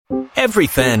Every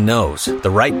fan knows the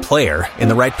right player in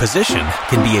the right position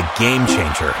can be a game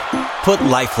changer. Put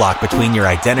LifeLock between your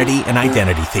identity and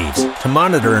identity thieves to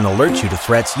monitor and alert you to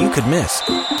threats you could miss.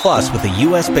 Plus, with a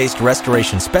U.S.-based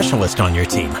restoration specialist on your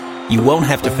team, you won't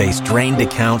have to face drained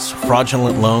accounts,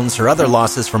 fraudulent loans, or other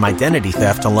losses from identity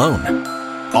theft alone.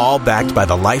 All backed by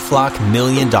the LifeLock $1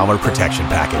 Million Protection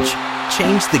Package.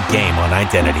 Change the game on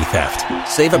identity theft.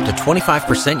 Save up to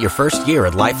 25% your first year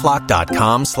at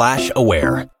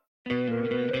LifeLock.com/aware.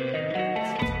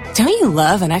 Don't you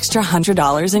love an extra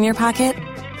 $100 in your pocket?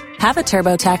 Have a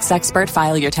TurboTax expert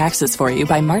file your taxes for you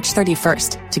by March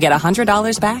 31st to get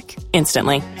 $100 back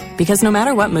instantly. Because no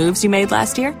matter what moves you made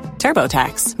last year,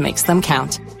 TurboTax makes them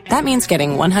count. That means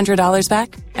getting $100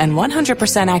 back and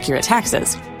 100% accurate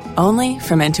taxes only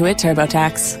from Intuit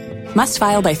TurboTax. Must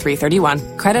file by 3/31.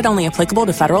 Credit only applicable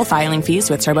to federal filing fees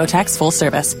with TurboTax full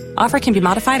service. Offer can be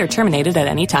modified or terminated at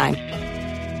any time.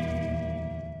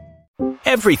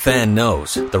 Every fan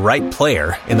knows the right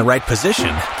player in the right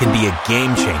position can be a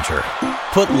game changer.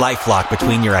 Put LifeLock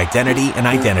between your identity and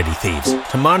identity thieves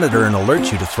to monitor and alert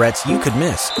you to threats you could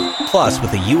miss. Plus,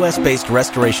 with a U.S.-based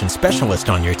restoration specialist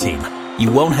on your team,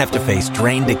 you won't have to face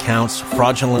drained accounts,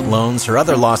 fraudulent loans, or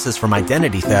other losses from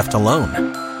identity theft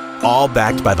alone. All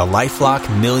backed by the LifeLock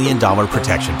 $1 Million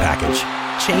Protection Package.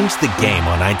 Change the game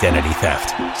on identity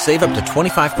theft. Save up to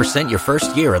 25% your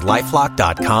first year at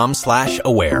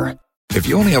LifeLock.com/aware. If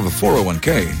you only have a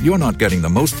 401k, you're not getting the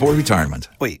most for retirement.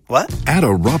 Wait, what? Add a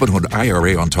Robinhood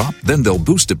IRA on top, then they'll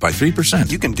boost it by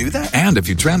 3%. You can do that? And if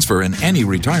you transfer in any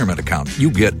retirement account, you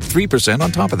get 3%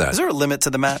 on top of that. Is there a limit to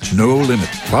the match? No limit.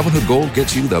 Robinhood Gold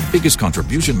gets you the biggest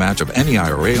contribution match of any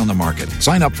IRA on the market.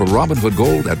 Sign up for Robinhood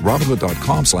Gold at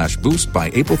Robinhood.com/boost by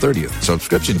April 30th.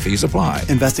 Subscription fees apply.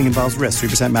 Investing involves risk.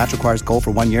 3% match requires gold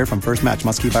for 1 year from first match.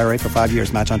 Must keep IRA for 5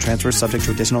 years. Match on transfers subject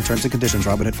to additional terms and conditions.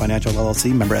 Robinhood Financial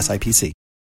LLC. Member SIPC.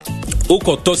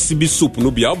 Okoto sibi soap no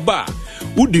bia ba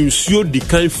udi nsuo di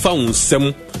kan fa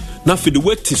wonsem na fe the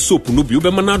wet soap no bi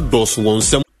obema na dos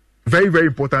wonsem. Very, very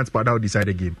important part that will decide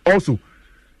the game. Also,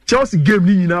 Chelsea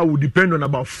game now will depend on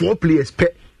about 4 players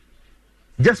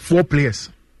just 4 players.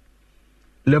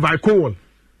 Levi Cole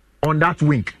on that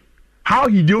wing. How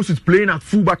he deals with playing at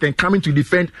fullback and coming to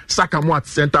defend Sakamo at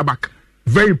centre back.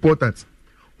 Very important.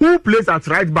 Who plays at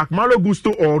right back, Malo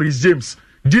Gusto or Rhys James?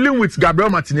 Dealing with Gabriel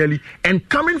Martinelli and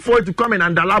coming forward to come and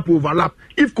overlap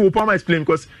if Koupama is playing,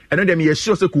 because and then he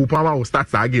sure say Koupama will start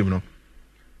that game, no.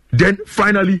 Then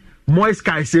finally, Moise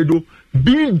Caicedo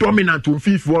being dominant on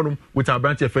fifth one with our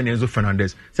branch Enzo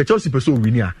Fernandez. Say Chelsea person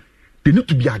winner. They need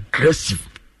to be aggressive.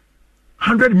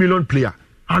 100 million player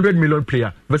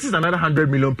versus another 100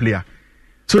 million player.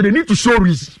 So they need to show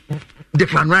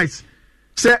Declan Rice.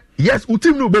 Say yes,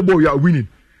 team no bebo we are winning,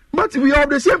 but we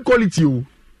have the same quality.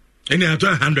 Any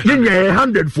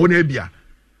 100 for Nebia.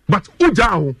 But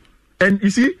Ujao, and you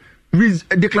see,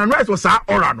 Declan Rice was our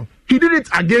Orano. He did it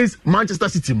against Manchester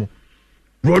City.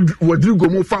 Rodrigo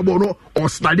Mofabono or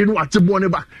Stadino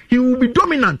Achiboneba. He will be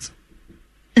dominant.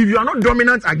 If you are not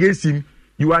dominant against him,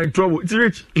 you are in trouble. It's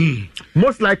rich.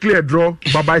 Most likely a draw,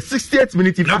 but by 68th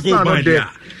minute, if Arsenal are not there,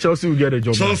 Chelsea will get a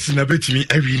job. Chelsea na bet me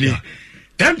every day.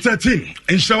 10-13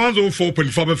 in Shawanzo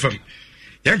 4.4 FM.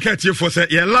 Yankati for say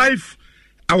your life.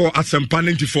 Our Asempa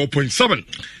 94.7.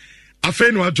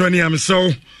 After no joining am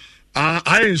so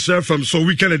I insert from so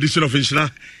weekend edition of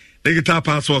Inshina. The guitar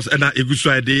passwords and Egusu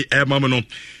ID Mamano.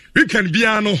 We can be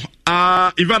ano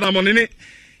Ivana Monene.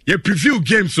 Ye preview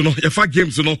games no, ye fa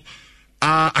games no.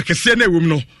 Akese na ewum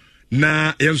no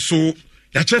na yenso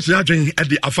ya church ya join at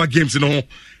the Afa games no.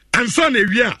 And so na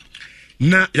ewia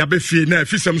na ya be fie na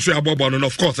fisem so abobo no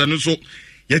of course and so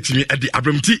yetimi at the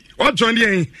Abramti. What join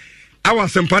the our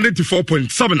Sempa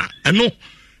 94.7 and no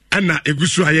and na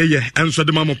Egusu ayeye and so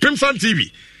the mamo Pimsan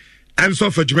TV and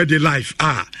so for Jumede Live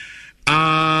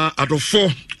out of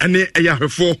 4 and eya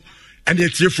 4 and the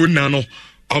tiefo na no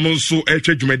amonso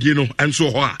etwa Jumede no and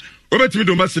so ho a obetimi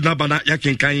do message na bana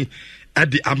yakenkan at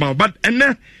the amount but and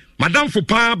madam for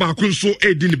pa ba kunso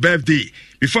edin birthday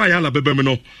before ayala bebem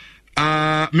no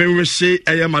me we say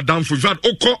eya madam for that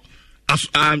okọ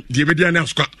the media na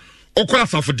aska okọ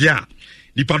asafo dia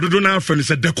di padodo na afani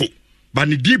se deko ba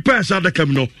ni deeper sa da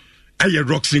kam no aye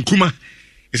Roxin Kuma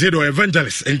he said o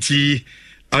evangelist enti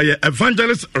aye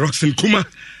evangelist Roxin Kuma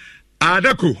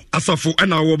adako asafo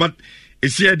na wo but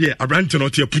esi de abrante no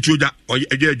te putuja o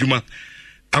ege adwuma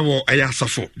awo aye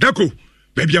asafo deko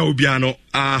baby a obi ano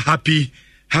happy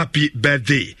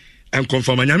birthday and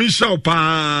confirm nyame show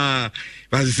pa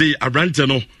ba say abrante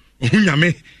no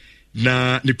nyame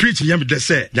na ni preach nyame de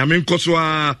say nyame nkoso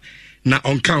na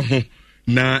onka ho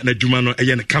na dwuma no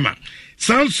eye ne kama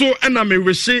Sanso ena me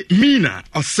wese Mina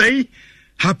osei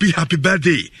happy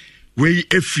birthday. We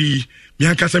efi mi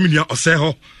ankasa mi nua osei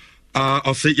ho.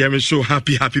 Osei yemi show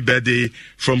happy birthday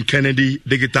from Kennedy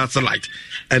Digital Satellite.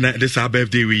 And this our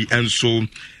birthday we and so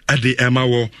at the Emma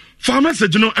wo. For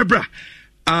message no ebra.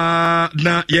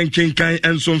 Na yenkenkan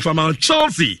and so from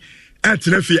Chelsea. And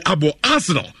Tenefi abo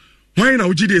Arsenal. Why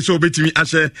now GD so betimi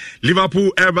ashe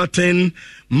Liverpool, Everton,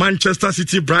 Manchester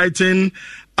City, Brighton,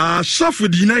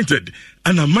 Sheffield United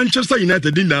and Manchester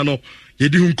United in no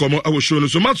yedi hun komo I was showing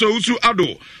so much so usu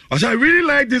ado. I really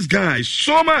like this guy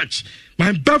so much.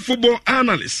 My best football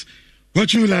analyst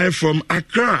watching live from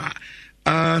Accra,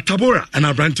 Tabora and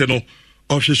Abranteno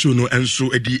of Sheshuno and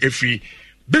so Edi Efi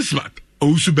Bismarck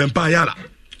Ousu Bempa Yala.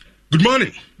 Good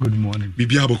morning. Good morning.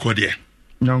 Bibi aboko de.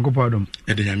 Nyanko pardon.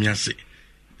 Ede yamiase.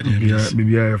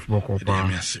 Bibi F boko pa.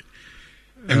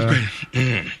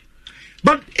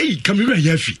 But hey, come here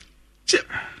yafi.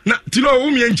 Na tilo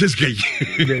umi enches gay.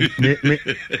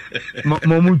 Mo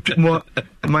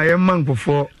my man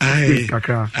for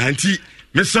kaka. Auntie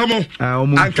Mesamo,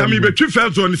 and come be 2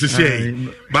 felt on this say.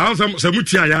 But some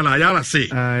Samutia Yana say,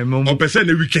 or percent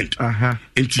a weekend.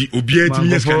 Enti Obiet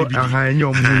Mias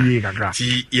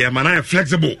yeah, man,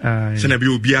 flexible. Senabi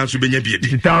Obia Subenya be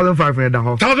 1,500 for the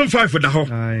whole. 1,500 for the whole.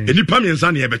 Any Pamians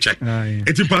on here, check.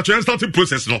 It's in part to start the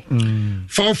process. No,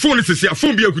 for phone is to say a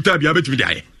phone be a good time, be a bit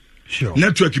die. Sure.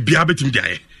 Network be a bit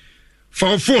die.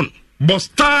 For phone,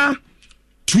 Bosta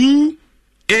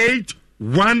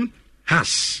 281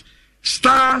 hash.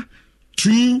 Star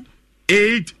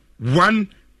 281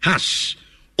 hash.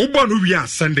 Obanu we are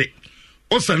Sunday.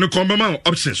 Also, no common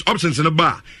options in the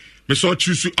bar. Me saw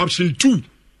choose option 2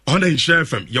 on the share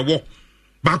from your walk.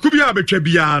 Bakubia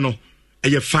betrebiano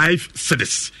a 5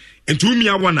 cities. And 2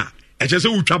 mia wana, and just a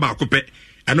ultra coupe,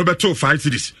 and over 5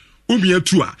 cities. Umia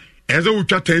 2 as a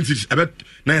ultra 10 cities. I bet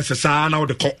Nasa now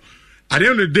the call. At the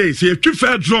end of the day, see a 2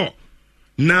 fair draw.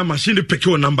 Now, machine the pick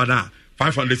your number now.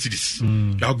 500 cities.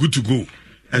 You are good to go.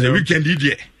 And the weekend did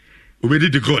yeah. We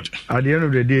did the good. At the end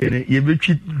of the day, you be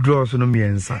cheat draws no me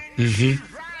answer.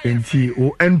 And see,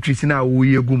 o entries na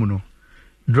we gumuno.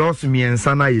 Draws me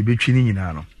answer na you be cheating in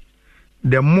ano.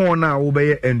 The more now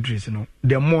obey entries, no.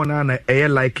 The more now I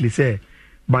likely say.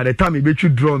 By the time you be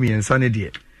cheat draw me answer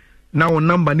ne now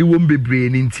number ni won't be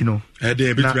brain into no. Na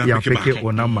ya peke o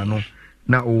number no.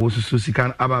 Na o so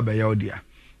sikan aba be ya odia.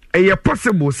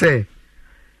 Possible say.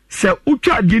 Se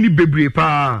utwa ade ni bebre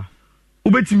pa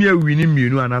ubetimi awini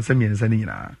mienu anase miensa ni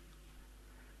nyina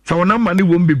sa wona ma ne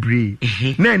wom bebre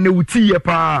na ene wuti ye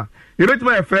pa ye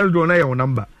betima ye first draw na ye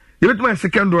number ye betima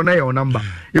second draw na ye number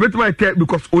ye betima third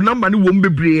because o number ni wom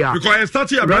bebre a because I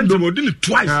started a random odin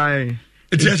twice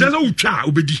it is just utwa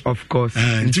obedi of course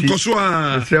nti so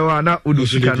se wa na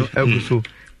odusika no eguso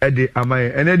e de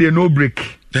amaye ene de no break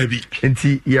dabi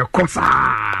nti ye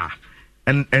kosa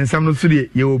and some no so de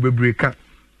ye wo bebre ka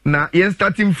na yen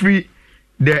starting free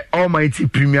the almighty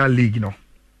Premier League no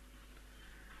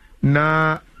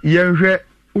na yen hwe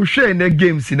uhwe na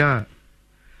games na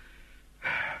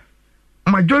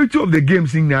majority of the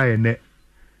games in na yen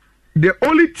the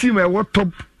only team I was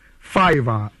top 5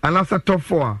 and after top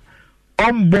 4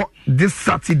 on board this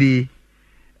Saturday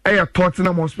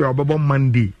Tottenham Hotspur about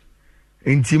Monday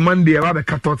until Monday I be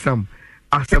Tottenham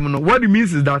asem no what it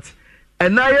means is that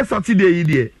and now Saturday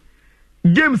there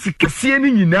games kese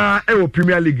ni nyina e wo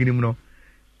Premier League ni mu no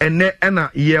ene na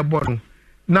ye bo no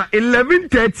na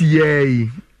 11:30 ye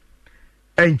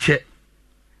enche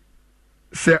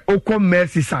se okọ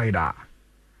Merseyside a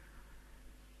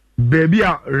baby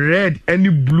a red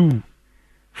and blue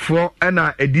for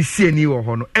na edisi ni wo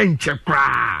ho no enche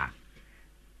kra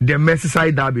the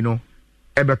Merseyside derby no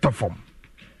e be top form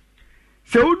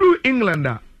se udu England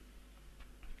a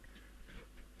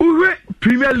uwe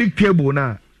Premier League table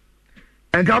na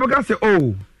and Kabaka say,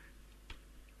 oh,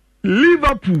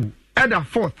 Liverpool at the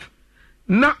 4th.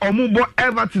 Na omubo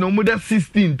Everton omuda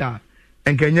 16th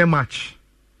and Kenya match.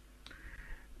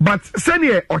 But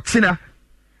Senior Ochina,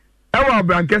 Ewa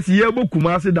Brankes Yebo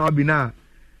Kumasi derby na.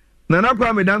 Nana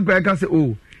kwa medan kwa say,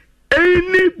 oh,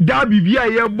 any derby be a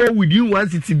yebo within one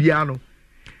city biano.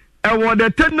 And what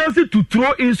the tendency to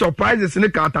throw in surprises in the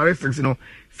characteristics, you know,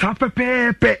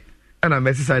 Sapepe and a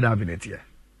Merseyside derby net here.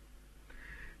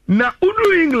 Now,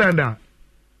 Udu Englander,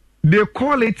 they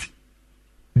call it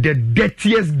the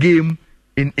dirtiest game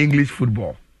in English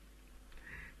football.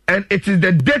 And it is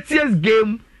the dirtiest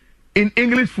game in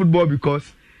English football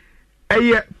because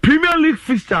a Premier League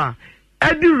fixture,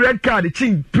 any red card,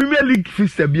 the Premier League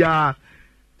fixture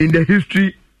in the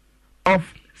history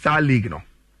of Sa League. No.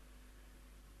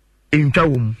 In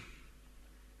Tawum,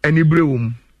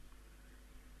 Enibrewum,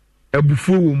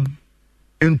 Ebufuum,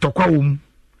 ntokwa wom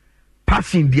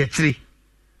passing the actually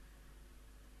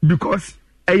because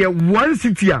one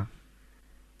city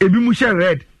ebi mu share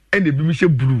red and ebi mu share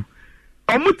blue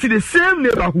almost the same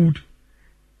neighborhood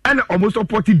and almost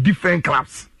supporting different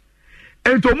clubs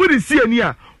and to me see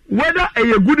here whether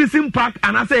a Goodison Park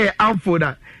and I say Anfield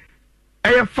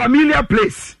a familiar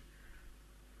place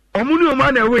omunu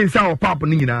man away inside our pap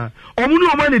ni nyina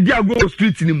omunu man dey go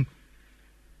street nim.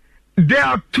 There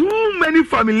are too many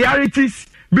familiarities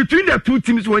between the two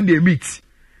teams when they meet.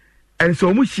 And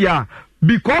so Mushia,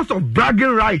 because of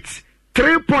bragging rights,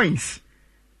 3 points,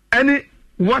 and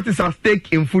what is at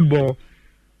stake in football,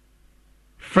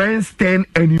 friends turn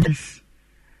enemies.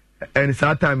 And it's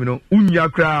that time,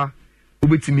 Unyakra,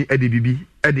 Ubitimi, Eddie Bibi,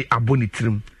 Eddie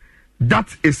Abonitrim.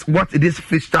 That is what this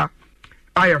fixture,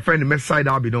 I friend Messai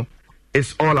Dabino,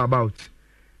 is all about.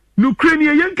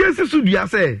 Ukrainian Yankees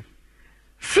say,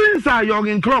 since our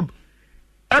young club,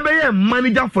 a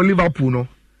manager for Liverpool, no,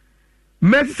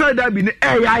 Merseyside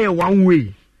derby one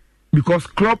way because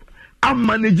club are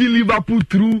managing Liverpool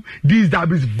through these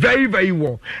derbies very, very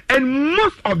well, and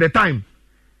most of the time,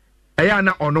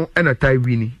 Ayana Ono and a tie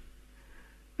winning.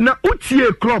 Now,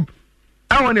 Utie club,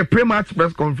 I want a pre-match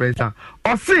press conference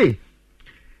or say,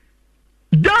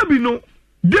 derby no,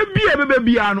 there be a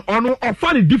baby or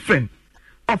find it different,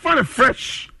 or find it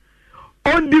fresh.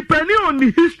 On depending on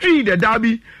the history in the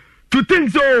derby, to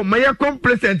think so, may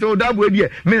complacent or that way,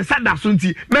 Mensada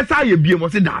Sunti, Messiah be a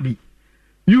derby.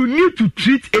 You need to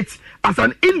treat it as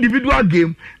an individual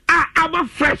game, aber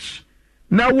fresh.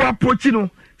 Now we are Pochino,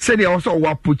 say they also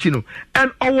were Pochino,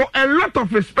 and a lot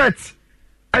of respect.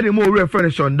 And the more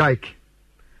reference on Dyke.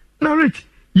 Now, Rich,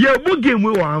 yeah, what game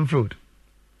we were Anfield,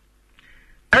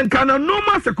 and can a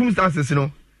normal circumstances,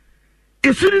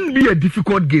 it shouldn't be a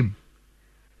difficult game.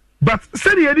 But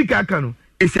say the Eddie Kakano,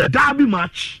 it's a derby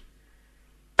match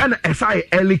and a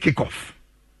early kickoff.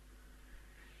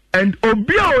 And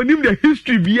Obia on him the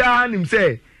history behind him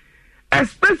say,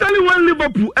 especially when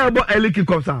Liverpool elbow early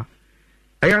kickoffs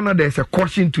I know there's a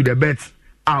caution to the bets.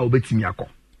 I'll bet Miako.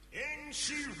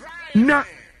 Now,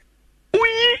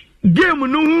 we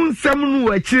game no seven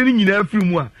were cheering in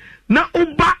every one. Now,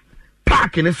 Oba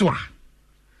Park in this one.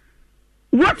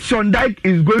 What Sean Dyke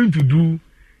is going to do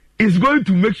is going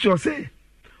to make sure say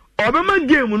Obama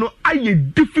game are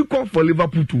difficult for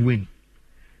Liverpool to win.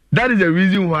 That is the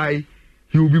reason why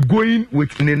he will be going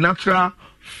with a natural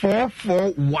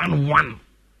 4-4-1-1.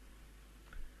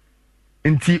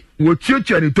 Until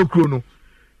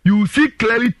you see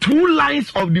clearly two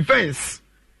lines of defense.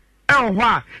 And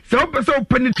why? So person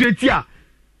penetrate here.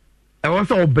 And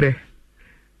also bre.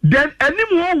 Then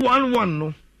any more 1-1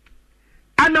 no.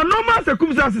 And the normal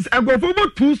circumstances I go for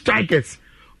about 2 strikers.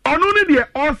 Only the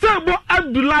Osebo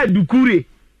Abdullah Dukure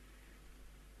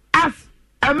as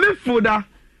a midfielder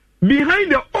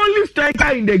behind the only striker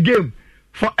in the game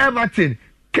for Everton,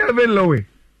 Kevin Lowe.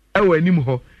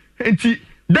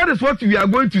 That is what we are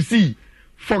going to see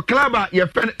for Clubber, your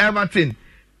friend Everton.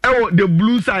 The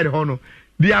blue side,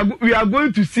 we are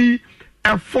going to see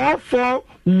a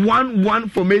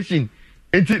 4-4-1-1 formation.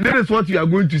 That is what we are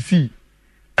going to see.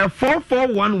 A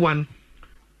 4-4-1-1.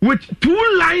 With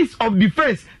 2 lines of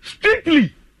defense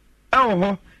strictly,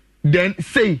 then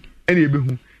say any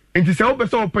behu. And to say how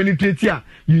person penetrate here,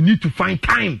 you need to find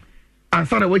time and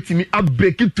start waiting me up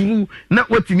break it through, not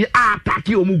waiting me attack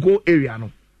you go area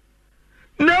no.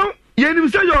 Now, you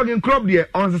say you're in club there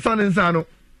on the Sunday Sano.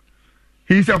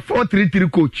 He's a 4-3-3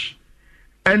 coach,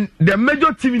 and the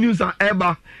major team news are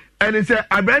ever, and it's a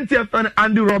Abrantia and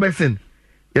Andy Robertson.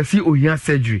 You see, here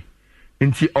surgery,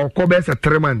 and see our Kobe's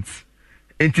 3 months.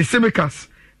 Into Semicas,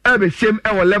 every shame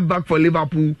our left back for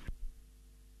Liverpool.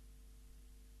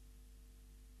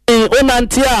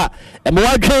 Onantia, and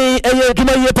Mwadre, a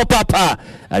Juma Papa,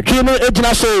 a Jimmy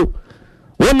Ejinaso,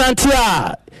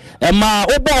 Onantia, and my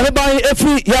Oba,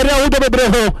 every Yara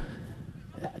Ubabreho,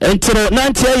 and to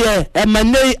Nantia, and my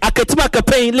name, Akatimaka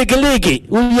Pain, League.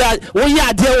 We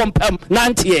are dear one Pam,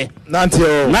 Nantia,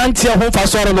 home for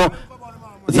Sorrow.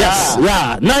 Yes,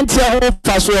 yeah, Nantia home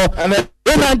for Sorrow, and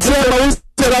Nantia.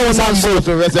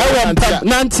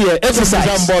 Nantie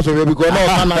exercise because no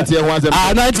Nantie once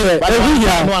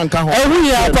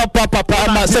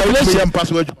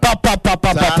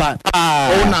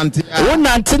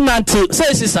Nantie say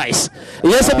exercise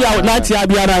yes be out Nantie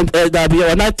be around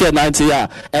Nantie ya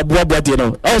e bo body no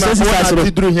oh exercise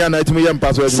through here na itimi yam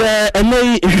pass say e no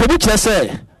you be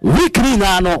say weekly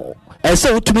na no and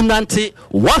so to me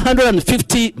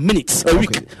 150 minutes a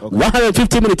week.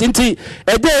 150 minutes into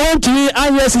a day on to me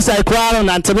and yes is I crown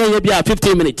and to me be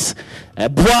 15 minutes.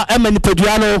 Boa emani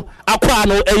peduano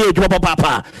akwano eye dwuma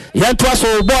papa yanto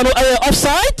so bono eye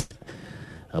offside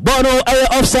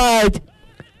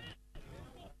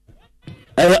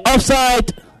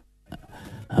offside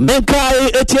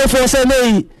menkai etfo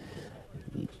say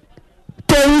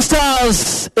Ten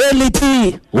Stars,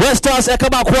 LT, West Stars,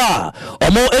 Ekabakwa,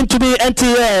 Omo Entumi,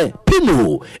 NTA,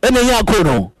 Pinu,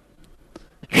 Eneyakono.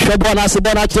 Shobona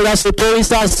Sibona Chiras, Ten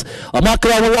Stars,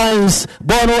 Omakra Lines,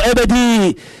 Bono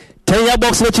Ebedi, Tenya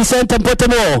Box, which is sent and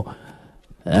Potemo.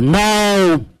 And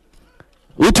now,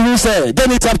 what do you say?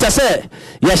 Then it's after say,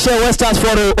 yes, West Stars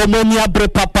for Omonia Bre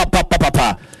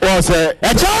Papa. Oh, say,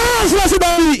 a chance,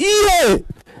 Lasidani,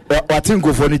 what in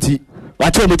go for it?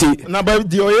 What you mean? Number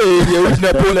the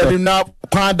original pool and now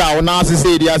quite down. Now,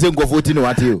 say, the as go for what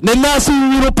you. The Nasu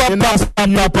Europa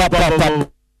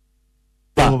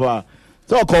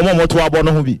so come on to our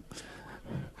Bonobi.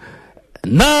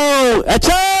 Now, a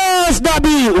chance,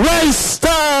 Dabi, West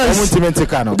Stars,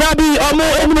 Dabi,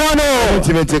 Omo,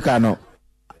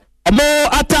 a more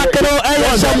attack,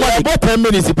 about 10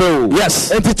 minutes ago. Yes,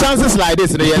 and the chances like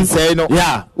this, they say, no,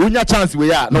 yeah, we your chance,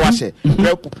 we are no wash it.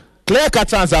 Clear cut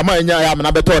chance, I'm in your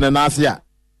Nabeton and Asia.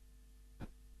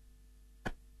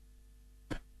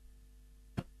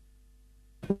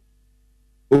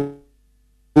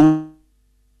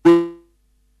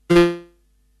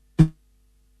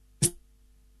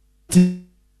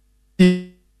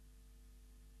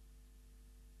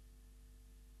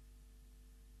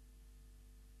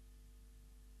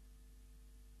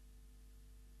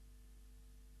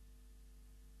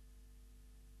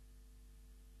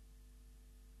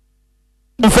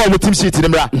 Form team sheet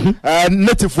in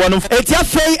native one of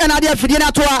Etiafei and Adia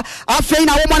Fidina to a Fay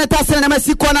now monitor and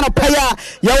Mexico and a player.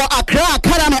 You are Accra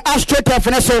Academy Astro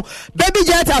Feneso, Baby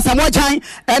Jet as a more time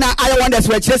and I want this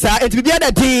which is it will be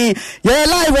the team. Yeah,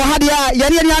 live or Hadia,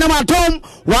 Yanima Tom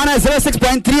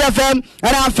 106.3 FM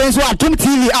and our friends who are Tom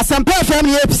TV as some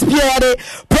family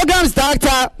programs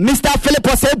director Mr. Philip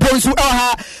Osebo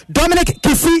Oha, Dominic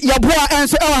Kisi Yabua and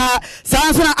so Oha,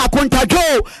 Sansona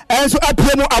Akuntajo and so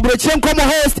Apemo Abrochem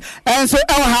host and so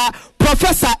Elha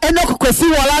Professor Enoch Kwesi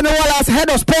Walame Wallace Head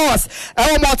of Sports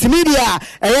Multimedia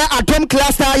Atom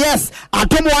Cluster yes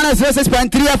Atom 106.3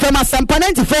 FM Sampa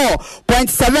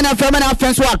 94.7 FM and our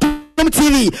friends who are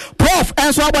TV Prof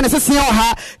and so on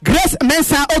Elha Grace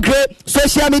Mensa Ogre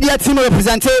social media team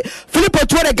represented Philip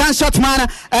Otuo the gunshot man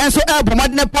and so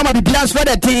Madne Pama the plans for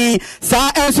the team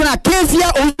Sa and so na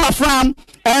Kezia Owa from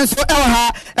and so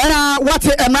Elha and what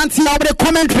a manti over the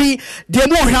commentary the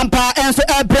more hamper and so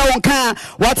Brown can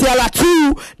what Ella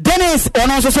 2 Dennis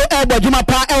and also so Elba Juma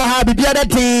Pa Elha be the other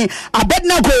day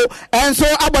Abednego and so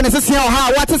Abonesi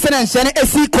Elha what is an Shane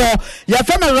Esiko your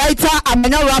family writer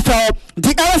Amena Raphael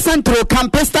the El Centro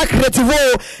Campesta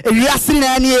Creativo Yasin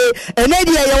and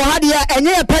Edia Yohadia and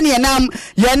your penny and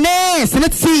your name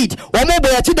Senate seed or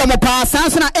mobile Chidamopa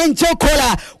Sansona Encho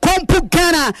Cola Kompu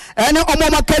Ghana and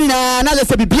Omoma Kenina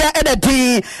analysis Bibia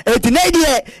Edadi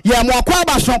Etinadia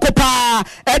Yamwakwa Shonkopa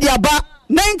Ediaba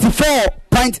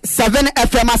 94.7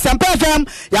 FM Semper FM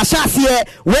Yashasie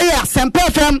where Semper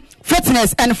FM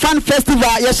Fitness and Fun Festival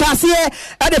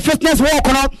Yashasie at the fitness walk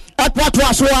on at what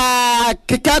was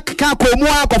Kaka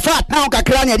Moa Kofa Town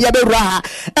Kakrani Diabera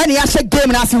and Yasha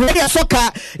game Nasi Radio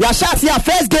Soccer Yashasie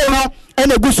first game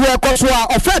and a Gusua Kosua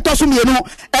or Fetosumino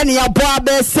and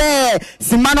Yaboa say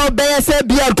Simano Bese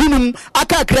Biagunum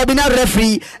Aka Krabina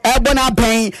referee Ebona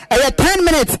Bain 10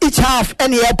 minutes each half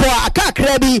and Yaboa Aka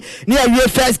Krabi near your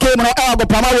first game on Elgo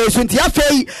Pamaro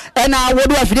Suntiafe and I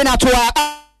would have dinner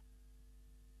to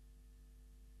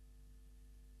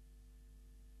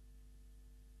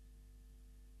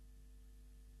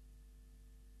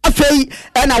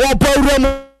and our program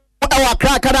our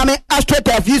crack academy Astro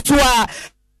Visual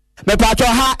me patro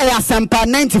ha e Sampa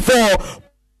 94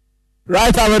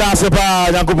 right away Asepa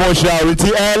Yankubo Show with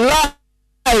live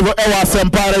our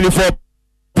Sampa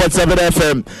 94.7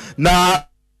 FM now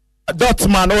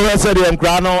Dotman over said them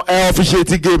grano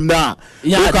officiating game now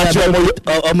you catch them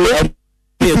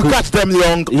you catch them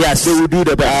young yes they will do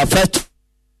the best first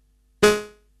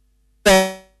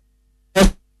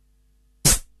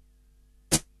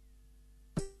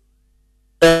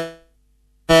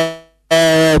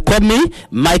me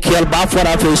Michael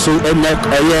Bafora Fesu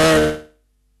and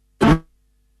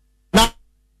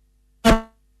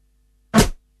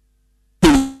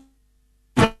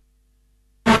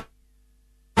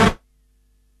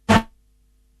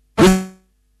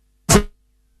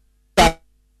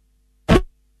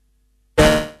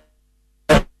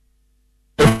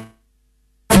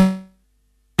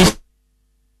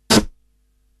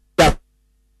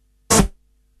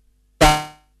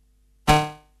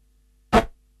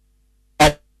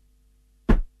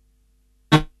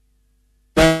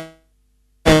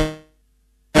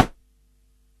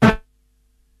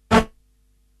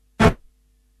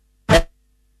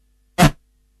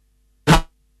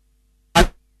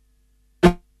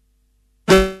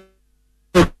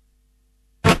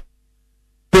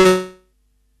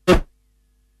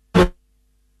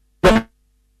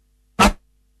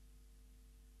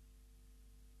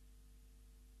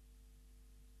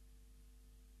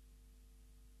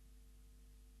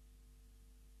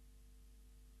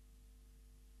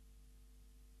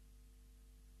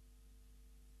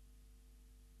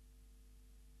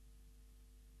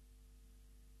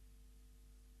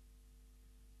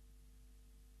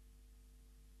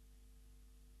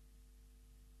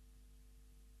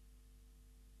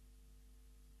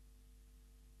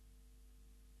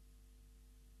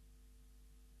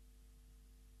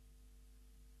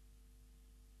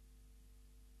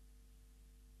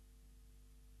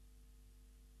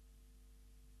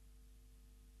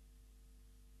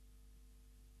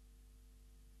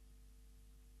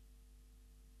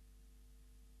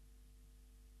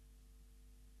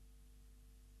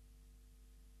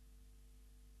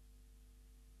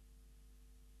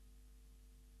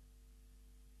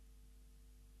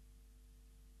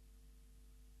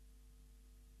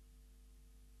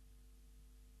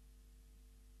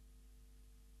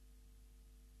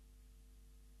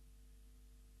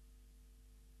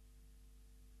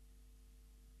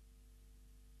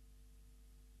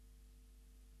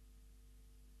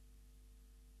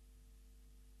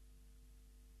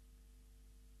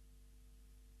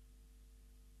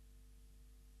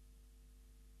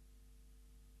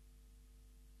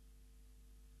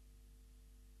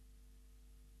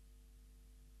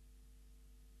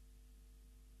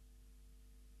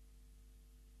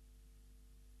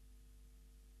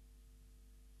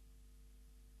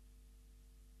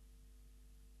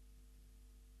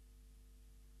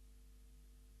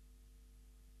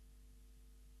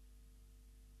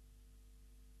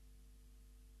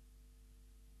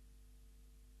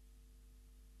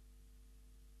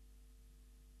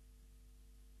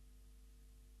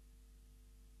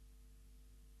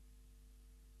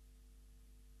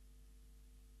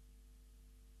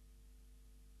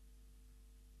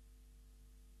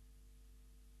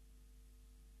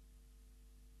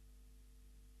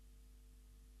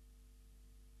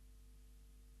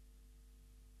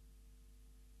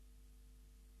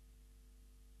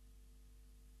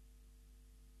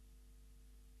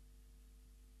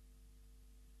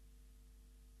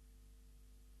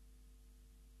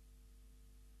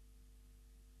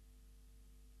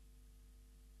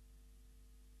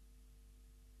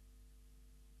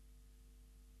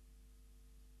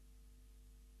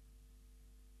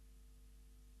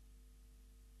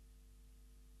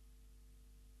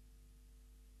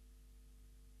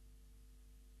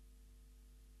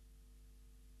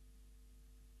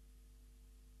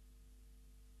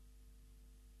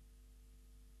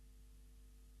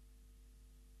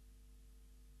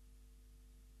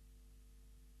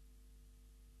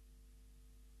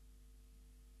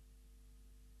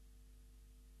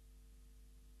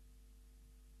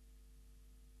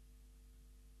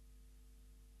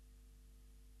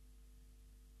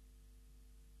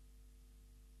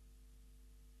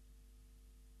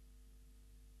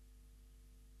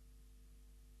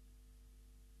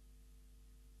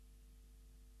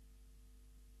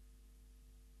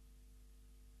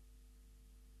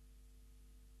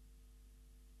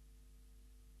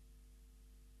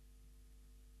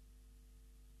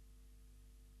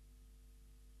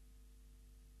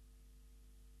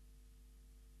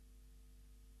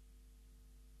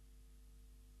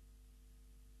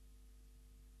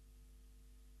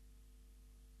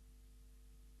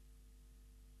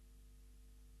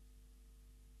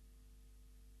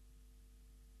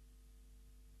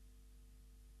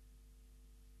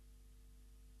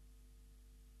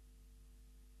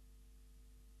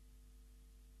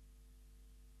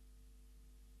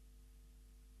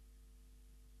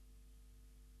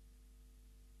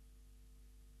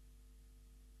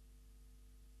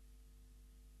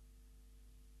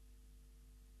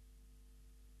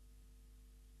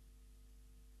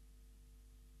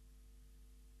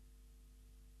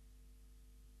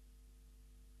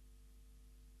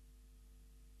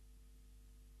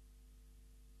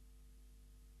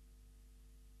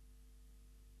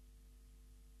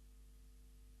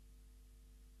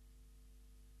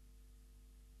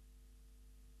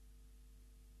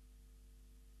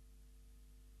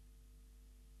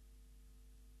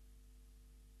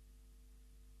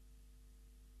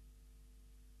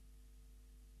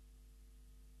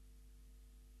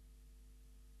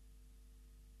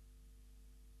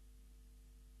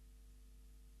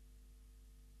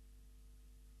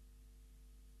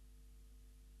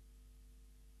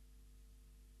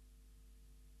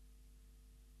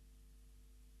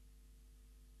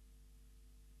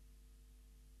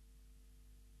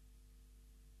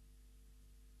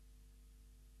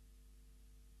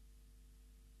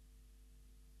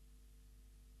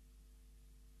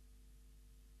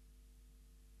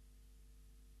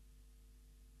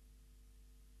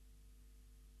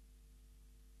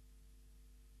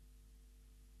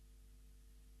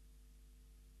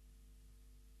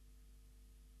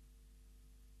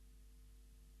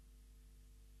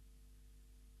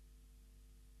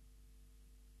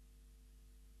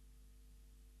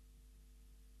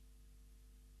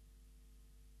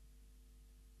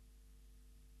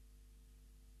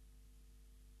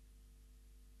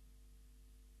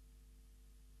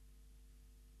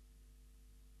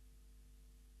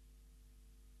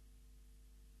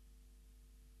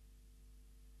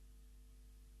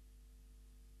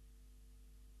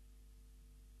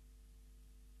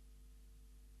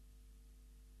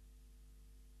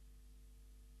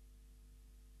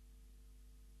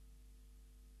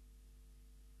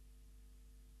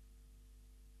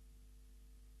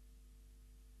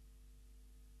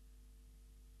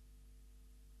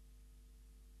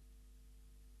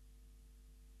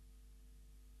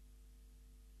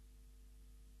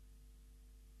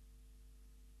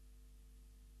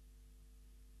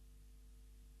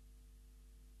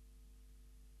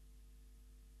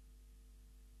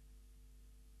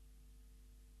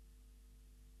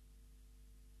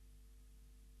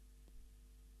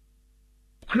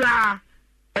cry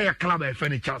a club a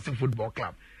Chelsea Football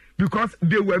Club because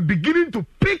they were beginning to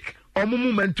pick on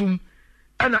momentum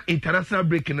and an international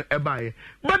break in Ebaye,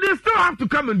 but they still have to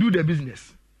come and do their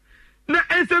business. Now,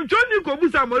 and some Johnny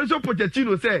Kobusa Mauricio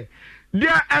Pochettino say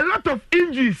there are a lot of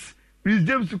injuries. With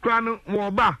James Crano,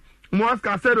 Moba,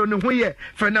 Moasca said on the way,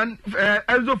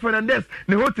 Enzo Fernandez,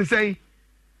 the what to say.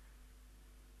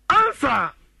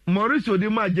 Answer Mauricio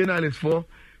Dima journalist for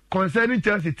concerning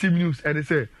Chelsea team news, and they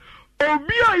say,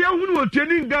 Obia Yahu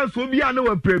training guns will be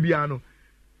no Prebiano.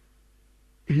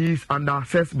 He is under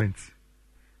assessment.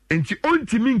 And she own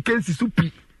team in Kensi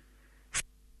Supi.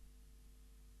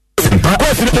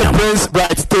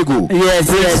 Bright Tego.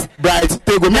 Yes. Bright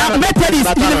Tego. Now,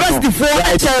 Methodist University for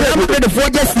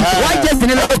just in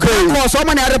the local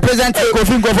someone I represent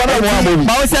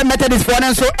Methodist for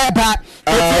and so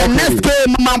next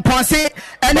game Mamponse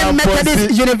and then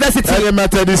Methodist University and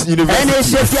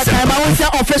it's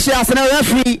officials and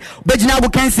referee but now we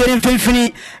can say in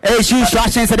Finfini she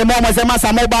shashes at the moment as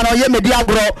mobile media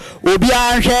bro will be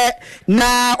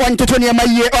now on to 20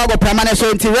 year or permanent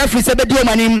so until referee said the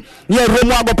manim near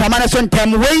Romuago permanent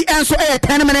time way and so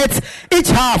 10 minutes each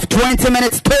half 20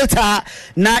 minutes total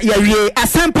now yeah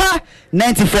Asampa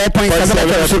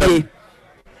 94.7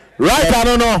 right I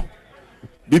don't know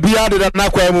Bibia de na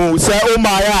kwemu say oh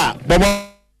my ya bobo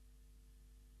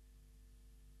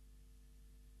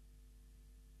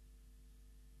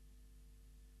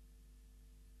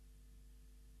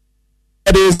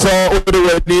is so over the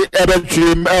way the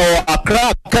Evertrim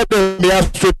Accra Academy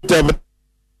Astro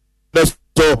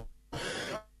so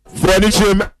for the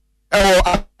team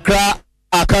Accra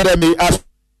Academy Astro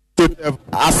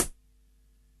as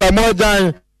more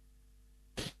than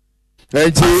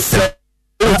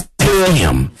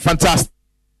fantastic.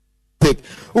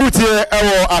 Utie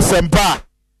ewo asempa.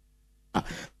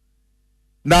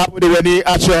 Na we wani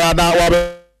achora na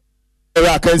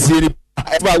wa can see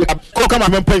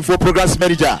come and pay for programs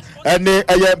manager and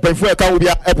pay for account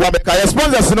bia e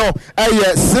sponsors no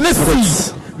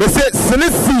Seed. They say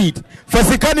Seed for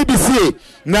sikani BC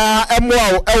na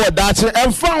emwa ewo dache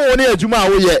emfa woni adwuma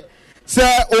wo ye se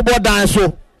obodan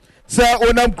so se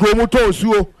onam kromu to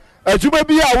suo adwuma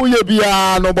bi a wo ye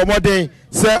bia no bomoden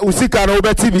se usika no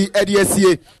obeti bi ede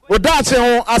asie odache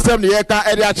ho asem ne ye ka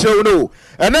ede ache wo no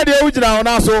ene de ugina ho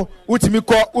na so utimi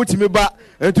ko utimi ba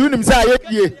entu nim se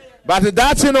ayedie but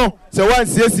dache no se wan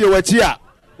siesie wachi a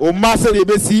o ma se de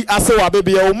besi ase wa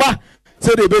bebe o ma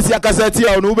se de besi akasati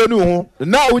a no benu ho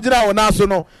na ugina ho na so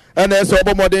no ene se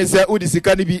obomoden se udi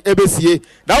sika ni bi ebesie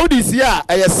na udi sie a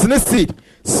eye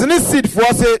Seed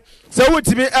for se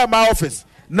utimi e my office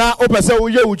na opese wo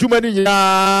ye ujuma ni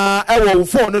nyina e wo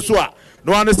phone so a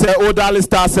no one say o dial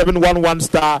star 711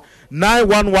 star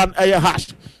 911 hash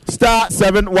star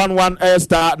 711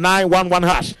 star 911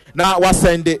 hash na wa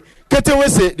send it kete we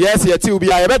say the ese ti obi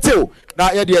a betew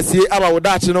na ye de ese aba wo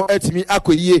dachi no atimi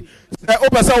akoyie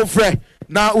opese wo frɛ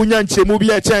na unya nchemu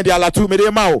bi e chen de alatu me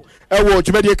de ma wo e wo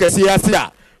ujuma de kase ase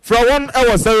a from 1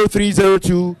 hour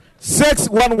 0302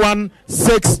 611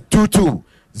 622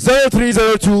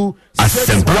 0302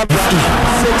 611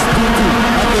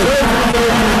 622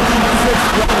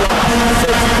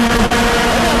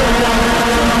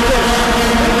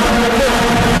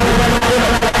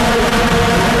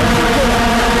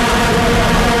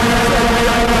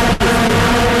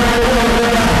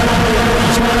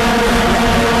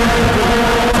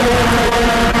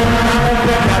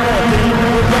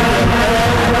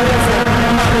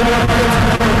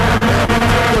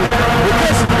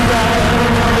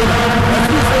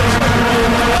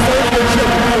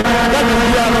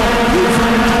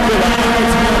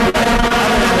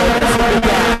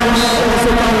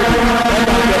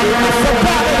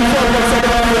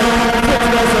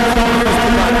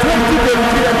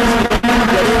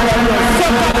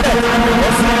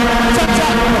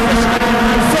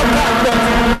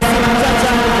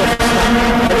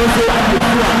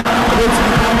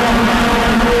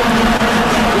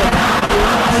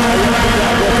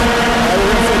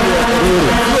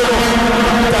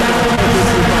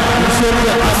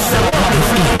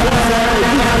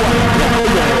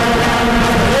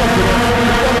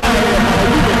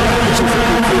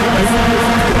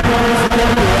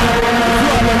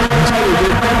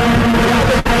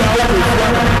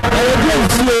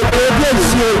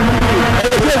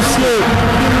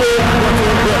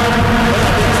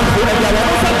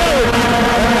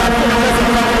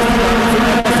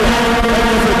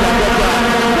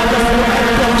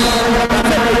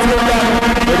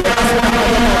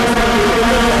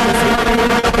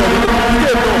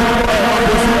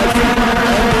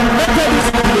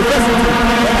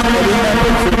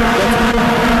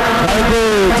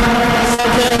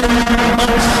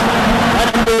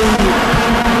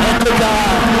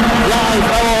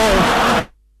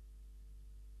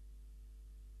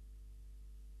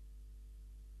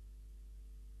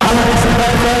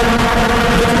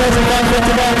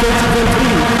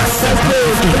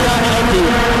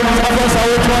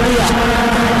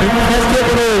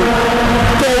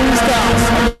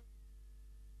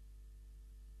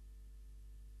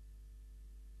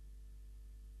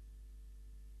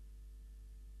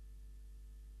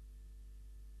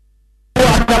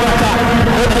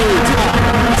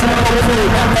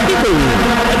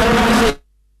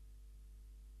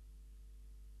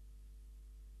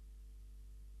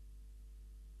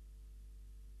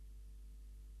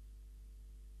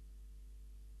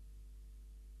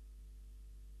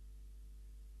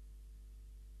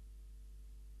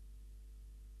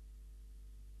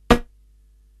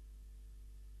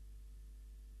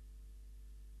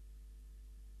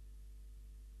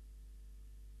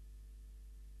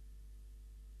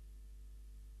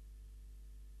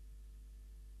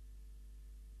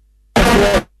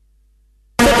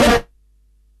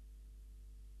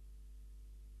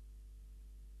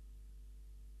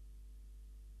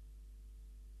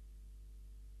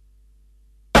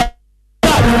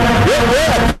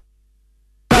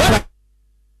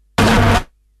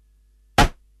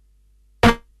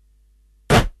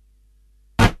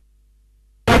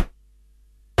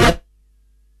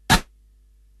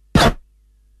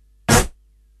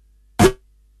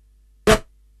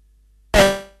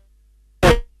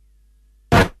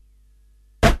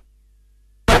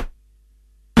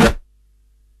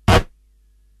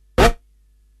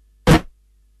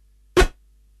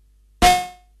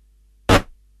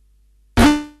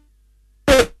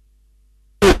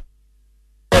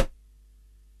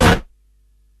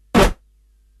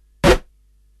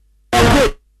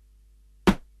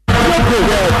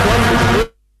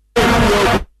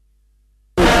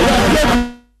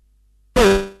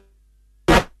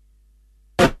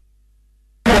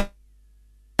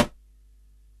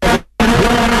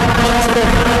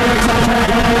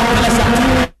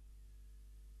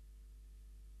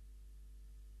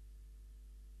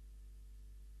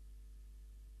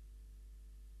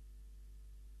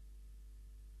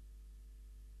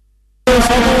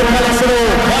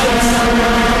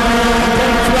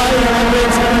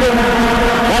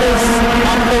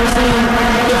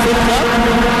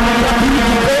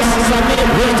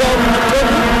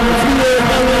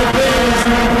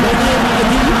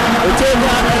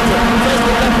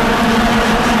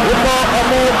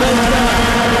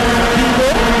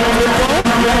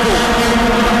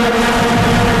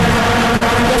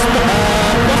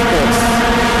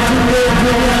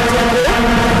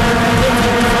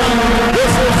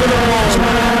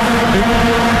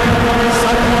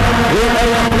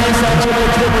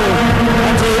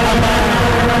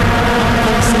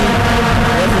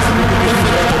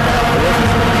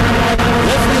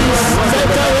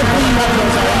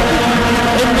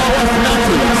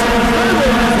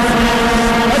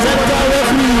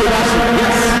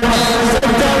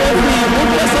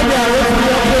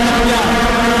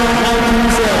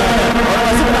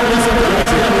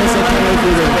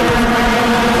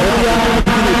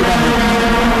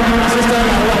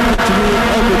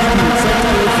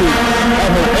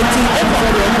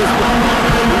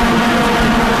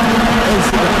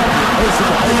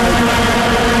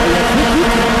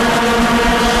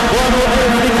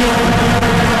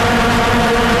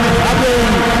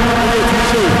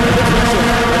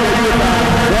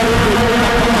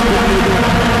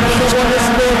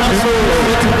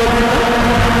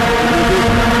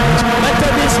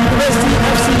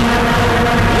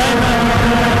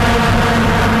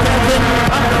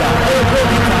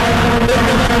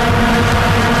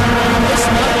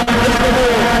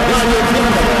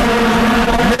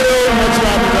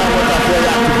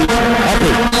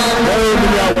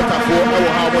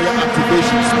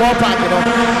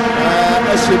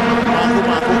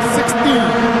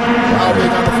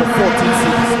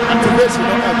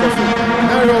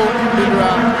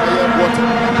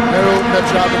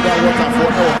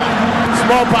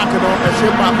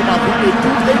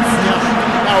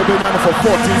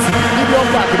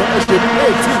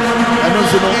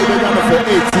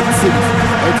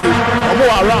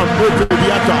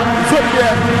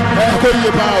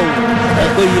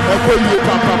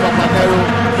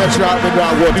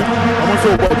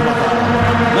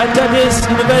 Methodist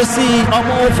University,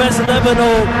 offense 11,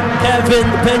 Kevin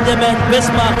Benjamin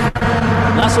Bismarck.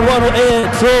 That's the one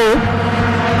throw.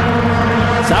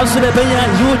 Samson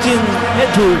Benjamin Eugene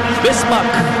Edu Bismarck.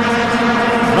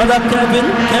 Another Kevin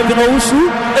Owusu.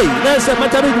 Hey, there's a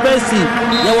Methodist University.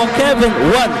 You want Kevin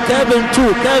 1, Kevin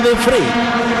 2, Kevin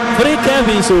 3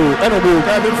 Kevin, so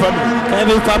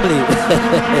Kevin family.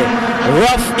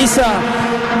 Ralph Issa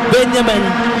Benjamin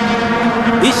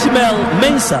Ishmael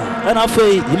Mensa and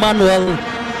Afe Emmanuel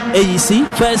AEC.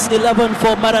 First 11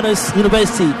 for Methodist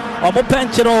University. Omo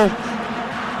Penchino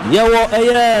Yawo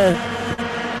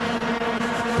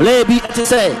Play B to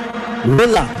say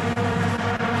Willa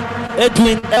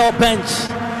Edwin L bench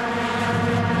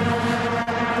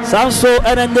Sanso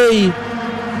NNA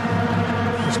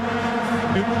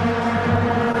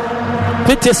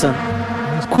Peterson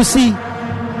Kusi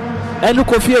Elu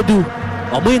Kofi Edu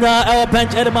Omina L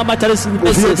bench Ed Mama Charles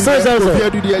Kofi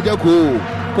Edu di ajako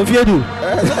Kofi Edu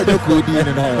ajako di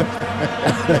na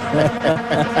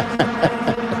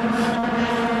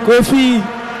Kofi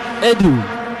Edu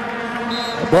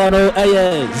Bono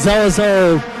Zazo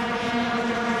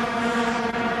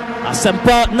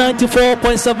Asempa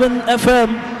 94.7 FM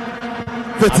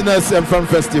Fitness and Fun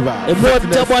Festival.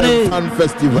 Fitness and Fun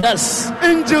Festival. Yes.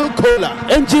 Angel Cola.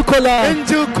 Angel Cola.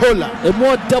 Angel Cola. A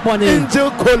more double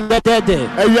Angel Cola. Dede.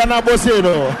 Ayana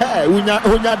Boseno. Hey,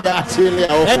 unya da chile.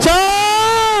 A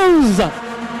chance.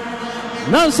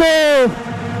 Nanso.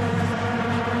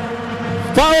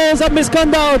 Fouls and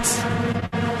misconduct.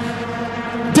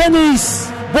 Dennis.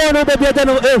 Bono baby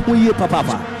Adano ehu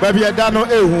papa. Baby Adano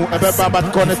ehu but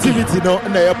connectivity no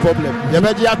na problem. You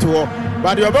beji ato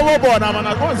but you bebo ball na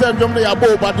mana kon sem dwom na ya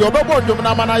bo but you bebo dwom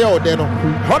na mana ya ode no.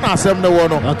 Ho na asem no wo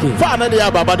no. Fa na dey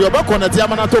aba but you bebo connect ya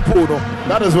mana to pool no.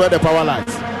 That is where the power lies.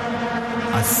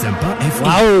 Asempa FM.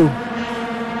 Wow.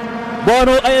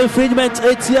 Bono infringement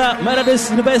etia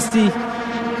Methodist University.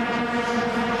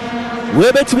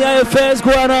 We bet me IFS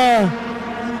go ana.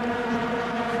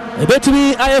 We bet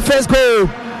me IFS go.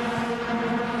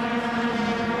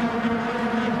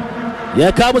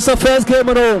 Yeah, comes the first game,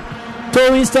 no.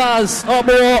 Touring Stars,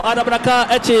 Omo, Adabraka,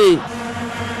 Echi.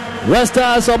 West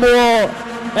Stars, Omo,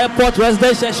 Airport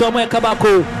Residential, Shomo,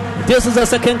 Kabako. This is the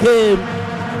second game.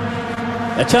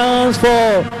 A chance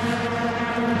for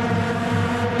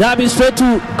Derby straight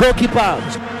to goalkeeper.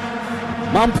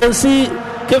 Mamponsi,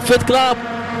 Cape Faith Club.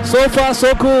 So far,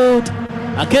 so good.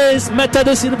 Against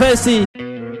Methodist University.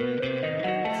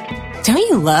 Don't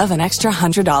you love an extra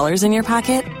 $100 in your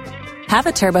pocket? Have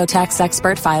a TurboTax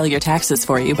expert file your taxes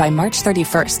for you by March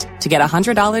 31st to get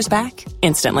 $100 back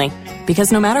instantly.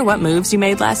 Because no matter what moves you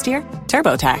made last year,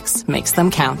 TurboTax makes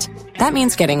them count. That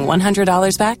means getting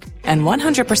 $100 back and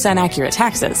 100% accurate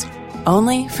taxes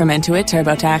only from Intuit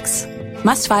TurboTax.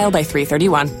 Must file by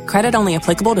 3/31. Credit only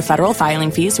applicable to federal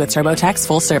filing fees with TurboTax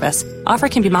full service. Offer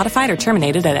can be modified or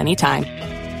terminated at any time.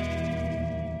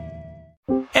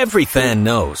 Every fan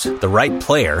knows the right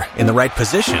player in the right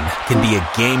position can be a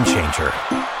game changer.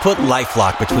 Put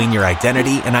LifeLock between your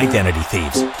identity and identity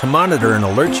thieves to monitor and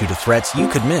alert you to threats you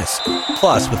could miss.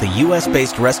 Plus, with a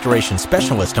U.S.-based restoration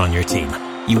specialist on your team,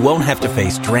 you won't have to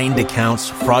face drained accounts,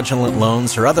 fraudulent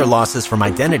loans, or other losses from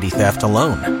identity theft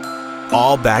alone.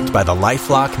 All backed by the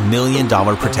LifeLock $1 Million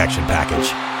Protection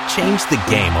Package. Change the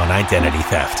game on identity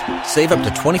theft. Save up to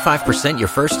 25% your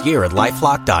first year at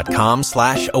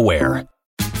LifeLock.com/aware.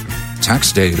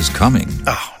 Tax day is coming.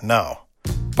 Oh, no.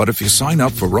 But if you sign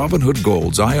up for Robinhood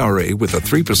Gold's IRA with a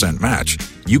 3% match,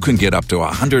 you can get up to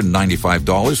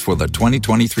 $195 for the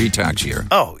 2023 tax year.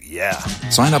 Oh, yeah.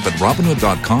 Sign up at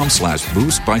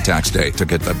Robinhood.com/boost by tax day to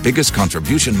get the biggest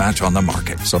contribution match on the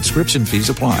market. Subscription fees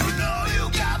apply.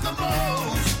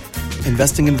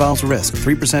 Investing involves risk.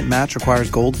 3% match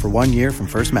requires gold for 1 year from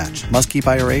first match. Must keep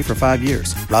IRA for 5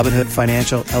 years. Robinhood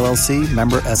Financial, LLC,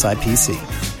 member SIPC.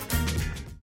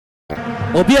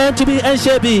 Obian to be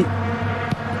NSHB.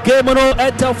 Game no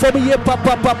enter for me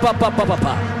papa.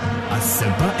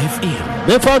 Asempa FM.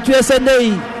 Me found to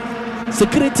SNA.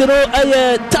 Security no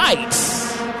tight.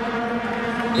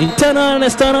 Internal and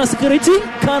external security.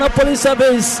 Kana police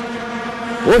service.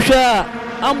 Osha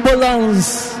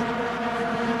ambulance.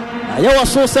 Ayawa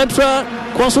so central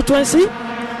constituency.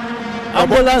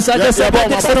 Ambulance I guess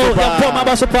medics no.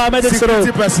 Paramedics no.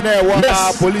 Security personnel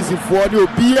police for the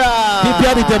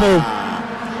PPR the demo.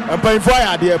 And paying for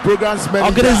the programs manager.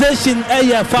 Organization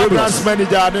programs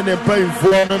manager and then paying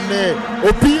for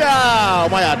Opia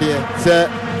my idea. Say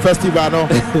festival no.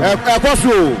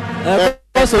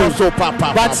 So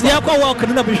papa. But yako work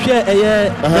na be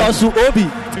share also Obi.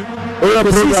 Oya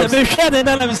be share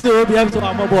na na be say Obi have to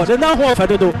am board. Na ho fa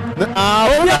do. Obi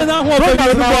na ho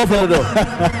fa do.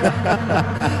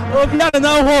 Obi na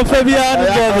ho fa bi an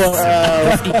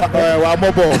wa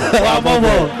mobo.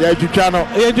 Ya juchano.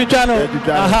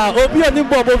 Aha, Obi oni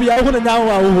bobo bi a hu na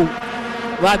ho.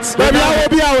 But baby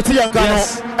Obi a oti yanka no.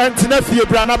 Entina fie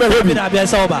bra na be hebi. Na be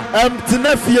say oba.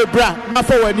 Entina fie bra na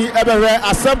fa wani e be hwe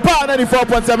Asempa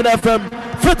 94.7 FM.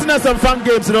 Fitness and fun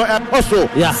games, you know, and also,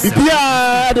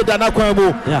 Bibia the Dana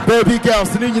Kwambo, baby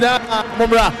girls, Nina,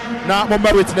 Momra, now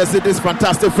Momba witness this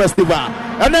fantastic festival.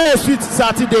 And then a sweet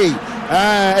Saturday,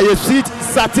 a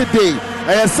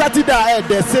Saturday,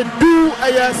 they said do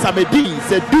a Samedi,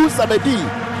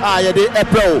 yɛde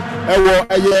ɛbrɛ ɛwɔ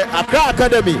ɛyɛ Accra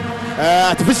Academy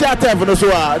artificial turf no so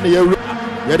a ne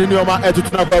yɛde nneɛma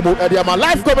ɛtotona ba mu ɛde ama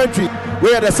live commentary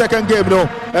where the second game no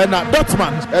ɛna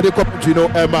Dortmund ɛde commentary no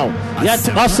ɛma yet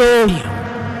also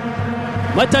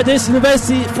Methodist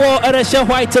University for Eresha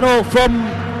White from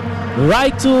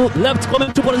right to left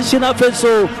commentary position after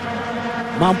so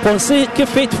Mamponsi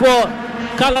keep it for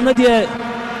Kalanadia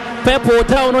Purple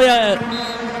down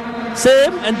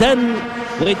same and then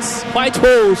with white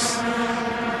holes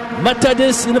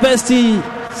Methodist University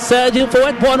surging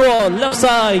forward Bono left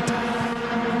side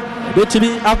good to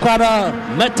be Aquara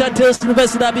Methodist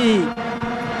University Dabi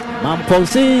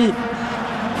Mamponsi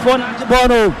for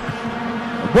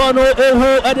Bono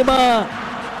Eho Adima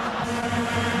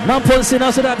Mamponsi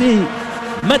Nasadabi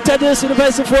Methodist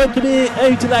University for to be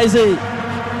utilizing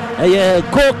a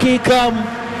goal kick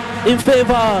in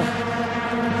favor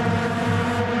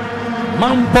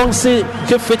Mamponsi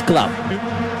Kifit Club.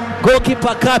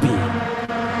 Goalkeeper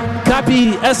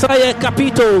Kabi SIA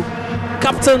Capito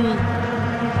Captain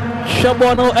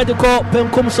Shabono Ediko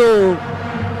Benkumso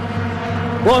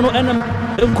Bono Enam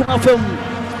Benkumafum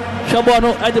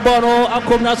Shabono Edibono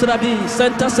Akum Nasurabi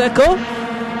Center Circle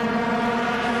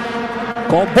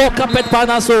Combo Capet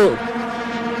Panaso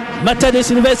Methodist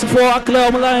University for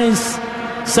Akla Lines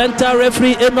Center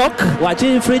referee Enoch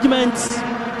watching infringements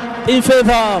in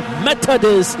favor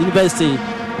Methodist University.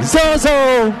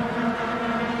 Zozo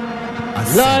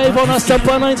live on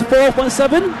Asampa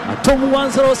 94.7 Atom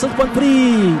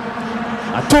 106.3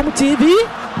 Atom TV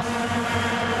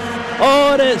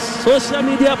all the social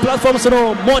media platforms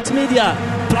multimedia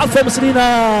platforms and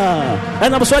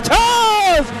I'm swatch.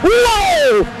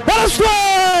 Whoa! What a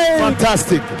strike!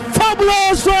 Fantastic!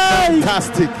 Fabulous strike!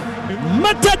 Fantastic!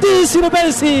 Methodist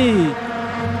University,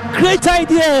 great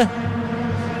idea.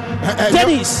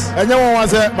 Tennis. And no one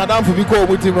was Madame Fubiko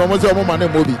with him, almost a woman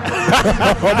and movie.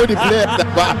 Already played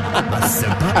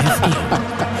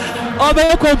Oh, they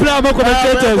complain about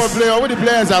commentators. Already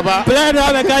players are playing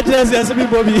on the catches as me,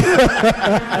 Bobby.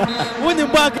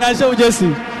 Winning back, I show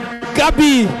Jesse.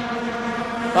 Gabi.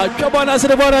 Come on, I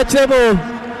said about a table.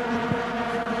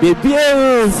 Baby,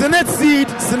 Senate seed,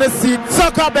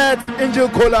 soccer bet, Angel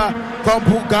Cola,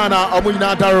 Kampu Ghana,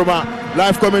 Amuna Daruma,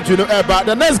 live commentary no but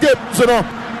the next game, so no,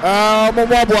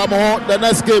 the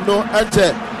next game no,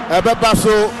 enter,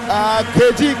 Bebaso,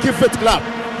 KG Kifit Club,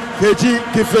 KG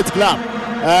Kifit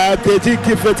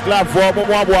Club for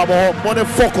money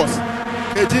focus,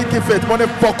 KG Kifit, money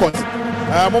focus,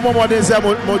 Momo Modern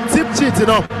Samo, tip cheat, you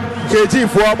know, KG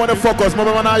for money focus,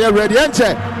 Momo Manaya ready,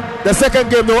 enter. The second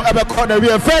game no ever corner. We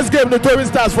first game no Touring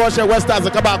Stars for West Stars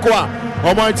Kabakwa.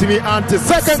 Omo TV anti.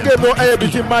 Second game no air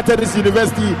between Methodist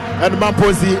University and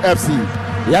Mamponsi FC.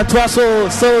 Yatwaso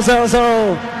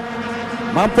 0-0.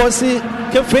 Mamponsi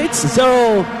Kifit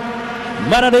 0.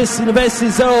 Methodist University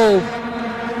 0.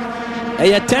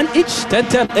 10 each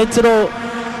 10-10 0.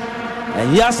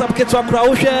 And Yasap Ketwa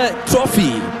Kraushe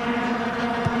trophy.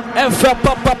 Efa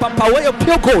papa where your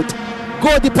pure gold.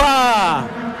 Go the par.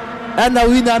 And the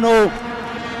winner no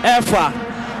Alpha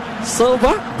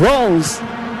silver bronze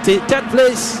to third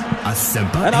place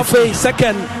and after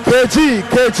second KG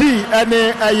and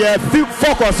a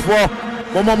focus for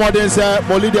Momo Modern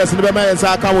Molidias in the Mayan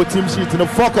team sheet in the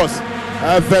focus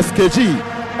versus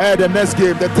KG the next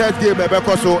game the third game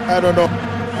so I don't know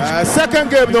second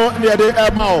game no near the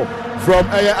Mao from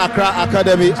Accra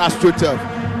Academy AstroTurf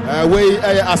we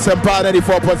Asempa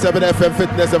 94.7 FM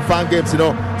fitness and fan games, you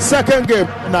know. Second game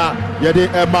na yede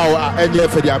Mao and ye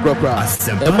for the Agropra.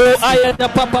 The more I the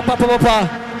papa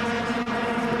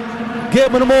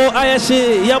game no more I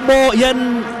see Yamo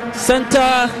Yen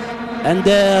center and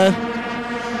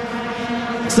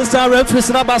sister referee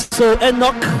Nabaso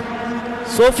Enoch.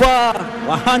 So far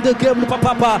 100 game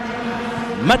papa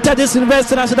Methodist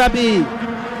University Nasdabi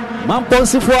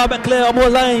Mamponsi for Abekle more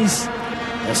lines.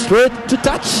 Straight to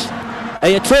touch.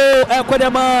 A throw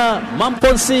Aquadama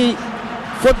Mamponsi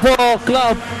Football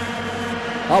Club.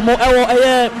 Amo Ewo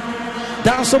Aye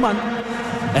Dansoman.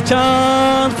 A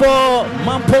chance for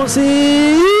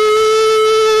Mamponsi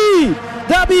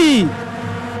Dabi.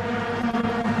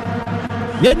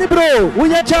 Yeni bro, we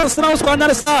have a chance now to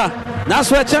another star.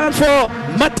 That's a chance for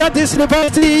Methodist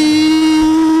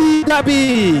University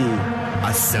Dabi.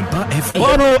 Asempa FM.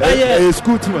 Bono Aye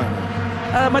school team.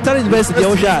 Methodist University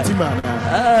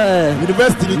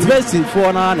University for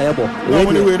an able.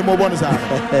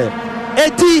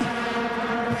 Eddie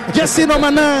Jesse number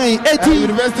 9 Eddie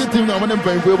University team no one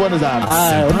playing for bonus.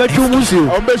 I bet you lose you.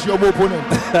 I'll bet your opponent.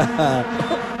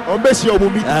 Obesia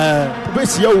Mumi.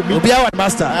 Obesia Umi. Obia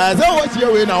master. So what's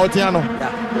your way now, Tiano?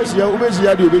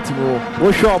 Obesia do Betimo.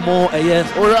 Oh, sure, more, yes.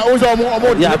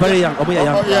 Yeah, very young. Oh,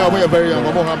 yeah, we are very young.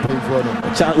 I'm going to pay for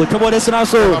them. We come on this now,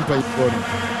 so.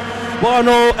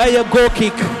 Bono, a goal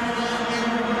kick.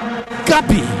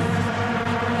 Gabi.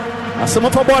 Asama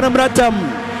for Bonham Bratam.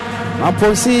 I'm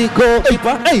for see goal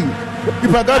keeper. Hey,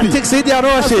 keeper Gabi. Takes it down.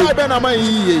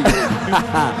 Referee.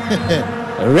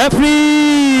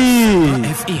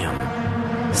 FM.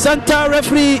 Center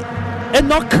referee.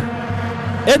 Enoch.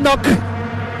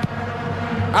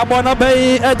 Abona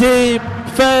Bay at the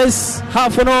first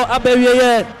half an hour. At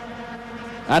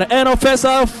the end of first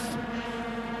half.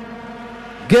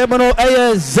 Game no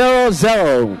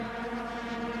 0-0.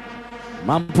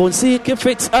 Mamponsi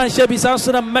Kifix and Shebi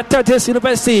Samson Methodist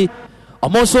University.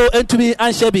 I'm also into me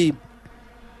and Shebi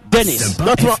Dennis.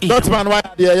 Dotman, why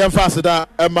the young faster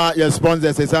Emma, your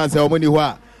sponsors, say, Omuni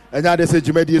Wa, and now they say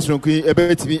Jumedi Sunki, a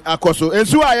bit me, Akoso, and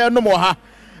so I am no more.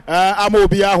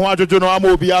 Amobia, Huajono,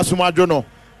 Amobia, Sumajono,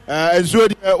 and so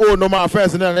oh no more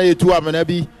first and then 2 am and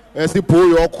Abby. Esi po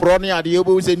yo kroni ade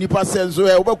ebo se nipa senso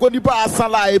e obekọ nipa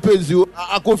asala epezu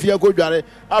akofia kodware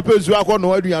apezu akọ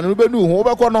aduane no benu ho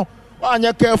obekọ no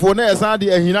anya careful na esan de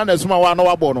ahina na suma wa na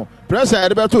wabọ no pressure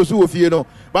ede beto so ofie no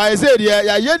ba say de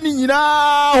ya ye ni nyina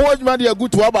ho adwuma de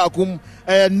agutu abakum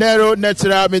narrow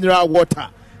natural mineral water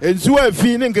enzu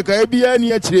afi ne nkeka bia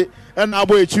ni akire na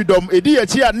abo echi dom edi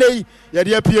achi anei ye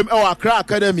de PM e wa Accra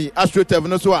Academy Astrotev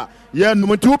no so a ye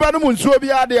num tuba no munsuo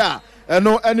bia de a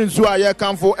eno eni nso a ye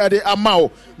kanfo ede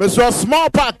amao me so small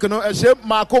pack no ehye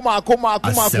mako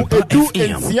edu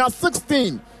ensia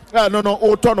 16 no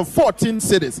o turn 14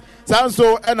 cities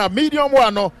sanso ena medium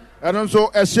one no eno nso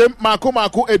ehye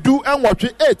mako edu enwotwe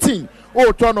 18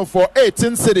 o turn for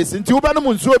 18 cities nti uba no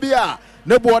nso bi a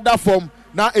ne border form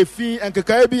na efi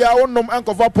enkeka bi a wonnom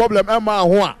enkofa problem ema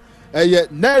ho a eye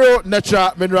narrow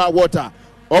natural mineral water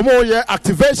omo ye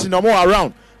activation omo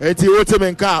around enti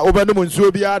wotemenka obanum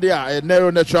nsuo bia de a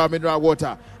narrow natural mineral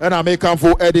water and I make am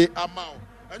for Eddie amount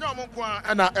enyo omonko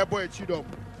a na ebo achidom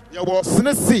ye wo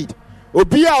sne seed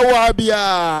obi a wo bia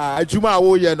adwuma a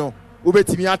wo ye no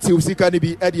obetimi ate usika ne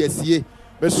bi Eddie asie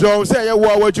me so say ye wo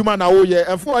adwuma na wo ye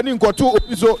enfo ani nkoto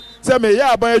obi so say me ye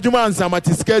aban adwuma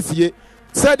ansamati sika asie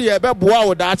say de ebe boa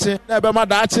wo daache na ebe ma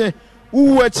daache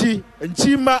uwu achi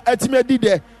nchima atimi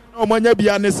adide na omanya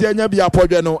bia ne se anya bia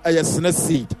podwe no eye sne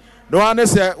seed. No one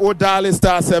say o dial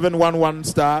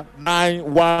 *711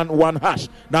 *911 hash.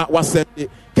 Na wase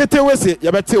kete wese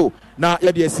yabeteo na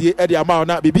yede asie ede ama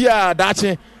na bibia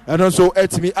daache eno so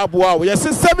etimi aboa wo yes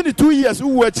 72 years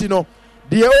uwu achi no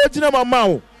de ogina mama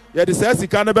wo yede se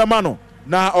sika ne be ma no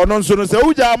na ono nso no se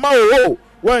uja ama wo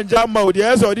wanja ama wo de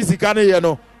eso di sika ne ye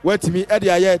no wetimi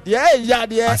ede aye de ya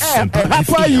de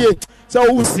hafa ye se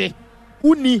wo se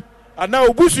uni ana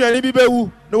obusuani bi bewu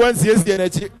no wansiesie na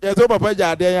chi yeso papa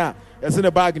ja den a yese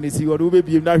ne bag ne si wo be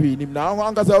biem na hwe nim na ho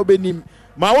ankasa wo benim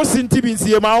ma wo sinti bi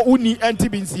nsie ma uni enti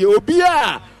bi nsie obi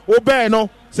a wo ben no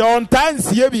se on tan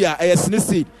sie bia yesne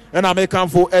seed na me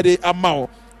kanfo ede amawo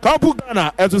kampu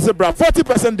Ghana enso se bra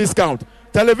 40% discount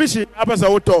television apasa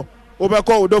woto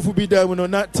obekọ odofu bi dem no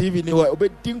na TV ni ho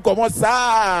obedi nkomo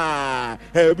saa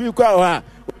bi kwa ha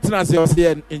tina se o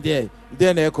se nje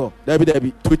de na eko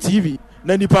dabi to TV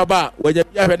na nipa ba waje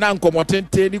ya hwe na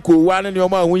nkomotente ni ko wa ne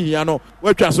oma hu hia no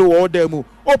watwa so wo da mu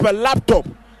open laptop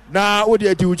na wo de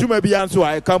adi ujuma bi anso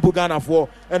a kampu Ghana fo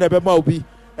na be ma obi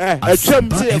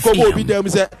atwam se ekobo obi da mu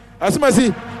se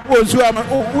asemasi wo nsu ama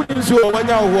wo nsu o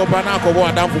wanya ho ba na akobo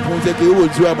adamfo pon se ke wo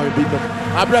nsu ama bi no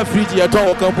abra fridge ye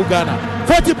to kampu Ghana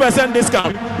 40%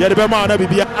 discount ye de be ma na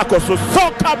bibia akoso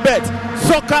soccer bet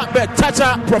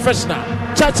chacha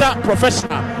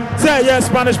professional say yes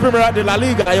Spanish Premier de la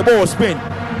Liga ayebo Spain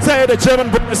say the German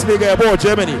Bundesliga ayebo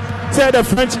Germany say the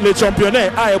French Le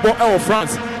Championnat ayebo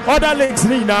France other leagues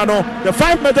ni na no the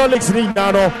 5 major leagues ni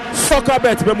na no soccer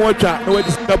bet be mo twa no we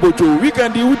discover to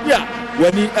weekend di udia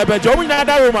wani ebejo we na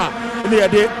da Roma ni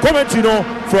de commentary no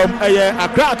from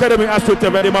Accra Academy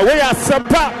Astrotev ma we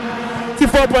asempa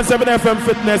 4.7 FM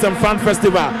Fitness and Fan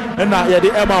Festival and now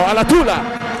the Emma Alatula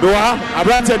Doha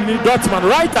Abraham ni Dortmund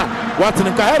writer what in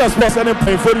the head of sports and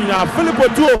playing for now Filippo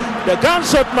Tuo the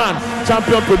gunshot man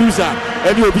champion producer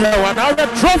and you'll be one now the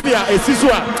trophy is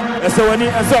Siswa and so when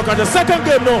the second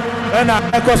game no and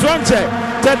Ekoswanche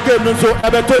third game no so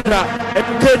Ebetona and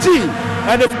KG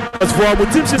and as for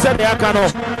team she said they are kind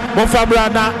of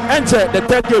Monfambrana enter the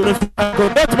third game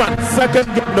Dortmund second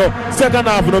game no second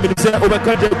half no mean say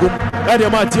overcut and the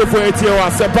man for ATO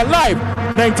live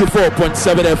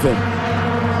 94.7 FM.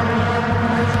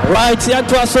 Right,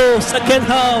 Yantuaso, second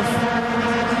half.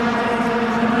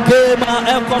 Game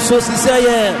Elkoso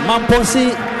Siseye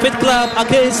Mamponsi Fit Club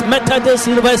against Methodist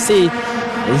University.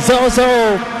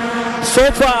 0-0.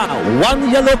 So far, 1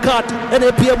 yellow card and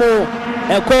a PMO.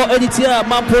 Elko Editia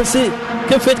Mamponsi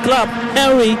Fit Club.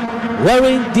 Henry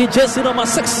wearing the jersey number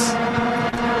 6.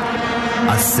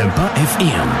 Asempa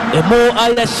FM. Emo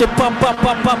Ayeshe Papa.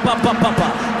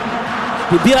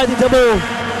 Bibia di Demo.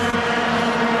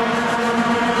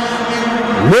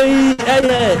 We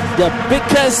the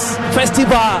biggest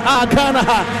festival Ghana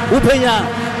Upenya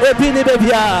Ebini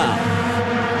Bebia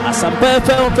Asampa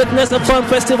FM Fitness and Fun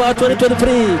Festival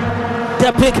 2023.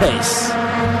 The biggest.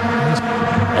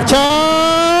 A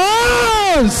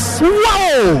chance!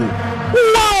 Wow!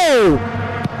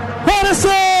 What a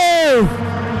save!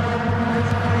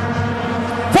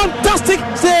 Fantastic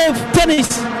save, tennis.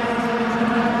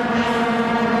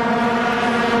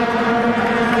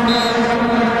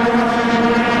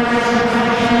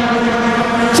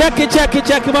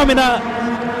 Check, Mamina.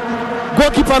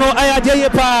 Goalkeeper no Ayaje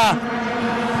pa.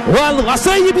 Well,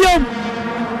 Asayi biom.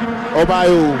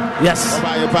 Obayo. Yes.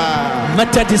 Obayo pa.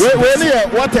 Methodist.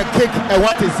 What a kick and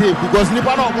what a save because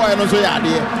Nipa no boy no so ya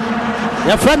there.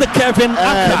 Your friend Kevin.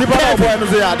 Nipa no boy no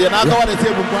so ya there. Now what a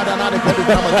save kwada na the credit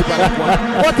number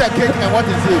what a kick and what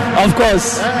a save. Of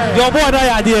course. Your boy na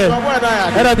ya there. Your boy na ya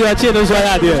there. Era do achi no so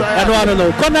ya there. I don't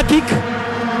know. Corner kick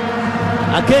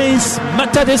against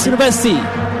Methodist University.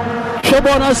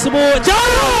 Shobona Sibo.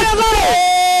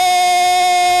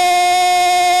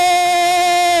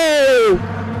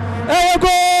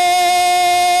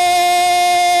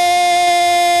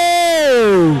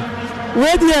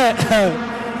 Wait here.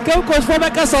 Come coach for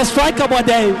make us a striker but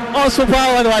they also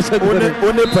power watch it.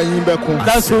 Only paying back.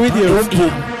 That's video.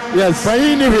 Yes.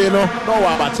 Paying here no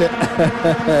about it.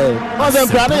 Once I'm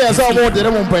proud of yourself more than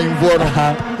I'm paying for.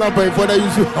 Not paying for the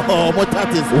use of more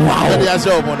tactics. Wow. They are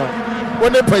so mono.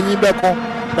 Only paying back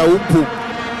na umpu.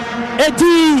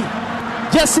 Eddie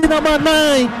Jesse number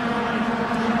 9.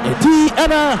 Eddie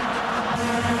Anna.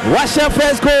 Russia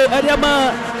first goal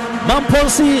Ediama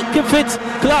Mamponsi Kifit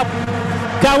Club.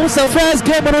 Kawusa first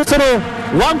game on Otoro.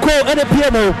 1 goal and a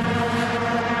PMO.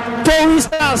 Tory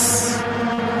Stars.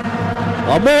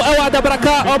 Omo Ewa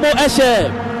Dabraka Omo Eshe.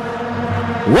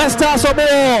 West Stars Omo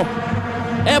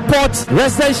Airport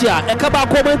Residential. Ekaba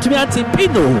Komen to me anti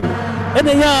Pino. And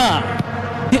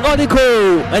the only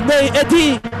goal. And then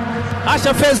Eddie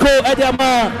Asha first goal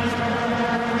Ediama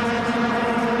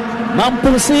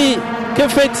Mamponsi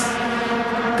Kifit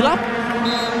Club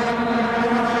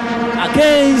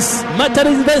against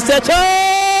Methodist University.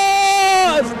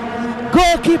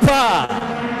 Goalkeeper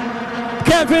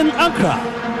Kevin Ankra.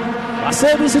 A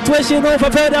saving situation over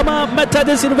Fedama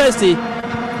Methodist University.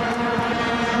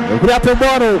 Grape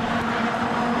Boro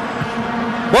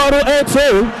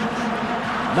 8-2.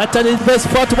 Methodist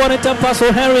University 41 in pass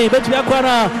for Henry.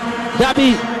 Betwiakwana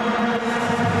Dabi.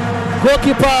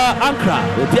 Goalkeeper Ankra.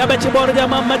 Piabechi Boro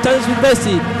Diama Methodist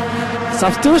University.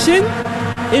 Substitution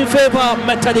in favor of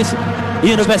Methodist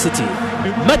University.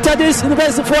 Methodist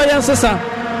University 4 years sir.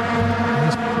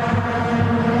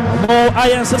 More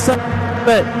iron sir.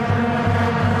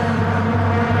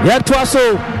 Yet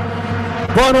also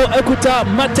Bono Ekuta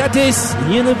Methodist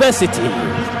University.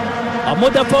 A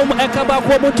mother from Ekaba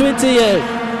 20 years.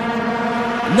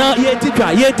 Now yetika.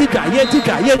 I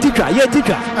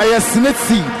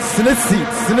snitzy.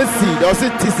 Also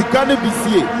Tisikano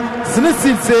BCA.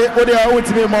 Snitzy say Odia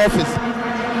ultimate my office.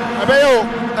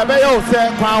 Abayo say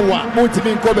power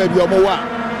ultimate go baby omowa.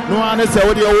 No one say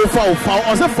Odia foul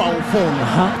or say foul phone.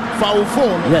 Foul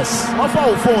phone. Yes.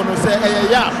 Foul phone say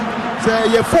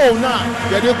say your phone now.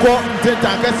 You call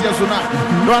Tankas Yasuna.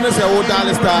 No one say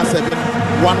Oda star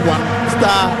 711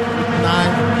 star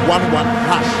 911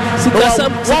 hash.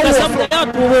 Sikasam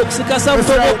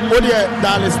Odia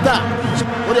Dal star.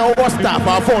 Odia over star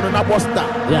for phone and about star.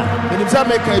 Yeah. And if that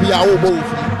make a both.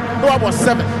 No about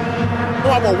 7. No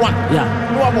about 1. Yeah.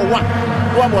 No about 1.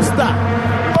 No about star.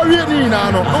 No really now.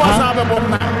 No about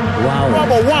 9. Wow. No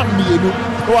about 1 million.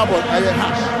 No about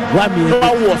hash. 1 million.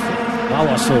 No about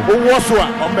wow so. Was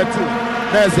on better.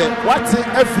 There's a what's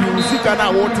every music and I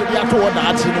want to be at all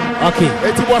that. Okay.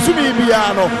 It was me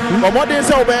piano. Or more than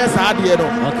so best idea.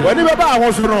 When you I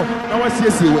was wrong, I was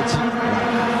see what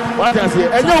what I say.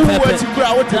 And you what you go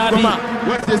out to come out.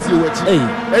 What is you what you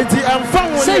I'm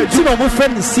found say to my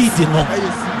friend the seat you know.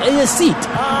 A seat.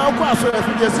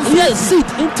 Yes, seat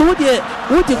into the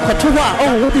with the Kotua.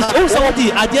 Oh, also the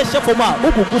idea chef for ma.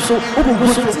 Oguguso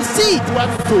seat.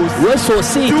 What so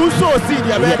seat. You so seat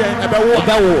ya better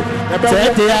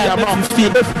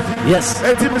yes.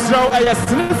 And it is now I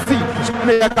seat.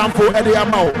 They come for any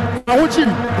amount. I want you.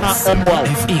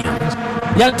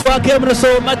 Yantua game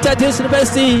so Methodist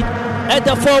University at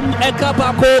the form a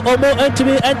Kapako Omo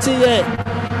Entry NTA.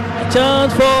 A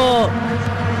chance for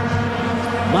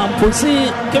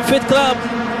Mampusi Kefit Club.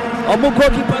 Omo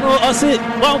goalkeeper no Osi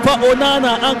one for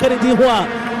Onana Ankari Dihua.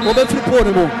 Obe Flippo.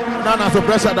 Nana so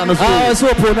pressure than so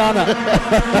Onana.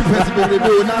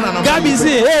 Gabi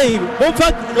say, hey,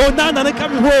 Onana ne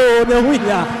come home ne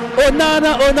winner.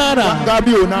 Onana.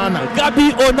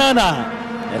 Gabi Onana.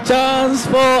 A chance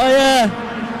for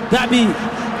Gabi.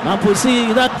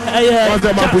 Mampusi that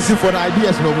Mampusi for the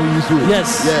ideas no we use.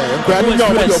 Yes. Yeah, but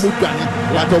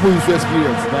we use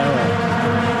experience.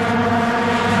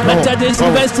 Methodist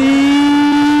University.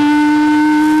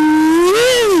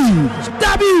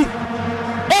 Gabi.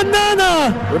 Onana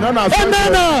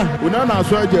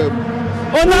Swajem.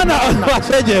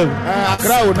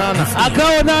 Accra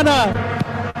Onana.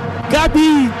 Gabi.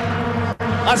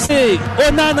 I say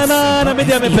Onana na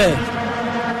media mepe.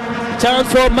 Chance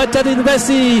for Methodist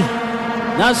University.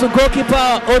 Nasu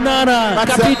goalkeeper Onana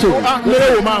Capito.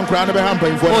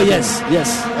 Oh yes.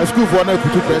 A school for no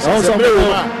put press. Also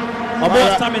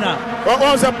more stamina.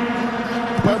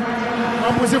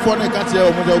 Mampusi for the catch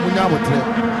here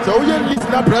so we need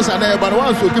that pressure there, but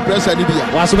once we keep pressure in the beer.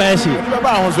 What's the issue?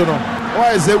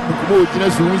 Why is it one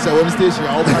station?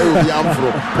 I'll buy you the arm for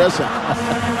pressure.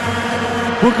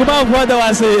 Bukuma, what do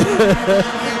I say?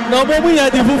 No more we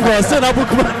had the book for send a book.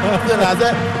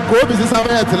 Go business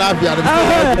somewhere to love you.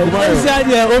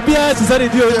 Obia is a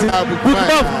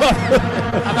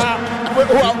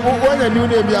when a new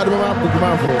name, you are the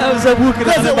Bookman for. I was a book in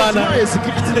the banner. Yes,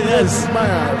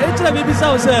 it's a baby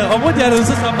sound, sir. Or what there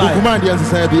is somebody. Bookman, yes,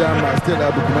 I am still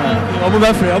a bookman. I'm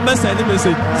a friend. I'm a sending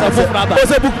message.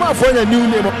 There's a bookman for a new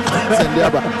name.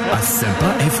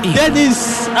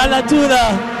 Dennis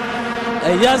Alatura.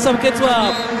 Yasam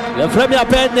Ketwa. The Premier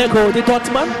Pen Neko, the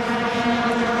Totman.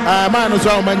 Man was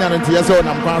all man and tears on.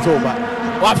 I'm cross over.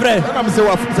 What friend? I'm so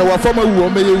a former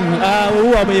woman.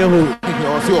 Who are you?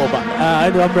 I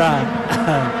know, Brown.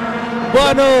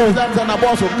 Bono, that's an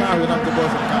boss of carry, not the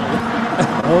boss of carry.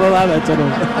 Oh, I don't know.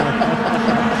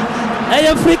 Hey, a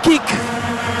free kick.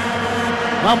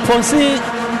 Mamponsi,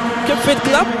 Kefit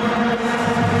Club.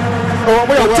 Oh,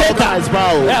 we are organized,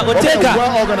 Bao. Yeah, we'll take her.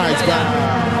 Well organized,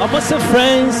 Bao. I must say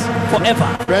friends forever.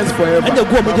 Friends forever. And the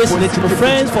go with this little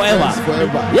friends forever.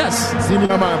 Yes.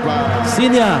 Senior man.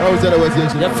 Senior. Oh, is that what you're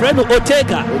saying? Your friend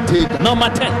Otega. Number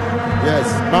 10. Yes.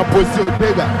 Mamponsi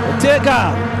Otega.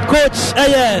 Coach.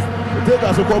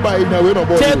 Otega so called by in a way of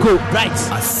Tego. Right.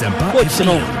 Coach.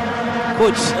 No.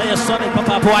 Coach. Sonny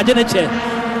Papa. I didn't check.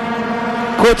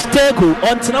 Coach Tego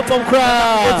on top from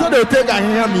crowd. So they take a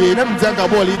hand here. Let me take a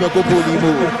ball. Even go pull.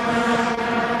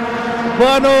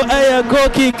 Bono goal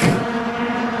kick.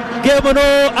 Gamono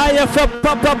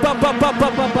papa.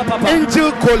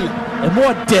 Angel Cole. And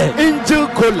more dead. Angel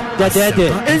Cole.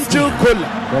 Angel Cole.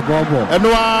 And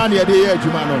one year the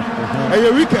Jumano. A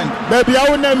weekend. Baby, I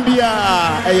will not be a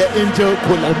Angel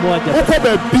Cole. Opa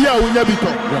be a Winabito.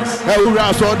 Yes. I will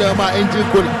saw them Angel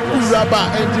Cole. Uraba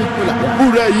Angel Cole.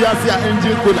 Ura Yasia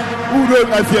Angel Cole. Ura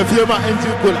Afiama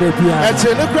Angel Cole. And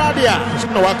Celebradia.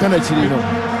 No, what can I tell you?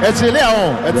 Actually, I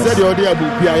said the audio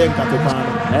will be a Catapano.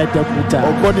 At the Puta.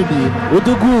 Or Conidi.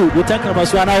 Udugu, we take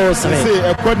about 1 hour. Say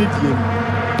a Conidi.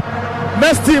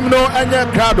 Next team no any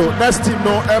crowd. Next team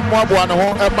no M1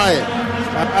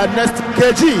 and next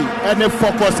KG and a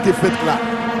focus keep fit club.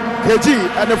 KG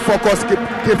and a focus keep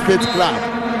fit club.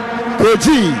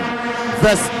 KG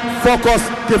vs Focus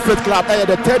keep fit club.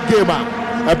 The third gamer.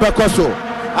 A Bekoso.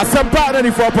 A Sampa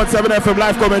 94.7 FM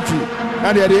live commentary.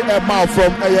 And the Emma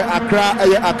from Accra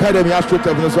Academy Astro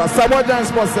so Samoa Dance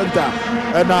Sports Center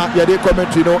and the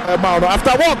commentary no Emma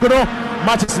after work no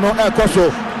matches no air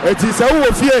coso it is a who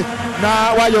fear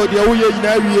now why you the way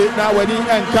now when he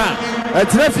encan and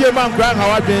three man grand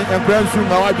how and grand soon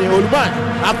how I Oluman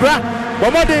Accra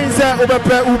one more day say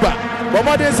Uber one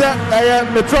more day say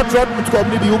Metro Trot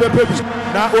community Uber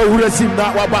now who receive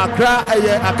that Accra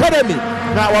Academy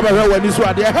now when this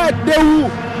one they had they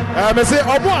I say,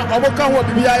 Oboka will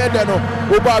be a deno,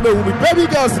 Oba will be baby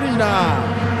girls, Rina,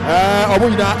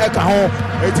 Obuina, Ekaho,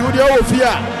 a studio of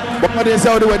fear. But they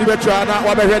say, when you try now,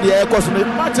 what I read the Ecos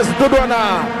matches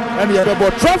Dodona, and you have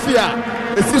a trophy, a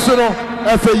seasonal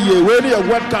FAA, really a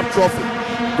World Cup trophy.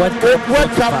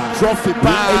 World Cup trophy,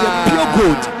 pure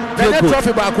good. A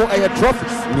trophy back a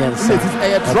trophies. Yes, it is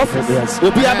a trophies. Yes,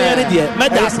 will be a idea. A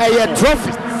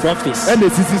trophy. Trophies. And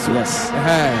this is yes.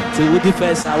 So we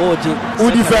defense our OG. We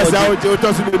defense our OG.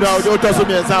 Otosu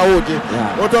means our OG.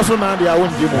 Otosu man they are own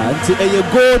gym. Until a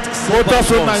gold.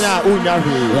 Otosu man ya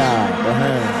unyahi. Yeah.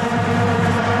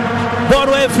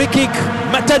 Broadway free kick.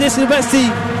 Methodist University.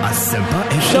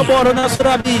 Shaboro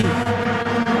Nasrabi.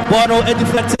 Bono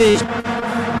Ediflecti.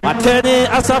 Matene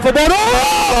Asafo Bono.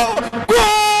 Goal!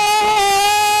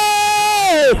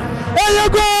 There you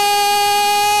go!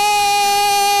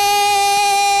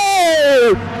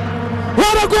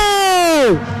 What a goal!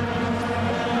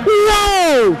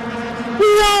 Wow!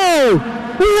 Wow!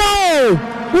 Wow!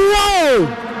 Wow!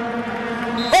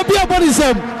 Obia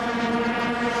Bonisem.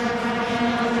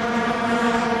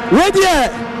 Right here.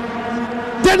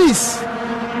 Dennis.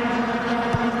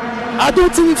 I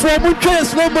don't think for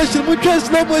slow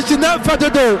motion, not for the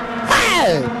door.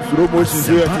 Slow motion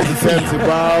here to the sense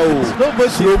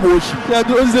about slow motion. Yeah,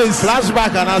 those days.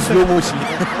 Flashback and slow motion.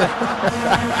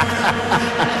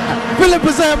 Philip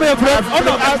is a man. Oh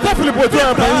no, I definitely put you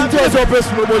up and just open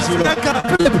slow motion.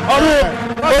 Philip,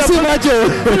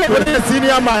 Philip,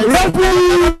 senior man.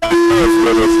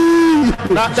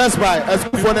 That's why a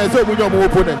school for there's no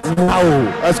opponent. Wow.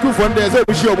 A school for there's no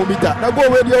issue of meter. Now go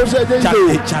where the ocean is.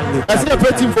 I see a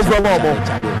pretty for from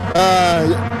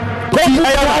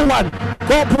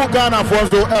Go Ghana for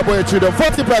the airboy children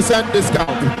 40%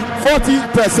 discount.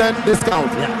 40%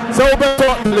 discount. Yeah. So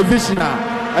better television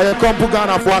I come to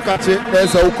Ghana for Akache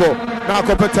there's a uko. Now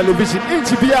compare television in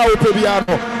Chibia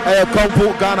Opebiano I come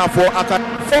to Ghana for Akache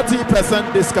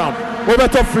 40% discount.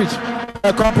 Better fridge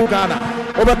I come to Ghana.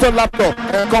 Better laptop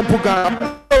I come to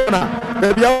Ghana.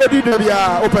 Maybe already there be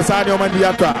a Opesani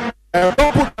Omandiata.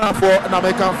 Don't put down for an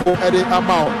American for any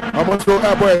amount. I'm also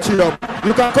a boy chill.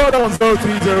 You can call them on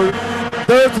 030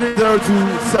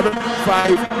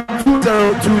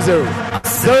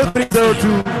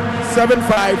 0302752020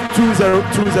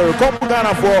 0302752020. Come to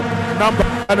Ghana for number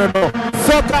I don't know.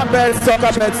 Soccer bet.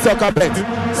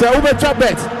 Say Ubetra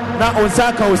bet. Now on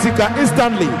Saka Osika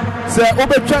instantly. Say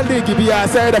Ubetra League be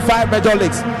say the 5 major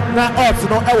leagues. Now odds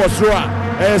no I was sure.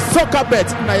 Soccer bet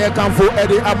na ye can for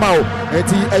any amount.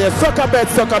 Eti soccer bet.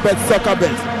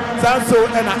 Sanso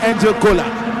and an angel cola.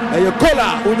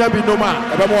 Cola unya bi noma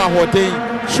ebe mo ahoden.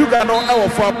 Sugar no e wo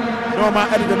fam. Noma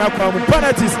e de na kwa mu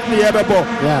penalties ni ebe bo.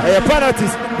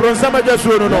 Penalties bronsam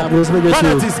ajesu no.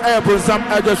 Penalties bronsam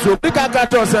ajesu. Dika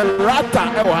gato se rata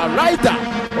e wo rider.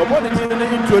 Obo ni ni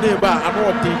intro ni ba anu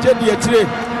DJ di etire.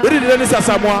 Eri de ni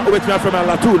sasamwa obetuna from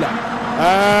Latula.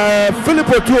 Philip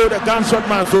Otuo, the gunshot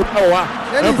man, so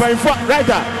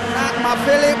rider. My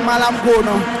Philip Malambo,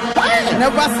 no.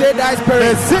 Never say that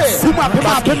spirit. Say,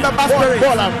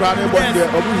 ball and granny, but I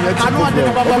know I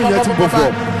didn't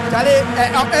before. Charlie,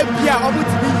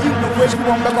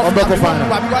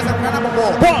 because I'm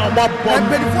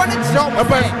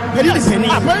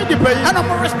going to and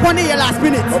I'm responding your last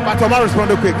minute. But I'm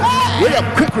responding quick. We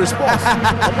have quick response.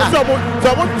 So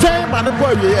time and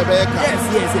yes.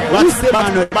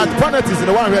 But penalties in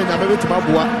the one where I'm able to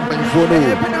Mabua when you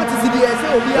follow. Penalties in the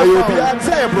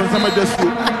say some just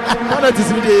penalties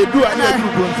in the do and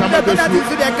some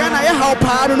penalties in the Ghana. How I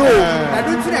don't know. I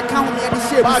don't think I count the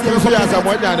shape. I can see as I'm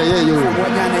one down here. You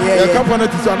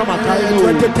penalties are not my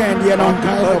 2010, you know.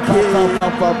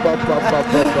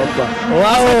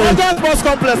 Wow, that's most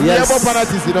complex. Yes,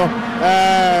 penalties, you know.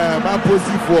 Man,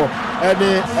 for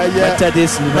any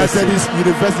Methodist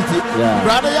University.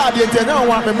 Rather, yeah, the internal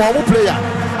one, the more player.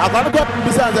 I'm going to go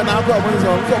besides an hour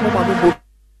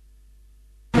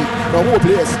no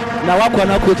players. Now, what can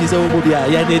I coach is over there?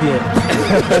 Yeah, they did.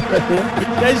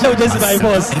 Let's show just my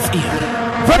boss.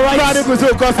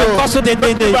 Also, they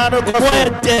narrow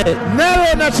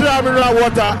natural mineral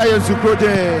water. I am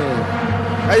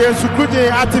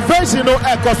Sukrudin activation no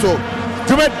air coso.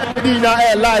 To make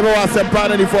air live over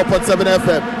 94.7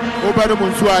 FM. Open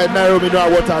Munsua narrow mineral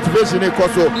water activation in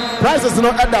coso. Prices no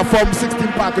at that from 16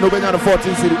 pack in Obenya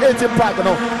 14 city, 18 pack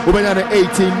no Obenya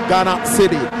 18 Ghana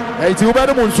city. And to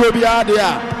Obenya Munsua be out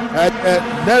there.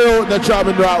 Narrow natural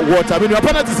mineral water. I mean, your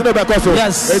penalty is in the back also.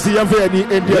 Yes. It's the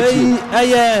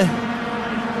India.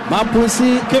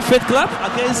 Mampusi Kefet Club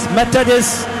against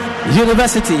Methodist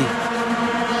University.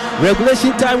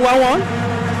 Regulation time 1-1.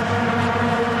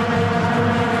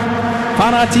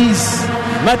 Penalties.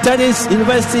 Methodist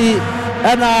University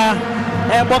and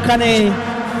Bokane.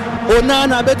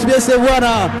 Onana Betwese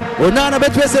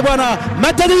Wana.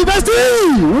 Methodist University.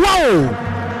 Wow.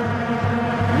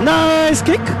 Nice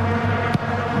kick.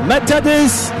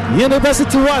 Methodist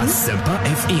University 1.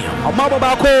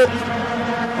 Omabako.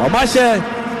 Omashe.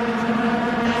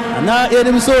 Na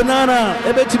so nana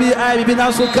ebe to be I be now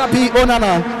so copy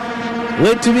onana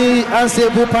wait to be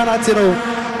answerable penalty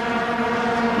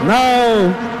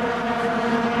now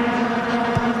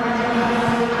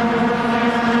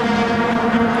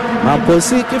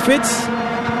Mamposi Kifit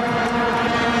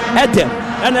Edem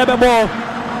and Ebebo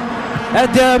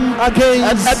Edem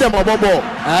against Edem Obobo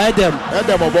Adam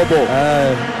Obobo.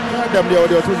 Adam the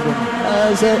audio to them.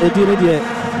 Say it did it. Yeah.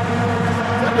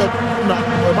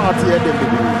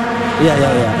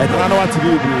 I don't know what to do.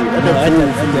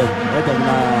 Adam.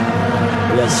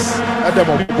 Yes. Adam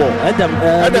Obobo. Adam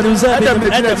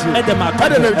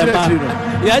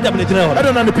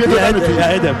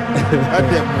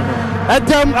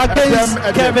against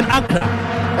Kevin Ankara.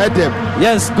 Adam.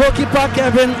 Yes, goalkeeper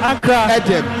Kevin Ankara.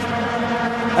 Adam.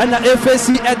 And the FAC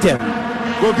Adam.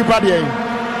 Goalkeeper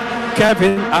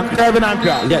Kevin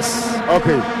Ankara. Yes.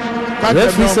 Okay.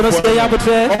 Referee so say ya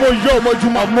betre.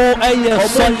 Omo aye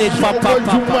solid papa.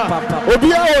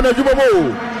 Obia on adwuma mo.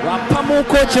 Wa pamo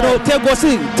coach no tego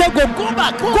go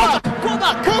back.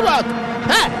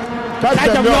 Hey.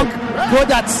 Kind of young go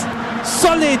that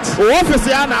solid. Office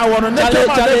ya na wono na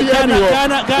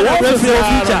Ghana referee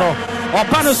feature.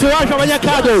 Opano so wa hwa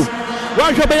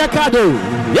banya card.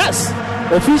 Yes.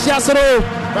 Official so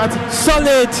but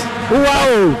solid.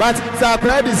 Wow, but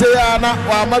Sakradi say na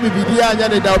wa ma bibidi anya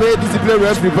ne da we discipline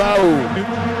referee pa o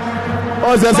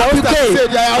say say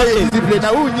dia discipline na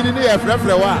who nyini ne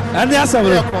frefre wa and ya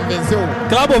say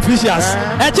club officials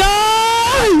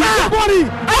body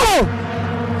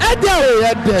Adam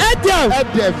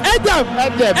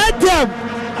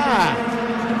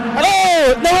oh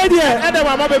no idea Adam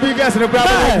ma baby guys ne bra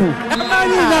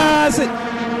na say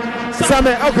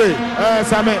Same, okay.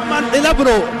 Same. Man, 11,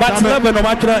 but 11 no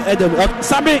matter Adam.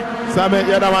 Same,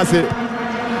 yeah, that was it.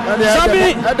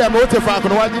 Same, Adam, what if I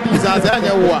can watch this as I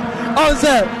know? Oh,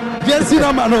 sir, yes, you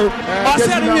know, man. I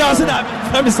said, me, I said,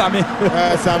 let me Same.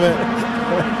 Same.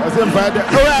 I said,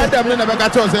 oh, Adam, never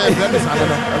got to say, let me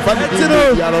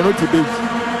Same. I don't know today.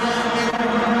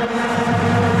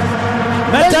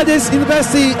 Methodist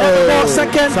University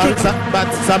second kick. But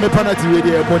Sami penalty with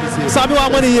the opponent. Sami wa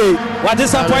money here. What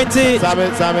disappointed? Sami.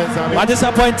 What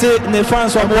disappointed in the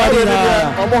fans of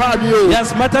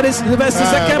yes, Methodist University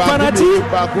second penalty.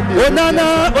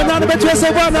 Onana between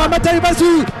seven. Methodist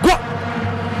University go.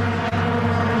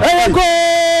 Hey go.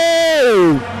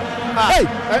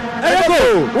 Hey go.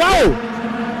 Wow.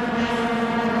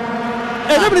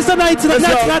 Everybody say night. So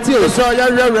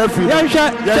you're referee. You're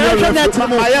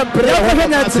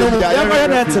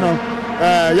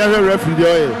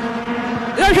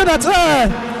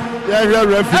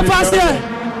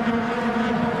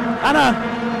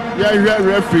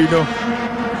referee no.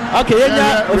 Okay,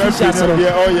 yeah, official.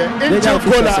 Yeah. Angel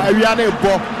Cola, Ariane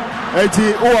Bo. Eti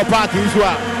o park isu a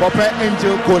Pope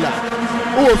Angel Cola.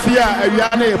 O fia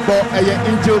Ariane Bo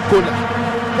Angel Cola.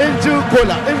 Angel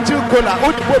Cola,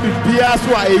 o ti bobi bia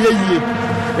so a eyeye.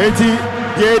 Enti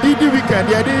ye di weekend,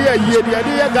 ye di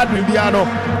gathering bia no,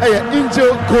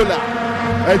 Angel Cola.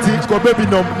 Enti ko baby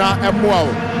nom na emoa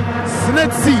o.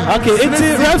 Snake C. Okay, enti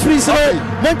referee so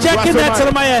mon check in that to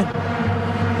my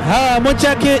mon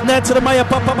check it net to my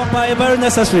papa very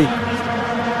necessary.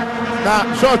 Na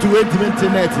short wait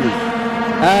internet.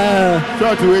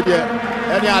 Short wait there.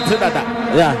 Any atenda.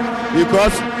 Yeah.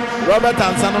 Because Robert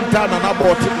and Sanon Town and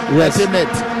about yes. Net.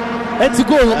 It's a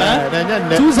goal, 2-0,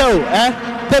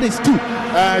 that is 2.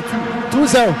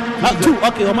 2-0. 2,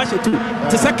 okay, how much 2?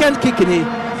 The second kick in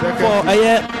for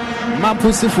a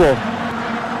Mampusi 4.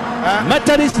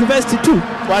 Methodist University 2.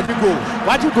 What you go?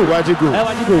 What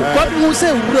you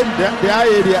say? The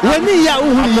area. When you are we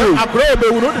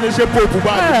will not say Pope.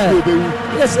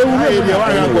 Yes, we will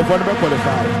go for the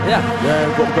qualify. Yeah,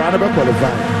 go for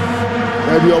qualify.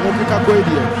 Maybe I'm going to go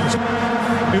here.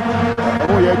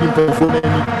 Oh, yeah,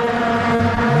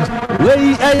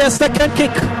 we a second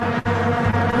kick.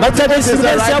 Methodist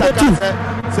University 2.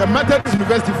 So Methodist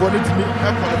University for it to me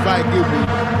qualify game.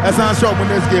 As I'm sure when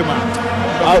this game I'm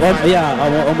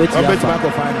waiting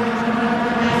to final.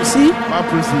 You see? I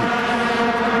proceed.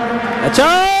 A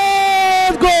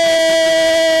chance goal.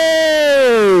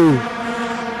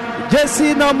 Jesse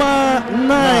number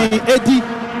 9, Eddie.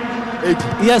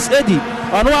 Yes, Eddie.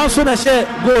 On one soon a share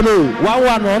go no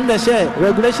 1-1 on the share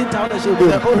regulation town the share go.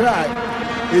 Alright.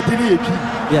 Eddie.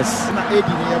 Yes.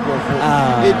 Eddie.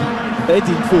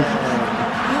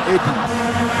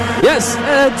 Yes,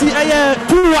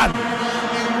 2-1.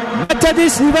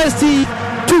 Methodist University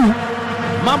 2,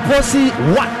 Mamposi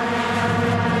 1.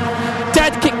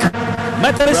 Third kick.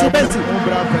 Methodist University.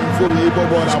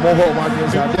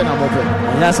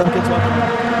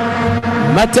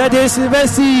 Methodist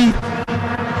University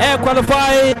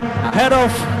qualify ahead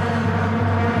of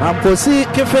Mamposi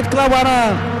Kifet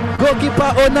Klawana,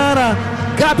 goalkeeper Onana,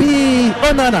 Gabi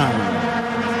Onana.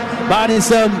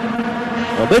 Banism,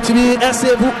 Obetumi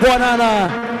Esebu Onana,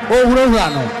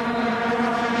 Ohurano.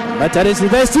 Methodist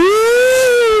University.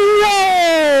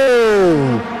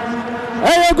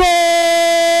 There you go!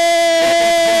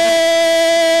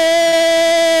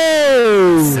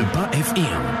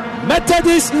 FM.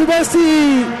 Methodist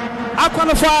University I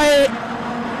qualify,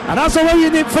 and that's why you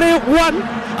need 3-1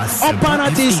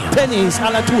 opponents tennis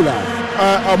Alatula.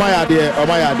 My idea,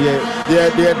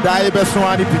 the die best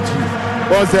one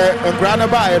was a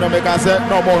grand by no make us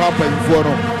no more happen for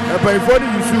no. Pay for the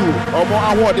issue or more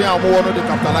award they are more to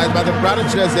capitalize, but the grand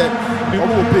chairs said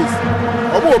more pace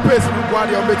one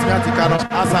your meeting at Ticano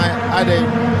as I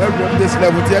this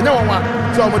level. No one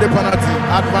some of the penalty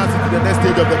advance to the next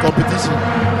stage of the competition.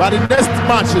 But in next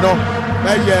match, you know,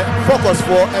 focus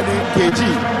for any KG.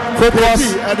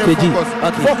 Focus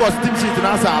team sheet in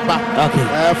answer back. Okay.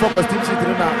 Focus team sheet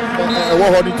in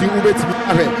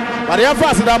but the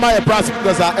emphasis that my price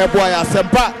because a boy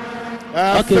Sempa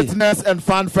Fitness and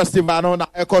Fun Festival on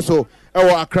Ecoso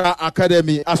Accra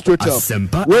Academy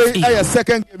AstroTurf. We a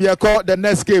second game you call the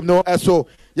next game no so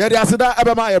yeah the asida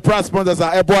ebema a price sponsors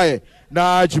a boy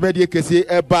na Jumedi Kesi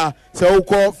eba so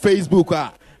call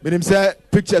Facebook meaning say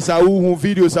pictures are who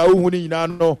videos are who ni na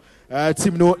no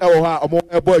team no ha omo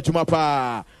boy juma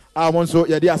pa amonso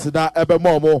yeah the asida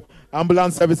ebema mo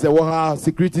ambulance service ha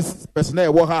security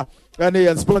personnel ha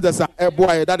and sponsors are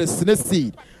boy that is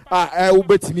Seed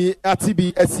ubetimi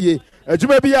atibi esie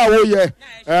adwuma bi a wo ye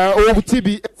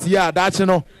tibi esia da che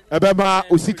no ebema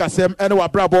osikasem ene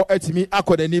wabrabo atimi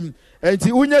akodanim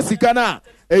enti unya sika na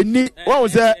eni won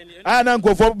se ana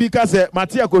nkofo bi ka se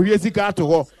matia kohwie sika ato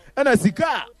ho ena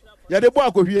sika ya de bo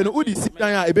akohwie no udi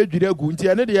sidan a ebedwire agu nti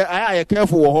ene de aya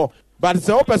careful wo ho but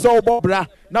se wo pese wo bobra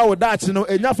na wo da che no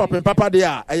enya fapen papa de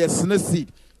a eye Seed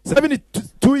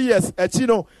 72 years achi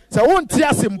no se won ti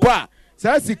asempo a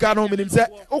sa sika no minim se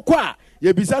okwa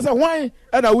ye bisa se hwan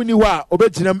e na wuni ho a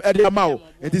obeginam e de ama wo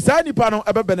enti sa nipa no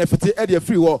ebe benefit e de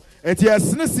free wo enti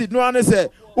Seed no ane se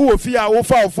wo fi a wo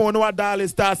fa phone no wa dial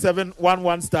star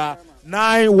 711 star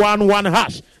 911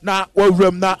 hash na wo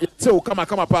wram na te wo kama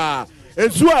pa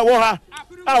ensu a wo ha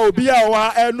a obi a wo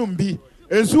ha enum bi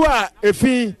ensu a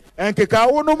efi enkeka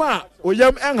wo no ma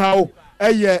oyam enhawo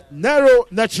eye narrow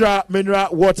natural mineral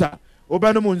water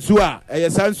Obenum Nzua,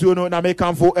 Sansuno, na make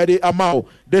for Eddie Amao,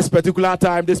 this particular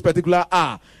time, this particular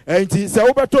hour. And it's a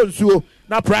Oberton Suo,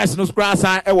 na price no grass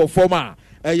I ever former,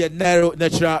 a narrow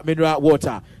natural mineral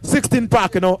water. 16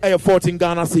 pack, no, a 14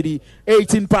 Ghana City,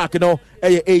 18 pack, no,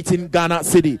 a 18 Ghana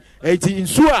City, 18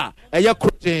 Sua, a ya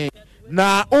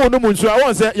na oh no Munsua,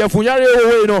 once a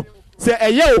Yafunyari, no, say a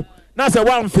yo, na say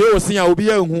one fail, see, I'll be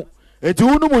young. Eti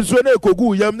unu munsuo na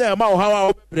ekogu yam na ma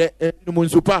hawa obre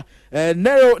munsupa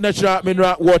narrow natural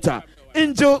mineral water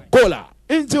Angel Cola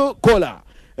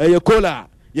ye cola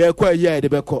ye kwa ye de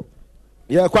beko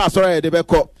ye kwa asore de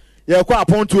beko ye kwa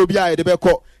aponto obi a de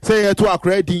beko say ye to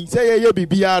akra din say ye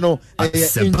bibia no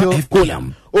Angel Cola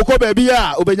okọ ba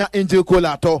bia obenya Angel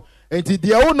Cola to enti de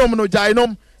wonom no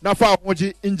jainom na fa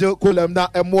hoji Angel Cola na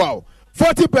emwa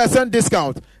 40%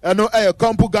 discount no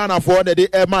Kampu Ghana for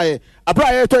the my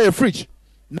apply to a fridge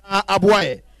na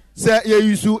aboaye say ye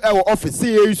use office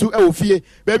say ye use fie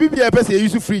baby be person ye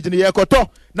use fridge na ye koto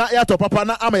na ya to papa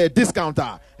na ama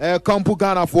discounter Kampu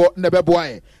Ghana for na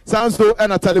beboaye sounds so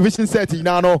and a television set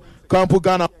na no Kampu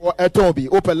Ghana for etombi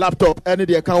open laptop any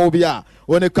the account will be a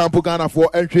when Kampu Ghana for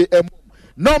entry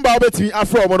number between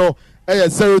afro no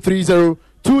 030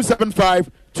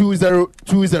 275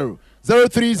 2020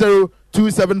 030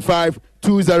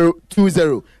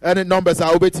 275-2020 and the numbers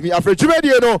are with me. After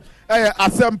Jumedia, no,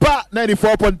 Asempa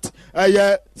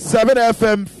 94.7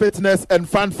 FM Fitness and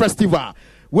Fun Festival.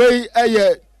 We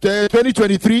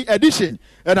 2023 edition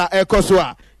and our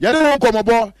Ekoswa. Yade won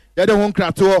komobo, yade won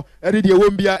krato, and the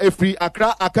won be a free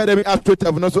Accra Academy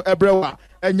AstroTurf no so ebrewa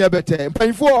enya bete.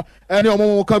 Mpanyfo and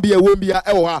omo kan be a won be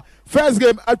a first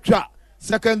game Atra,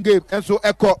 second game and so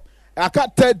Eko aka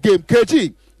third game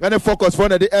KG. And focus for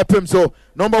the FM. So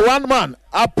number one man,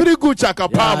 Apirigu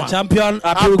Chakapama, champion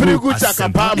Apirigu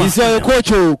Chakapama. He's a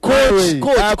coach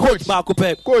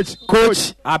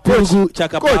Apirigu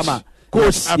Chakapama.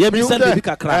 Coach, you send the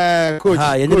Kakra.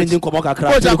 Coach, you didn't come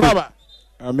Kakra. Coach Akaba.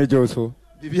 Major so.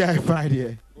 BBI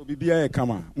Friday. BBI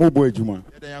Kama. Mobo Juma.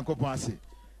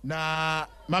 Na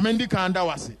Mamendi Kanda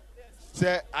wasi.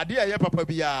 Say, Adia ya papa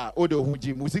biya odo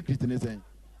huji music criticizing.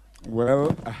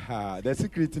 Well, the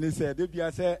secret is said, if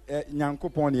you say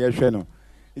Yankopon, ye sheno.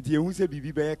 It you say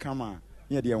BB Kama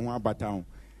near the one batown.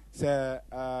 Say,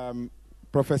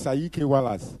 Professor E.K.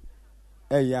 Wallace,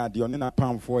 yeah, the only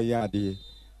pound 4 yard.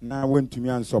 Now went to me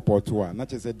and support to her. Not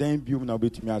just a damn view now,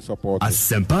 bit me and support.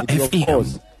 Asempa FM. Of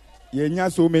course, you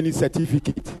so many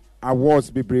certificate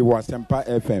awards, be brave was Asempa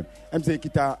FM. I'm saying,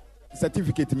 kita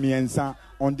certificate me answer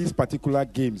on these particular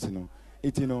games, you know.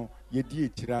 It, you know, ye di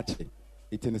chirache.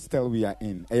 It in still we are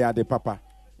in. The Papa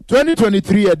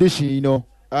 2023 edition, you know.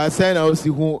 Saying I see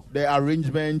who the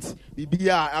arrangement,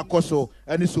 Bibia, Akoso,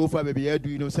 and so far, baby,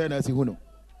 you know, saying I see who.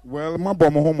 Well, my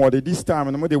bomb home this time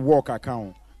and the work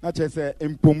account. Not just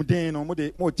in Pomden or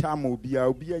more chamo be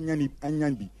a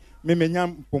yanbi.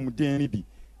 Memenyam Pomden be.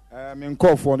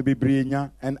 Call for the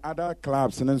Bibrinia and other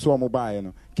clubs and so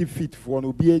mobile. Keep fit for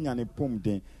no being and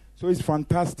Pomden. So it's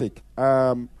fantastic.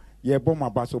 Yeah, Boma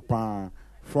Basopa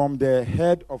from the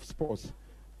head of sports,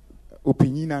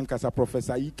 opinion and Casa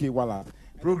Professor Ike Wala,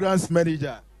 programs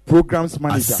manager.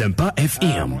 Asempa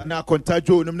FM.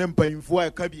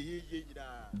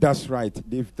 That's right.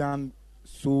 They've done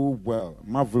so well,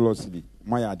 marvelously.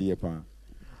 My idea, pa.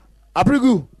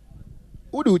 Aprigu,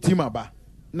 who do team aba?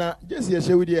 Na Jesse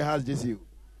share with you has Jesse.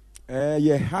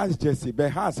 Yeah, has Jesse, but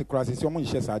has a crisis. Someone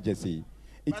shares our Jesse.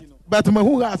 But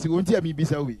who has you won't hear me be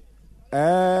so we.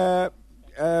 I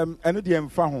know the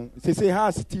Mfahon. Say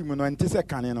has team no and Tessa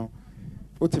Canino.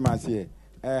 Ultima say,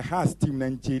 has team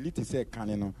and Jelly to say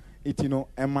Canino. It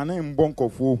and my name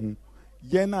Bonko for whom.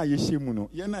 Yena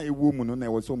Yeshimuno, Yena a woman, and I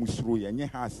was almost through, and ye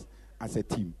has as a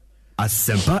team.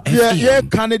 Asempa FM. Yeah,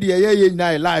 Canada, yeah,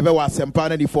 live. I was Asempa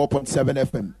 94.7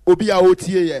 FM. Obia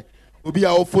OTA,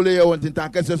 Obia fully on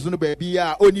Tintakas, baby,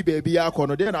 only baby, I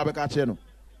corner, then I'll be catching.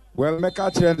 Well, make a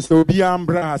chance to be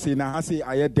ambras in a hasi,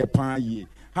 I had the pan ye.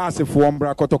 Has a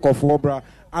fombra, Kotoko fombra,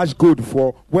 as good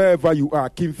for wherever you are.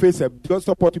 Kim Face, just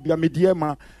support to be a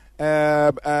mediama,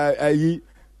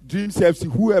 Dreams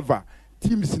FC, whoever.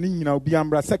 Teams ni na obi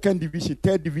ambra second division,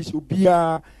 third division obi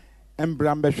a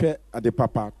embra mbehwe ade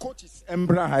papa. Coaches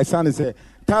embra ha san say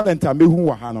talent a mehu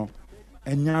wa ha no.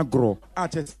 Enya agro. A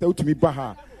chese utumi ba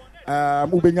ha.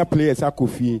 Ubenya players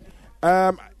akofie.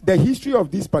 The history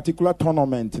of this particular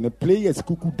tournament, the players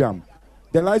kukudam.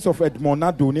 The likes of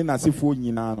Edmonado ne nasifo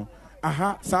nyina no.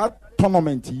 Aha, sa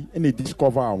tournament yi e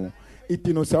discover awon. It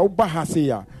say oba ha say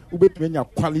ya, ubetumenya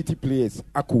quality players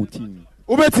akoti.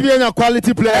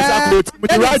 Quality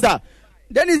players.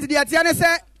 Dennis the Atiane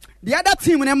said the other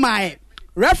team in my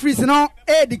referees no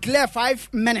declare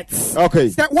 5 minutes. Okay.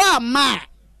 Say what ma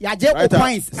ya je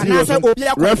points and I say obi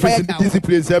referees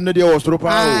discipline them no dey was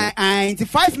tropa.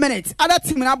 5 minutes. Other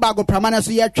team na bago pramana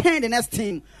so you train the next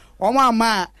team. Omo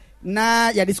ma na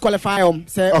ya disqualify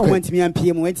say o want me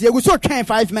MP mo. Enti you go so train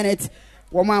 5 minutes.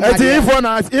 Omo ma.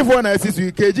 If one assist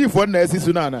you KG for na assist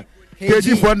na.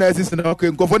 KG for na assist na okay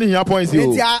go for the points you.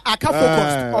 Enti aka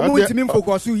focus. Omo want me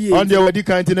focus you. On the wedi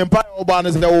kind in empire oba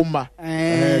na say wo ma.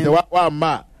 The one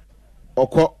ma.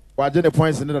 Oko waje the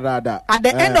points in the at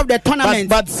the end of the tournament.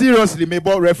 But seriously, may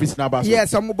ball referees na ba so.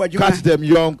 Yes, some catch them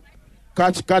young.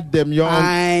 Catch them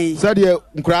young. Said the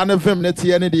nkran fam na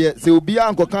tie ne de say obi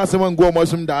anko kan se man go mo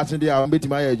sum da ase de a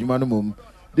betima ya adwuma no mum.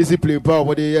 Discipline power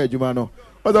mo de ya adwuma no.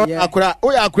 Odo akura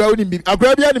o ya akura oni bi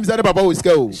akura bia nim say papa o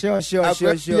sika o. Sure.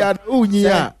 Ya unyi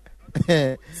a.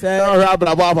 Say ora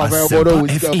bra papa bodo o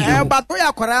sika. But o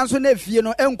ya akura nso na fie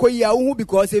no enko yi a wo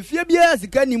because fie bia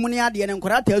sika nimu ne ade ne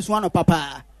nkura ta asu ano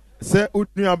papa. Say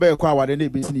utnu aba ekwa awade na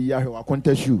ebesi ni ya hwe wa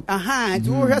konta shoe. Aha, ti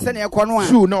wo hwe se na ekọ no a.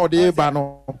 Shoe na ode ba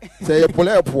no. Say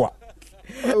pole epoa.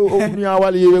 Utnu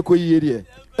awale ye ko yi de.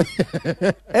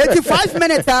 85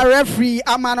 minutes referee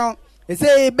amano.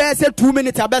 Say best 2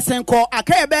 minutes abesen ko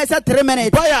aka best 3 minutes.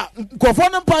 Paya, gofo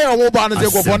no paya wo ba no say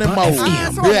gofo no ma wo.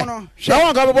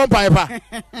 Shawan ka bo paya pa.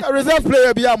 Reserve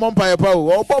player bi a mo paya pa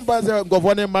o. O bomba say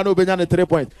gofo no ma no benya ne 3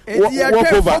 points.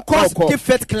 Walk over. Focus keep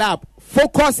fit club.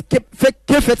 Focus keep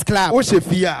fit club. O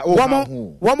shefia o.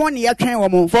 Womo ne yetwen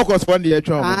womo. Focus for ne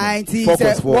yetwen womo.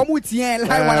 Focus for. Womo tie line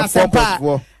wana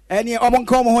sempa. Any omon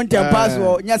come on pass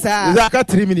yes sir. Aka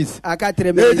 3 minutes. Aka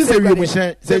 3 minutes. This is we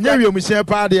mushen. Say nya we mushen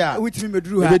pa dia. Which me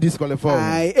drew her.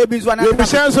 Disqualify.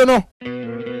 Mushen so no.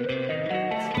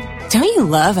 Don't you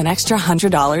love an extra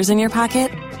 $100 in your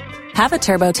pocket? Have a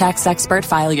TurboTax expert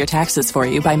file your taxes for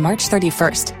you by March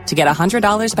 31st to get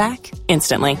 $100 back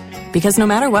instantly. Because no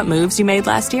matter what moves you made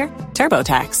last year,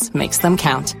 TurboTax makes them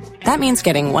count. That means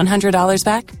getting $100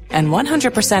 back and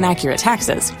 100% accurate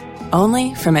taxes.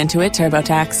 Only from Intuit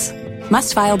TurboTax.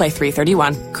 Must file by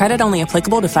 3/31. Credit only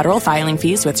applicable to federal filing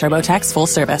fees with TurboTax full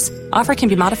service. Offer can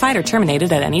be modified or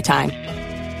terminated at any time.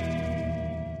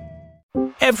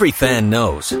 Every fan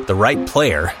knows the right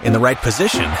player in the right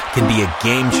position can be a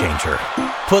game changer.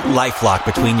 Put LifeLock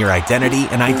between your identity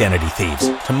and identity thieves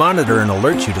to monitor and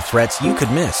alert you to threats you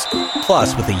could miss.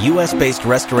 Plus, with a U.S.-based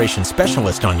restoration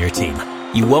specialist on your team,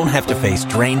 you won't have to face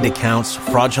drained accounts,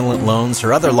 fraudulent loans,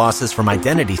 or other losses from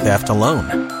identity theft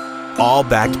alone. All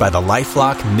backed by the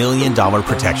LifeLock $1 Million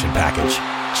Protection Package.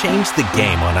 Change the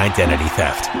game on identity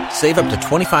theft. Save up to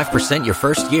 25% your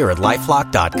first year at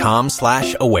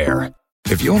LifeLock.com/aware.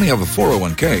 If you only have a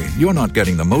 401k, you're not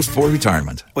getting the most for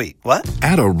retirement. Wait, what?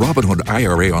 Add a Robinhood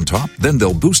IRA on top, then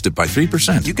they'll boost it by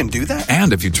 3%. You can do that?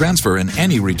 And if you transfer in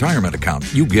any retirement account,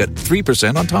 you get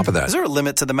 3% on top of that. Is there a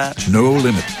limit to the match? No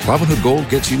limit. Robinhood Gold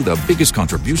gets you the biggest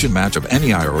contribution match of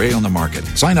any IRA on the market.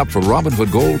 Sign up for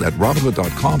Robinhood Gold at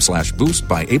Robinhood.com/boost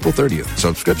by April 30th.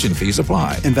 Subscription fees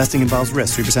apply. Investing involves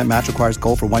risk. 3% match requires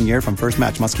gold for 1 year from first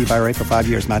match. Must keep IRA for 5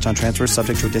 years. Match on transfers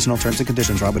subject to additional terms and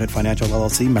conditions. Robinhood Financial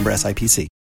LLC. Member SIPC.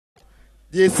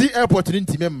 The sea airport in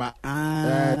Timema.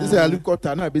 This is a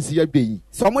helicopter now. Be see a being.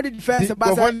 Somebody defense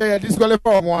about one day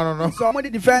disqualify one. Somebody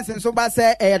defense and so bad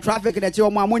say traffic that you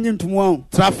want money to one.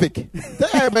 Traffic.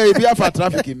 There may be a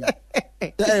traffic.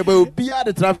 There will be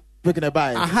the traffic in a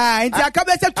buy. Aha, it's a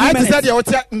couple of 2 minutes. I said you were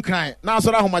crying. Now,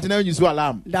 so how much you use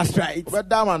alarm? That's right. But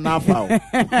down and now foul. Alarm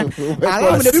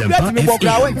the people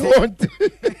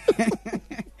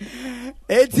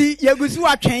Eti yegusu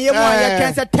atwen ye mo ya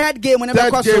can say third game when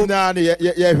third game na ye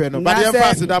no but ye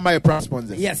fast that my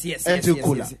sponsors. Yes.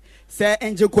 Say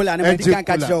Angel Cola na medical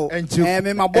catch show.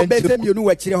 Me ma bo be se mi onu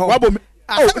wa kire ho.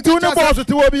 Tu no boss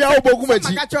tu obi ya obogu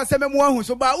machi. Catch show se me mo ahu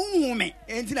so ba unhu me.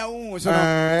 Enti na unhu so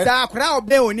no. Sa akra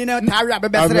obe oni na tawra be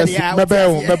besre dia.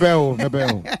 Mebe.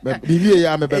 Bibi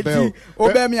ya mebe.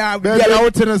 Obe mi a bia na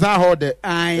wotene sa hode.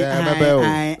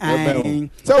 Mebe.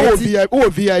 So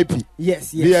VIP.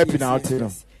 Yes. VIP na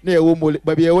wotene. Na ewo mole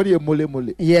baby e wori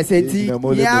mole. Yes, enti.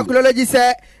 Ya clology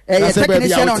say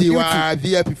technician on duty.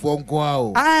 VIP for nko a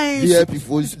o. VIP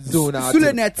for zone out.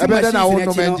 Ebe na won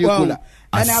no menje kula.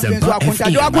 Ana apenso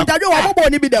akuntajo wa bobo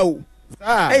ni bi da o.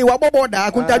 Hey, wa bobo da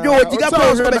akuntajo o jiga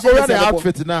pro so be the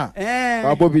outfit na.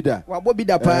 Wa bobi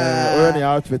da pa. The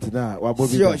outfit na. Wa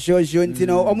bobi da. Sure,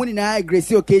 ntino omuni na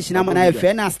grace occasion ama na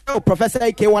efe na Professor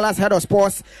Ike Wallace head of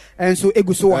sports and so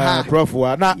eguso ha. Prof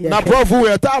wa. Na prof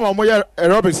we time am mo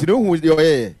aerobics ni hu your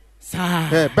eh. Sa.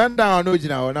 Bend down no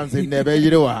jina o na say na be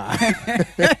yire wa.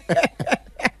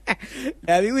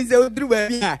 We say dru ba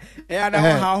bia e ana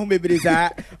ha ho bebre za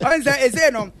on say e say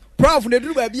no prof ne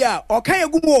dru ba bia o kan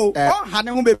egumo o ha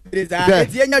ne ho bebre za e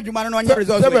tie nya dwuma no nya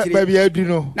results ba kire ba bia adu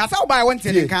no na sa ba won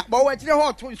tin kan ba wa kire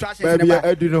ho to instructions ne ba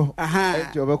adu no e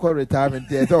jo be call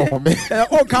retirement e to ho me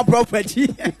o kan prof achi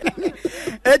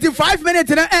 85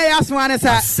 minutes na e aso ane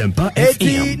sa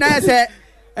 80 na say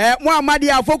mo amadi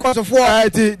a focus for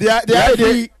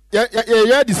the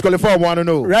disqualify one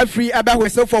no referee aba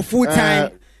whistle for full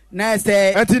time. Next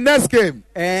game.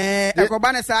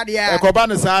 Ekobane Sadia.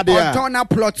 Odona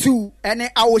plot 2. Ene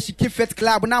Awoshi Kifet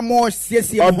Club. Na more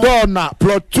CC. Odona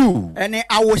plot 2. Ene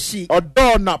Awoshi.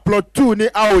 Odona plot 2 ni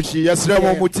Awoshi. Yes,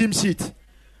 Remo team sheet.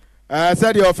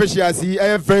 Said the officials he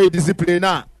very disciplined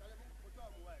now.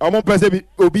 Omo pese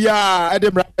Obia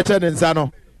Edem Rachen and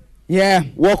Sano. Yeah.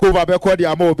 Walk over beko di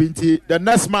amo binti. The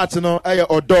next match no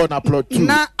Odona plot 2.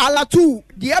 Na ala 2.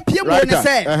 The APM one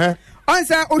say.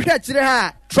 Onsa ohwe kire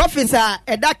ha trophies a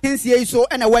eda kensie so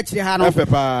na wa kire ha no de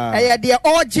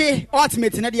oje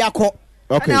ultimate na de akọ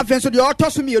na afenso de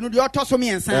otoso mienu de otoso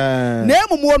miensa na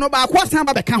emumu no ba akwasan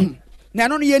ba beka ho na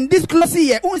no ye disclose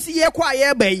ye unsi ye kwa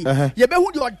ye ba yi ye be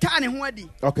hu de oda ne ho adi.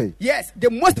 Okay, yes, the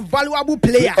most valuable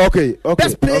player. Okay.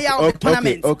 Best player of the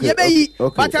tournament. Ye be yi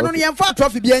but no ye fa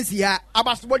trophy bi ansi ha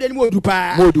abasobo de ni modu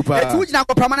pa etu gina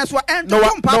ko pramane so ento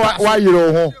pa why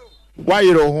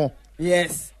you ho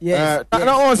Yes. Na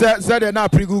on said na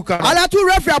pregu kan. Ala tu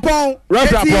referee upon.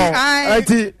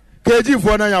 Enti KG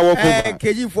for no nya walk over.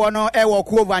 KG for no e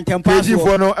walk over and tempo. KG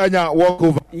for no nya walk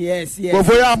over. Yes. Go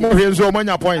for ya mo hwe so mo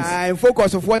nya points.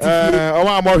 Focus of what o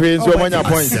ma mo hwe so mo nya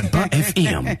points.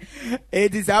 FM.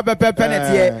 It is a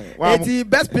penalty. It is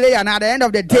best player na at the end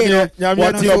of the day.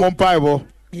 Nya ti o mo pai bo.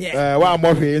 Yeah. Wa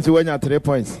mo hwe so nya 3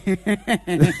 points.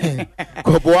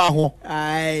 Go bo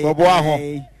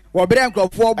aho. Wobere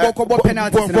nkrofo boko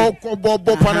penalties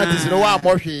no wa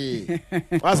mohwe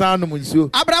wasa anu nsuo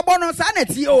abrabo no sa na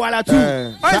ti o ala tu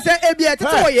on say ebia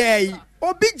tete oye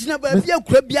obi gina ba bia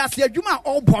kura bia se adwuma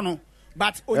obo no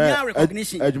but onya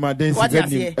recognition adwumaden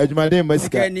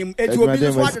masika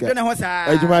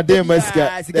adwumaden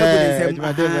masika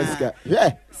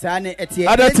yeah sa na etie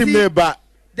other team neighbor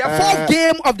the fourth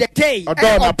game of the day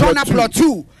Odona plot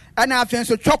 2 and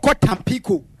afenso Choco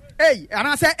Tampico. Hey, and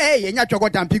I say, hey, enya Choco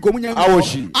Tampico.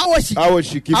 Awoshi,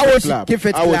 keep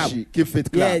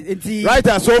it club. Yeah, right,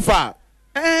 so far.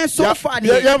 So far,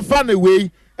 you're funny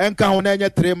way. And can only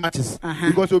 3 matches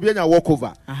because we'll be in a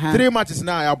walkover. 3 matches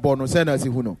now. I born send us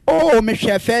who oh, me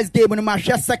share first game and my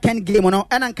share second game no,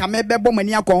 and I can maybe bomb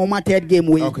mania ko my third game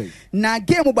way. Okay. Now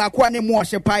game ba kwa ne mo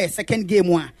share second game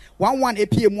 1-1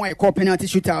 APM one call penalty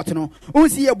shootout no.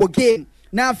 Unsi ebo game.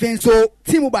 Now fin so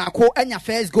team ba ko enya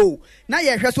first goal. Now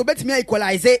ye hwe so betimi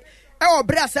equalize ɛwɔ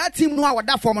bere a saa team no a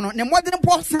wɔda fam no ne mmɔden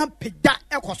bɔ san pagya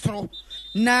ɛkɔ soro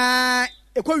na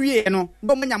ɛkɔ wie no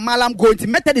bɛ mo nya malam go nti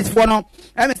Methodist foɔ no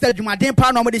ɛmɛ sɛ dwumaden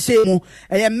paa na wɔde hyɛ mu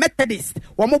ɛyɛ Methodist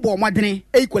wɔn bɔ mmɔden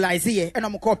equalize yɛ ɛna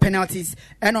wɔn kɔ penalties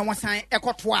ɛna wɔn san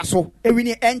ɛkɔ toa so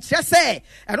ewini ɛnkyerɛ sɛ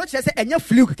ɛno kyerɛ sɛ ɛnyɛ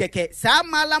fluke kɛkɛ saa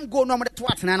malam go na wɔn de to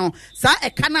atena no saa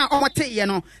ɛka na wɔn te yɛ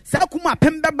no saa kuma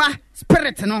pɛm bɛba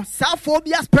spirit no saa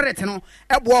phobia spirit no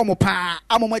ɛboɔ wɔn paa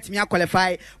ama wɔn atumi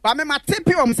aqualify ba mɛ ma te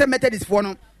pe wɔn sɛ Methodist foɔ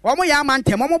no wɔn yɛ ama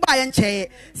ntɛm wɔn ba yɛ nkyɛn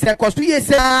sɛ kɔso yɛ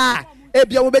saa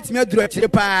ebia wo betimi aduru akyire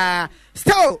pa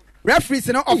still referees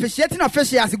no officiating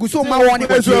officials go so ma won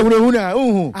so ehuna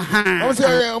o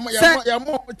say ya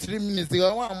mo 3 minutes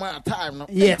one time no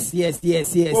yes o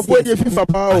dey FIFA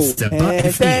pa o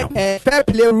fair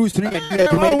play rules no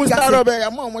we start ya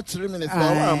mo 3 minutes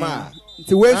one ma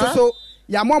ti we so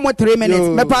ya mo 3 minutes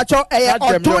me pa cho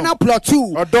Odona plot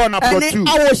 2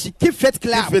 awoshi keep fit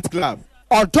club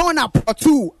Odona Pro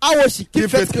 2 awoshi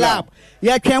Kifet Club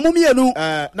ya twemu mienu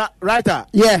na writer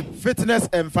fitness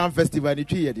and fan festival ni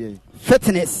twi ye de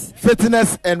fitness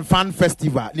and fan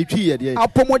festival ni twi ye de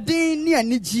apomodin ni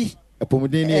anigi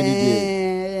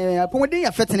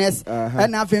ya fitness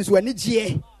and afenso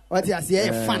anigi what you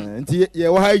say fun nti ye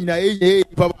wo ha nyina e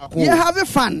papa ko you have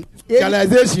fun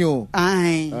realization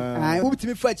ai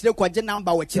ubitimi fa kire kwaje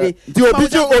number wa kire nti obi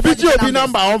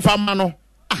number on fama no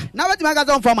na wetin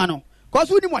magaza on fama no cause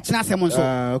we need watching asem so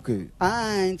okay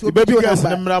into baby girls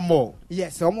nemra more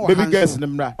yes baby girls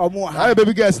nemra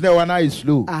baby girls na one is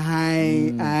slow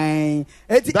that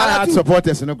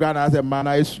supporters no grana as a man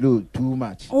is slow too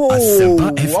much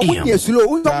FM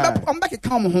slow on back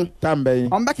come ho tambe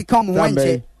on back come ho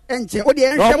enche o de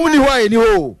enhwe ni ho ni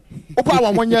ho opa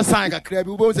wa monye sign kakra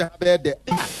bi bo se be de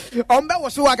on be wo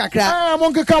so kakra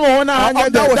mon ke come ho na anya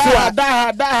da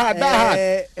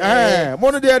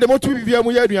mon de mo tu bibia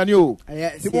mu ya aduane o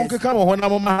ti mon ke come ho na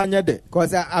mo ma anya de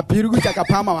cause apirugu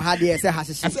chakapama wa ha de se ha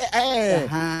hye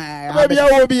bibia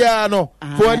wo bia no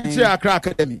for the Accra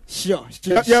Academy sure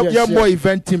ya mo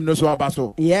event team no so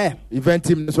abaso event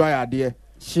team no so ya de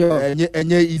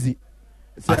enye easy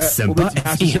Asempa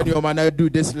FM do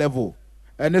this level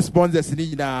and sponsors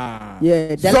ni na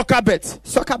soccer bet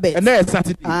and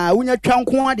Saturday unya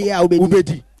twanko ade a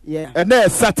obedi and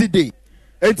Saturday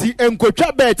enti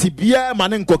enkotwa bet bia ma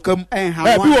ne nkokam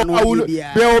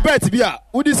be o bet bia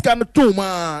udi scan to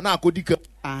ma na akodika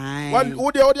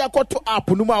udi akoto app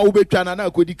no ma obetwa na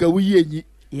akodika wuyi enyi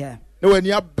na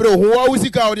wani abre ho wa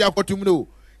usika udi akotum no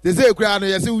they say kura no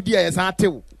yesi udi ya san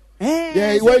tew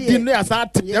we din no asa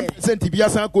 10% bia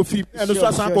san ko free eno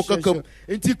so san ko kakam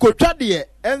enti kotwa de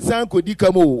ensan ko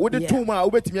dikam o wo de to ma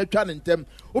obetimi atwa ne ntem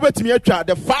obetimi atwa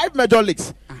the 5 major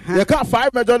leagues you can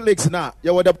 5 major leagues na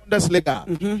you were the Bundesliga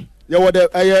you were the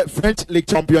French League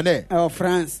Championnat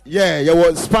France you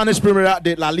were Spanish Premier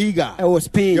de La Liga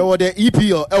Spain you were the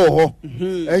EPL ho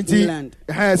enti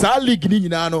sa league ni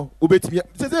nyina no obetimi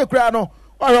se kura no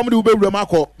I am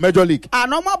the Major League.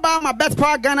 No more about my best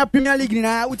part Ghana Premier League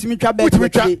now. Weekend bet.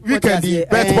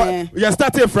 We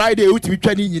started Friday. We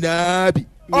training in Abi.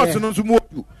 Also, no more.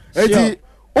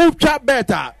 Ultra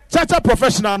better. Such a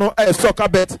professional no soccer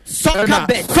bet.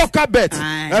 Soccer bet.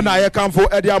 And I come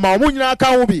for Eddie Amamunya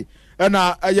can be. And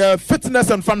a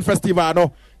fitness and fun festival.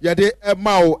 No, yeah, they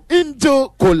Mao Angel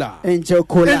Cola.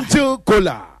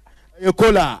 Cola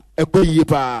yeah.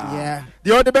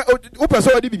 The other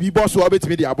person be boss or bet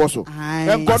me the abosso.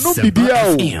 And Konum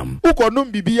Bibia,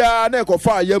 Ukonum Bibia, Neko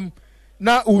Fayem,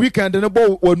 na weekend and a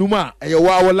bow or Numa, a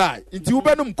wow lie. Into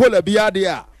Ubenum Cola Bia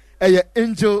dea, a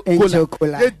Angel Cola.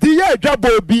 The dear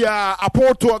Jabo Bia, a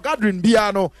porto, a gathering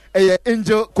Biano, a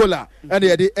Angel Cola, and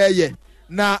the air.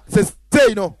 Now, says,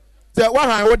 say no, say one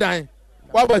I would die.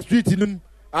 What was street in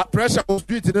pressure on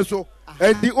street in so.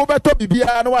 And the Uber top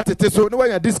Bibia no what it is so no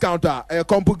way a discounter a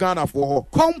Compu Ghana for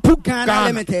Compu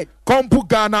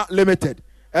Ghana Limited.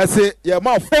 I say yeah,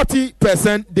 more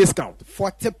 40% discount.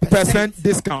 40%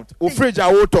 discount. O fridge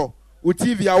auto, o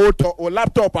TV auto, or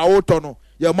laptop auto no.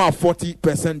 Yeah, more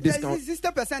 40% discount.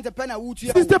 60% penna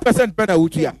wutu. 60% penna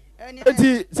wutu ya.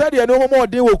 Eti said you no more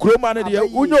dey wo kroma na dey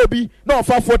unyo bi no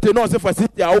fa 40 no say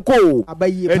facility auko.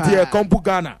 Eti Compu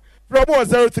Ghana. Promo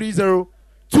 030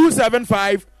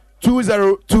 275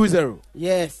 2020.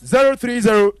 Yes.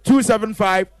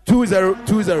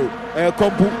 030-275-2020.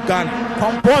 Compu Ghana.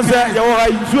 Compu say you are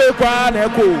in kwa na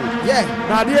eko. Yeah.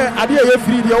 Na ade ye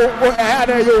free dey o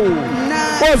na yo.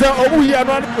 O say owu here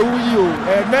no owu yo.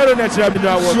 Nero natural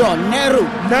mineral water. Sure, Nero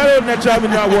natural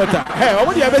mineral water. Hey,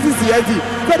 owu dey be CCT.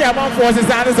 Say the amount for say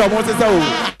say so mo say o.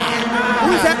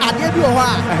 said I gave you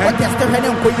what test the pen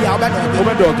and go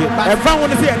over dog. I found one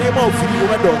to say a name of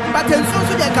over dog. But then so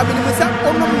they come in with some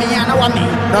on me and our me.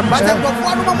 But then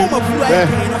before the moment of flu, I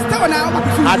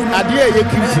dear you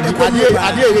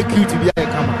cute to be a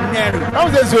camera. How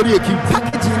is this really cute?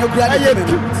 Packaging of cute.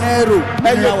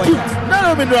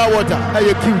 Narrow mineral water. Are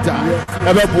you cute?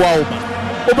 Never wow.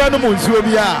 Open the moon,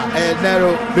 Subia, and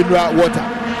narrow mineral water.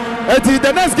 Until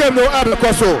the next game, no other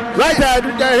Koso. Right there,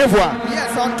 yes,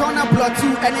 on Tona Plot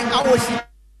 2 and in our ship.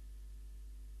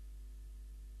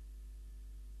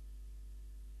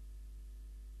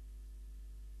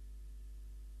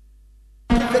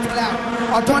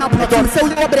 On Tona Plot 2. So,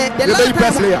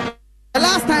 the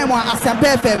last time was a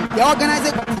FM, the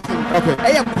organizer. Okay.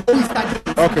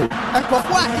 Okay. And for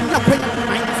what is not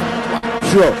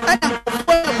sure. And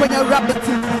when you rub the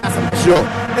team, sure.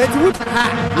 It's wood.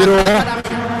 You know,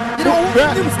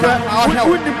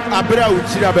 Abra would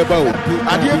see about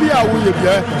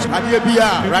Adibia,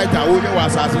 right? I will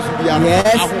was as yes,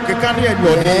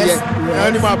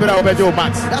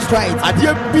 Max. That's right.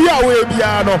 Adibia will be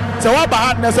so what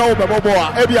about Nasa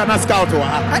Boboa, Ebiana Scout or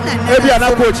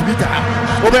Ebiana Coach Vita.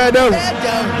 Obedo,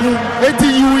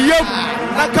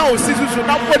 I can't see you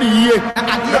not for the year.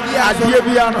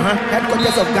 Adibia,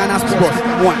 headquarters of Ghana Sports.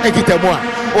 One, Ekitamoa,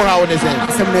 or how they say,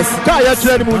 some Kaya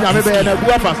Treadmoon, and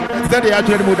Guapas, then they are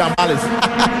Treadmoon and Palace.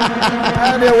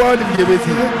 And they want to give it.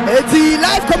 It's the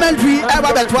live commentary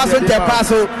ever that wasn't a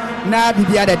parcel. Now be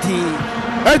the other team.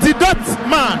 It's the dot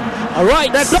man. All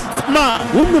right, the dot man.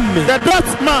 The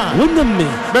dot man.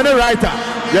 Better writer.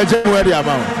 You're just worried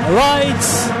about. All right,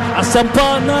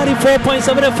 Asampa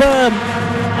 94.7 FM.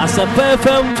 Asampa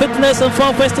FM Fitness and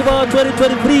Fun Festival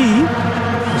 2023.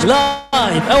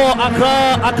 Live our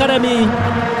Accra Academy,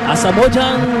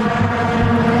 Asamojan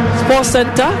Sports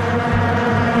Center.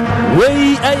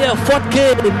 We are fourth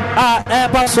game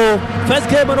at Paso. First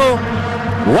game,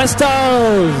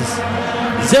 Westers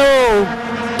 0,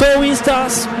 Towing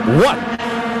Stars 1.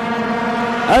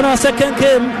 And our second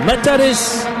game,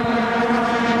 Methodist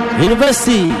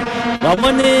University,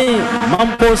 Wamani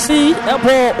Mamposi,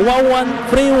 Airport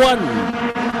 1131.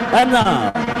 And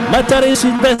Methodist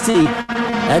University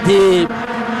at the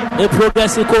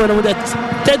progressive corner with that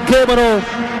third game,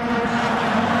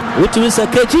 which is a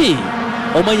KG.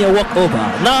 Omanya walk over.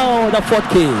 Now the fourth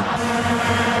game.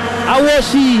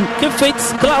 Awoshi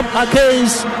Kifits Club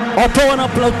against Otona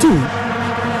Plot 2.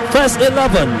 First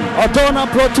 11. Otona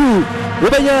Plot 2.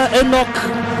 Rubenya Enoch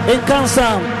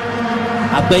Inkansa.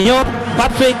 Abenyo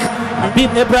Patrick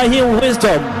Abib Ibrahim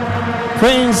Wisdom.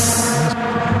 Prince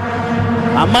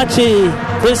Amachi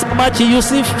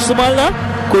Yusuf Sumala.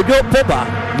 Kojo Peba.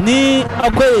 Ni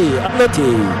Akwe Alote.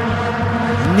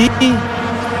 Ni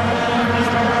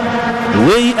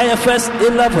we are first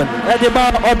 11 at the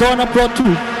bar Odona Pro 2.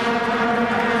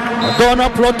 Odona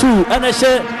Pro 2 and I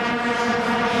say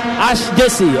Ash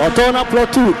Jesse Odona Pro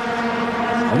 2.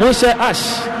 Moshe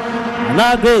Ash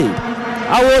Nagay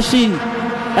Awoshi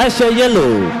Asha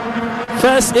Yellow.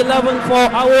 First 11 for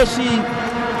Awoshi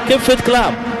Kifit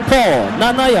Club Paul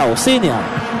Nanayao Senior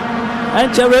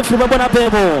and referee Babana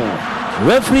Pebo.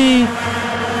 Referee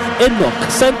Enoch.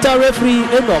 Center referee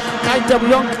Enoch. Kaitam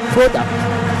Young Product.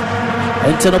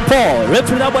 And to the Paul,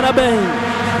 referee Nabana Bang,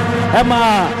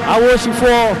 Emma Awoshi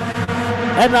for,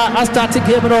 and I started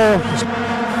game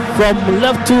from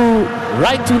left to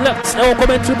right to left, our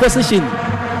commentary position,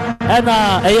 and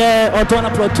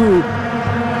Otona Pro 2,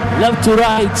 left to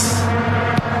right.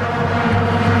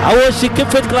 Awoshi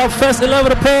Kifit Club first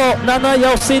 11 Paul Nana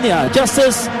Yao Senior,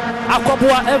 Justice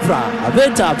Akwabua Evra,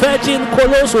 Aventa, Virgin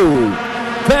Colosso,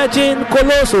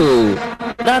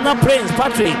 Nana Prince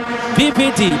Patrick,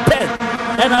 PPT, Pen.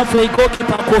 And I play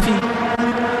goalkeeper Kofi.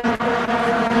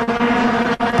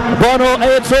 Bono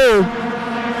Aetro.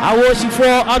 Awoshi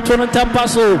for Antonin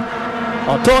Tampaso.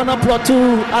 Otona Plot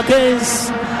 2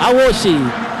 against Awoshi.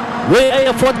 We are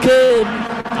a fourth game.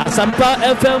 Asampa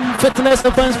FM Fitness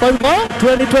Defense Football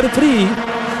 2023.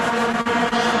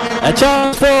 A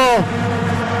chance for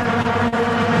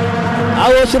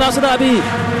Awoshi Nasanabi.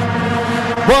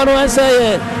 Bono and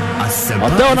say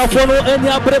Otona follow any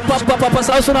abre papa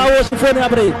South Awoshi for any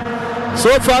abre.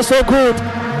 So far so good.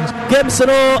 Games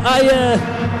no I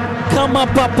come up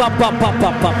papa.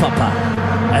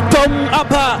 Tom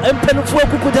Apa and Penfo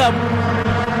Kukudam.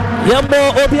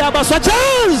 Yambo Obiaba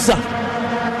chance.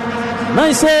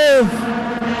 Nice save.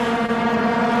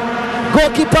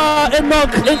 Goalkeeper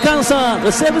Enoch Inkansa.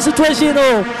 The same situation.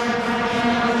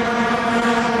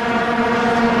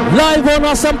 Live on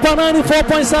Asampa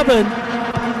 94.7.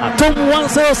 Atom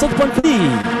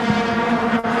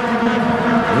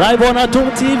 106.3. Live on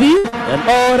Atom TV. and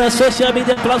all the social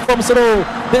media platforms. So,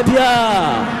 baby,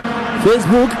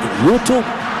 Facebook, YouTube,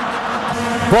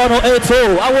 Bono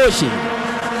 8-4, Awoshi.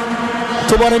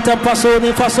 Tomorrow in Tampaso,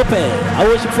 Nifasope,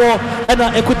 Awoshi for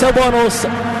Equita Bonos,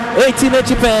 18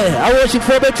 HP, Awoshi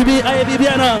for Betty,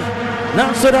 Ibiana,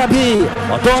 Nansorabi,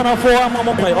 Otona for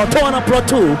Amamope, Otona Pro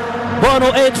 2,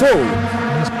 Bono 8-4.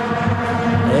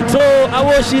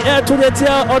 Awoshi air to the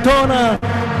tier, Otona,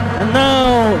 and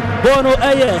now Bono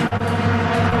Aye,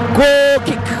 go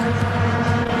kick.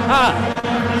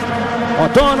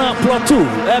 Otona Plot 2,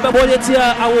 everybody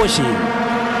here, Awoshi.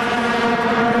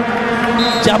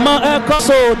 Jama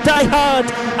Koso, Die Hard,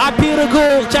 Apirigo,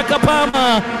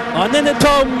 Chakapama, on any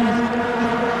Tom.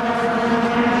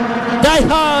 Die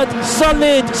Hard,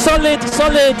 solid.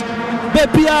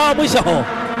 Baby Mishaho.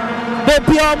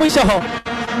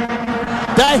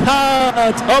 Die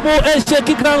Hard, Omo Eshe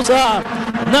Kikansa.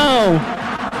 Now,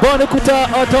 Bono Kuta,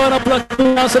 Otona Plot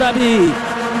 2, Nasrabi.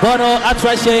 Bono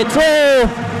Atrashe, throw.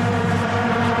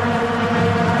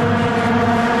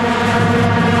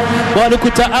 Bono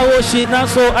Kuta Awoshi,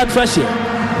 Naso Atrashe.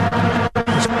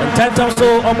 And time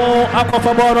so, Omo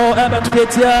Aquafa Bono,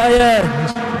 Ebertuketia,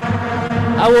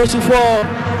 Awoshi for.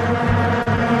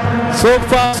 So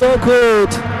far, so good.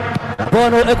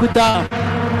 Bono Ekuta.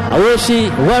 Awoshi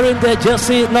wearing the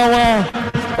jersey now.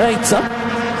 Right, sir.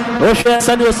 Osha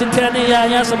Sanyo Sintani,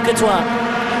 Yasam Ketwa.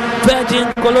 Virgin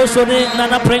Colosone,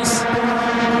 Nana Prince.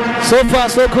 So far,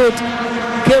 so good.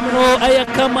 Kemno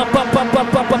Ayakama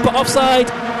Papa offside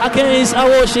against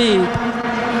Awoshi.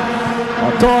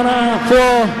 Otona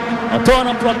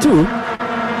Plot 2.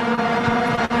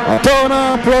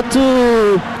 Otona Plot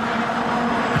 2.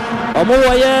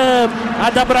 Omowaye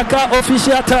Adabraka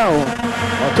official town.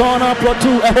 Otona Plot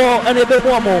 2 and a bit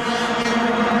more.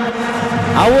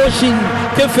 Awoshi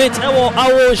Kefit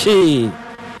Awoshi.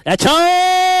 A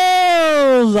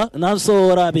chance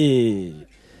Nanso Rabi.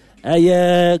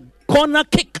 A corner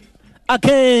kick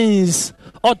against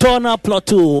Otona Plot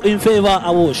 2 in favor of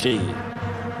Awoshi.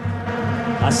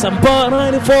 Asampa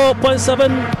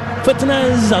 94.7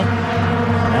 Fitness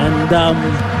and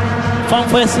Fan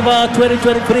Festival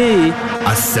 2023.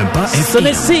 Asampa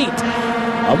Sunny seat.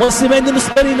 Almost even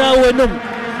spelling now when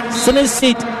Sunny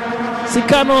seat.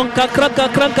 Sikano kakra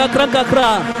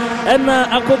and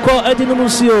Akoko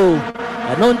Edinusio.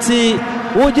 Anonti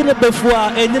Wojine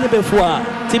Befua, Edine Befua,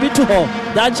 Tibituho,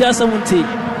 Dacha Samunti.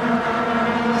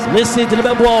 Messi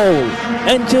deliver ball.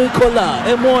 NG Cola,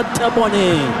 Emota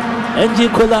Bonnie. NG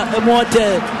Cola, Emote.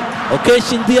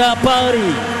 Occasion dia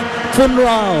party.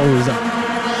 Funerals.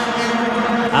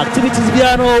 Activities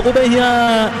piano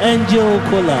Ubehia, NG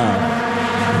Cola.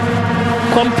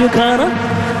 Computer.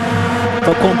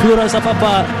 For computers,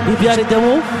 Papa, Bibiari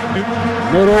Demo.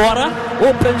 Neuroara.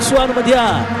 Open Swan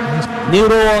Madia.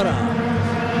 Neuroara.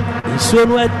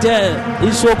 Isunwete.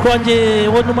 Iso Kronje.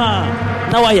 Wonuma.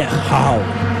 Now I how?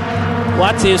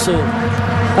 What is so?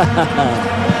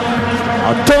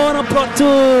 Otona Plot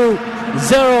 2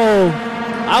 0.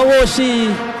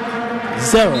 Awoshi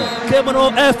 0.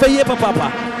 Kemono FA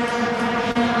Papa.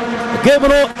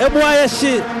 Kemono MYSH.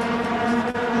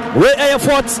 We Air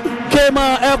Force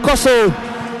Kema Air Koso.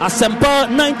 Asempa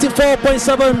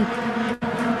 94.7.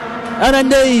 And then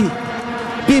they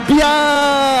Bibia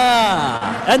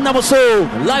and Namaso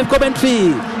live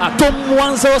commentary Atom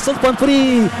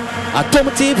 106.3 Atom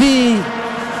TV.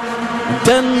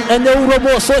 Then and the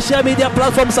Uromo social media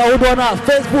platforms are on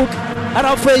Facebook and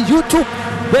on YouTube.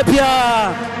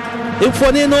 Bebia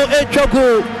Infonino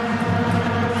Echogo.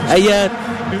 Ayet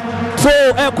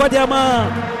Pro Equadiama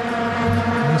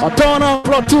Otona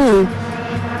Plot 2.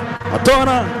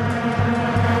 Otona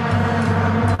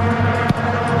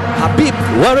Habib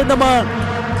wearing the man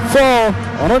 4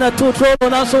 on a 2 throw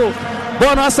on also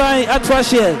Bonasai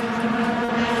Atrashe.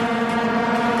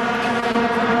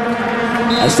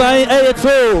 Assign a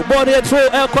throw, body a throw,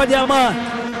 El Quadiama.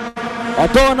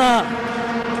 Otona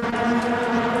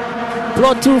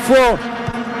Plot 2-4.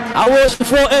 I was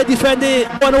for a defending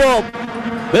one walk.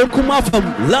 Benkuma from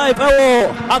live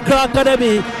Accra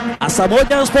Academy,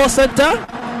 Asamoah Sports Center,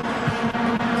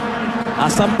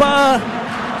 Asamba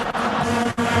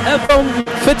FM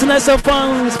Fitness and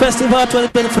Fun Festival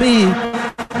 2023,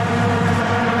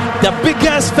 the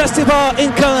biggest festival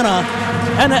in Ghana,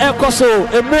 and Ekoso,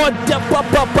 a more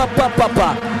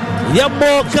papa,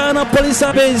 more Ghana police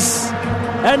service,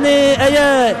 and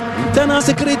internal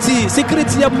security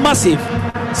massive.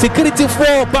 Security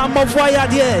for Bamba Fire,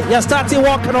 dear. You're starting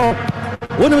walking on.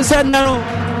 When we said now,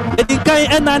 it can't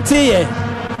end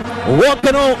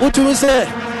walking on, what we say,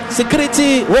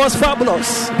 security was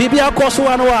fabulous. Bibia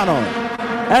Kosuano,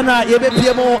 ɛna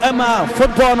yɛbɛpie mu ɛma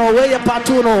football no weyɛ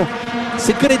pato no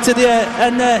security deɛ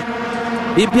ɛnɛ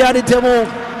biribiara de tɛmu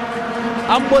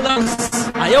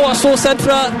ambulance ayɛwɔ so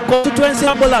central constituency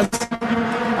ambulance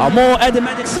ɔmo ɛde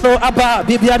medics no aba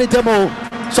biribiara de tɛmu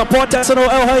supporters no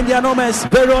ɛwɔ India Nomes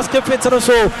various kefit no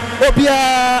so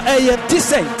obiara ɛyɛ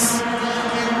decent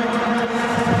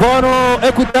bɔɔl no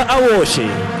ekuta Awoshi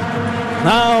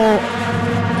now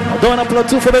ɔdɔn na plot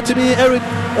 2 for betumi Eric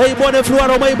ɛyi bɔɔl no efiri hɔ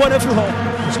ɔmo ɛyi bɔɔl no efiri hɔ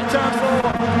chance for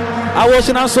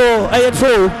Awoshi na so ɛyɛ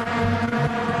throw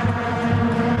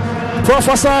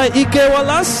Professor Ike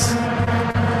Wallace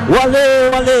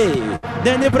Wale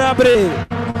Deni Brabre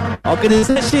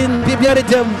organization biribiara de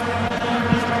tɛmu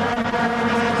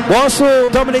also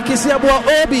Dominic Isiabua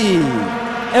Obi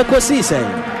Ekosise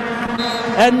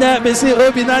and Messi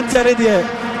Obi Nantare there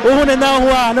Ohune na ho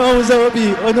a na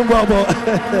Obi Onumbobo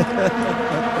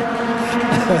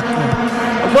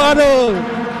Bono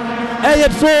eye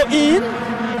throw in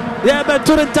yeah but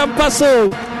to the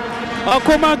Tampaso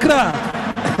Okomakra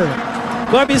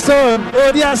Gobison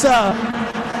Odiasa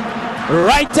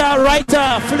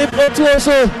writer Philip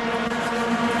Otuoso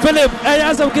Philip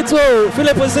Ayasa Kito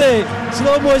Philip say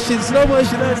slow motion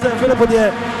that's Philip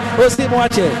there Osi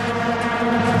Moache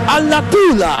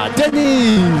Alatula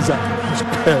Denise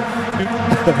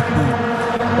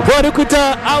Borukuta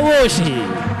Awoshi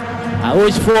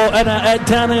for an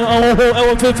Tani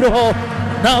on 50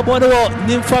 now Bono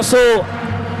Nimfaso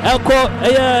Elko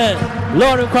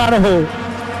Lauren Carnaho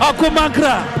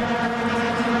Akumakra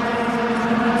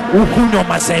Uhuno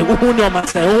Mase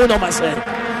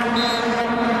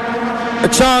a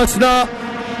chance now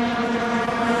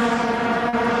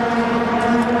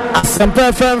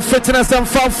Asempa FM Fitness and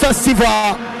Fun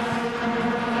Festival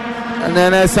and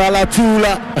then it's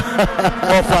Alatula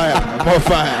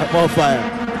more fire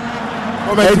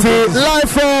it is live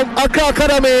from Accra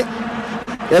Academy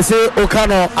yes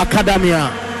Okano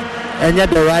Academia and yet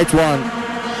the right one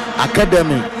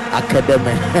Academy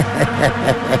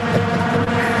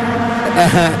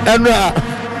and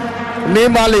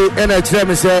Nimali in a term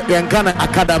is Yankana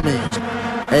Academy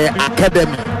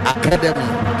Academy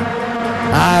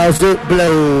I also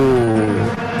blow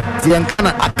the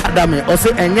Yankana Academy also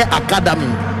any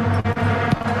academy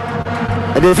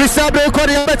the official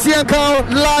recording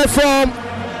live from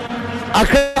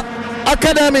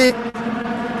Academy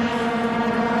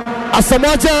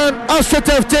Asamoah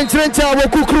Ashraf Tenchrencha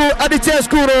Wokukru Adiche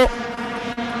Skuro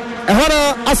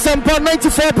Ehana Asampa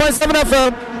 94.7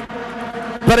 FM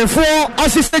but in 4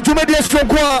 assistant Jumedia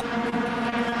Strongwa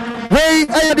Hey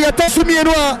the Atasumi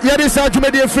Enwa Yadisa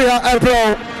Jumedia Free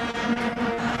Pro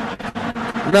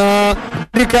na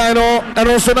Dikaino and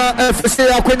also na FSA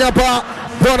Akwenyapa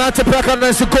Bonate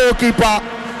Prakan's goalkeeper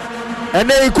and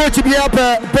then coach be up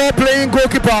ball playing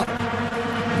goalkeeper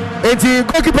and the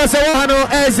goalkeeper say Wahano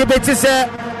as the bit say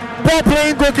ball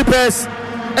playing goalkeepers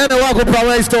and a wago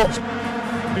power store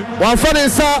one fan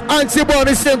inside anti-ball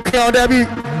is same crowd there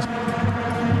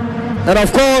and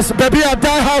of course baby a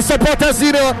die-house supporters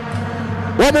you know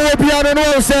one more be on the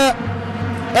nose a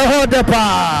hold the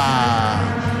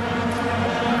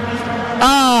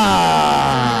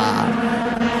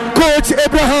Coach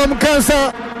Abraham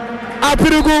Kansa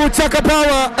Apirugu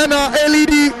Chakapawa and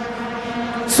LED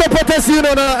supporters you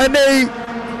know and they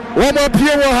one more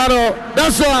pure haro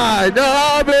that's why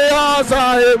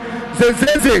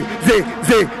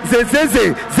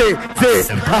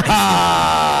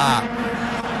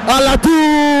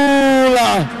Alatula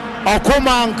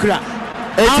Okomankra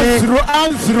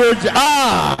Ansroja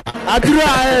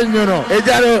Adura you know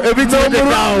Ejaro a bit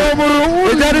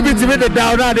the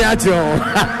down at the Acho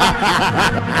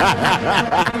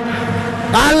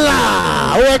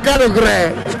Allah what kind of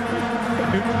gray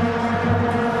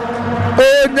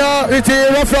oh no it's a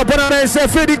rough opponent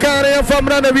Fedi Kare from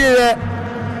Ranavia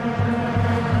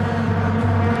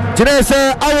today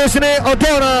say Awoshine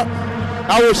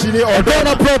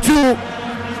Odona Pro 2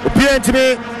 appearing to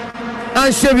me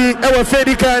and Chevy ever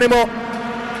Fedi Kare mo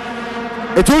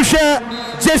Etusha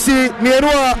Jesse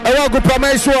Mienua Ewago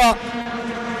Pameswa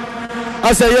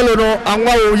as a yellow no and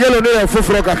wow yellow no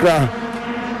Fufro Kakra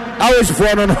I was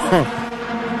for no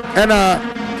and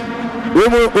we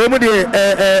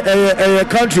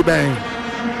country man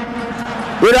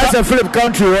we that's a Philip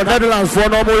country or Netherlands for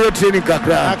no more training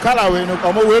Kakra color we no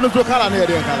color near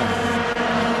there color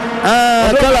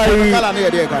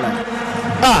near there color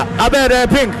I bet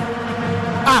pink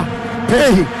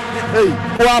hey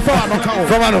Wafa no count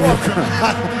from one of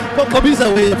come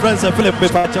with friends and Philip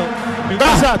Pacho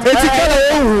that's that it's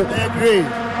gray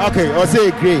okay or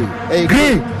say gray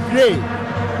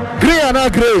and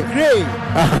not gray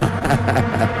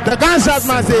the gunshot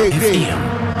man say gray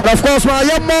And of course, my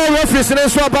young man referees in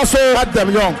this one, Cat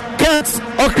them young. Cat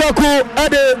Okraku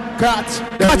Ade Cat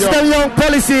them young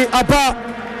policy apart.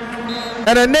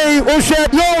 And a name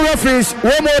Osha young referees.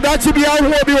 One more that to be out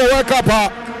will be a work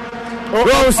up.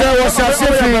 Was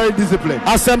very disciplined.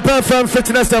 As a FM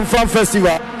Fitness and Fun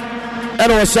Festival.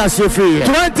 And was Shassi free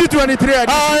 2023.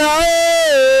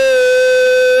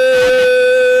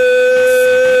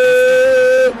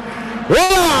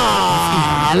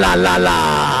 La la la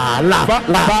la la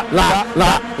la la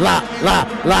la la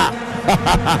la.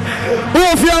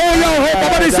 If you are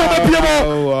so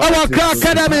our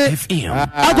academy,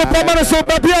 I go permanent so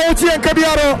Babia and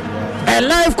Cabiaro, a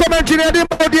live commentary at the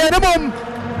minimum.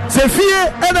 Sophia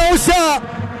and Osa,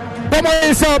 Bama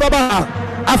Isa Baba.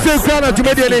 I feel crowned to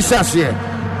media this year.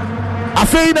 I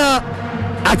feel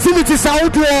activities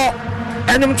outdoor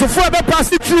and to further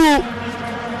pass it through.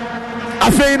 I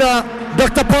feel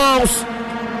Dr. Pounds.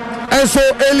 And so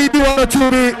LED one to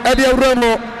be at the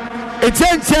Romo. A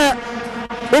change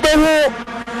over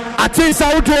at least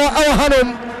outdoor our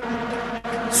Hanum.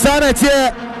 Sanity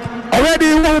already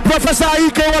who Professor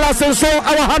Ike Wallace and so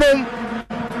our Hanum.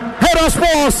 Head of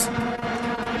sports.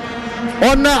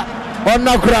 On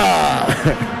Nakra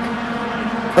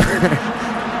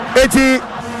 80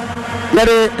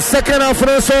 the second half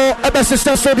so a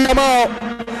sister so the amount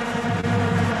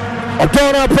of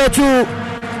Donna Protu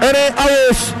and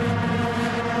Irish.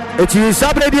 It is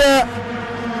Sabradia,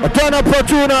 a ton of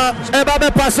Protuna, and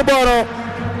Babe Passaboro.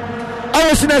 I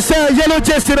was in a say yellow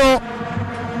Jessino.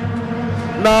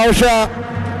 Now, Sha,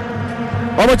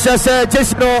 I would just say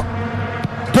Jessino,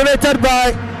 donated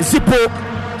by Zippo.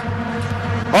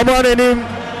 I'm on him.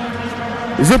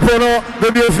 Zippo, no,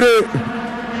 baby, free.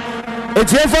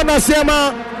 It's Jeffana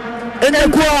Siama, and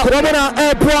Equa, Romana,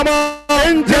 and Prama,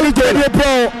 and Jelly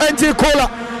Pro, and J. Cola.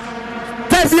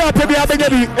 Tazia Pabia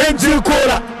Benjamin, and J.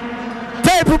 Cola.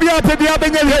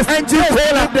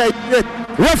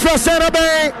 Refra Sarabe,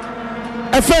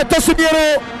 a fair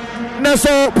Tosubiero,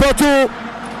 Naso Protu,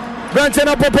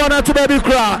 Brantana Popona to baby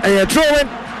cry, and you're throwing.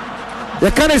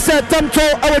 You can't say Tamto,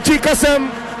 our Chikasem,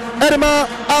 Edema,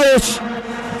 Irish,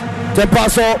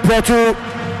 Tempaso, Protu,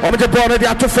 Omjapona, the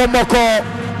Atufo Moko,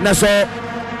 Naso,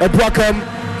 a Brockham,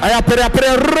 I appear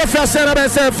Refra Sarabe,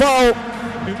 say foul,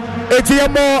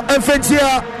 Etiamo, and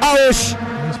Fentia, Irish.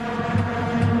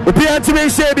 Upianti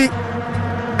Sebi,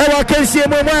 Ewa Kensi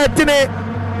Mwa Tine,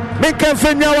 Minkan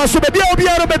Fenya, so be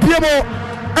Obiano Bepiamo,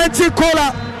 Anti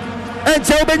Cola, and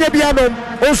Chobenya Biano,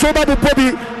 also Babu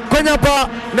Pobi, Konyapa,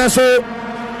 Naso,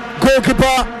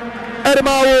 goalkeeper,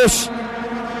 Edema Walsh,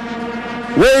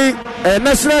 Way,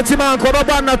 National Team,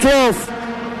 Korobana 12,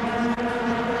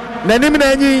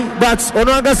 Nanimani, but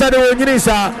Onanga Sado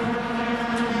Nisa,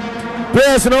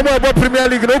 players no more about Premier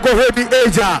League, no go hold the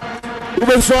age.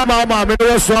 Ube swama mama,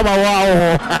 ube swama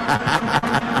wao.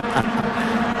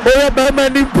 Oya bama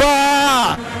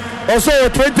nipa. Also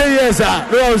 20 years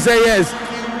no say yes.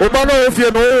 Obano if you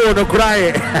know no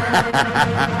cry.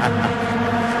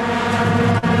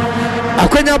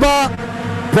 Akwenya ba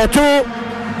Porto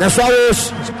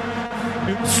Nasaus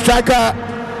striker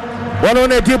one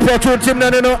on a deep Porto team na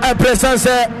no presence.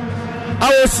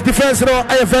 Our defense no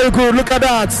very good. Look at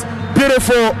that.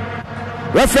 Beautiful.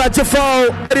 Referee foul,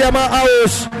 Ariama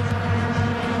House.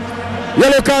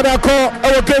 Yellow card call,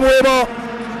 our game wemo.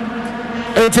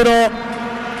 Etino,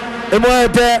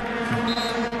 Emoete,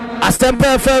 Astempe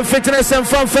FM Fitness and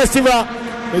Fun Festival.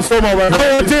 It's over.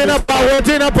 Our dinner,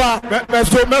 Alatura,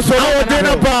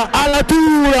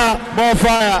 more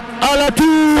fire,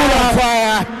 Alatura,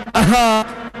 fire.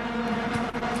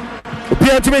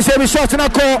 Appear to me, say we shot in a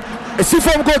call. A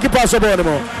seafoam goalkeeper, so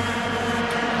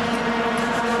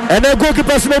and then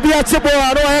goalkeepers may be at the ball.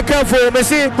 I know I can't for me.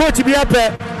 See, go to be up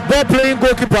there, ball playing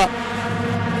goalkeeper.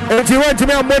 And you want to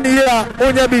make money here,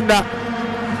 on your binda.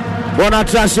 One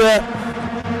trash here.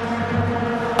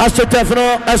 Astro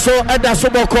Tefano, I saw at the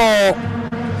Soboko.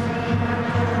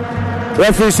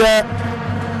 Referee said,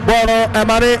 Bono, and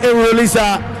money in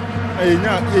Releasa.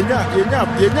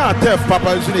 Tough,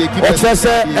 Papa. What's that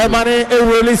say? And money in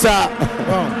Releasa.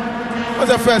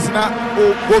 The first now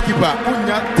goalkeeper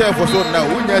unya tell for so now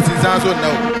unya season so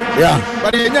now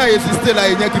but enya is still a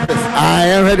enya keepers I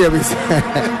am ready with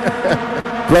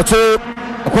Proto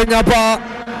akonya pa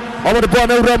over the ball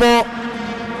na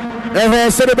Ramo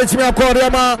said betimi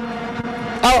akoriama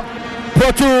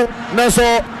Proto na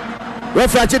so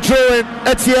referee throwing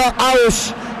Etia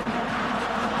Irish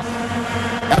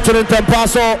after the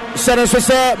Tempaso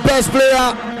said best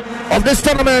player of this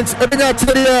tournament Ebenya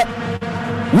Tidia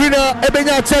winner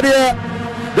Ebenya Chadia,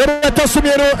 Roberto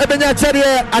Sumiero, Ebenya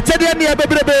Chadia, Achadia Nia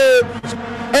Bebrebe,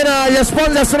 and your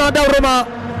sponsors on the Roma,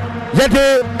 yɛde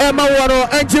ɛma wɔ no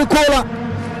Angel Cola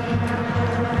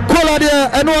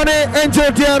deɛ ɛno ne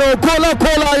Angel deɛ no Cola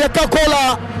yɛka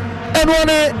Cola ɛno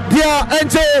ne deɛ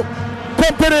Angel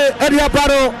company ɛde aba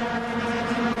no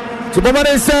nti bɔma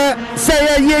ne sɛ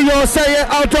yɛ yeyɔ sɛ yɛ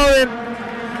outdooring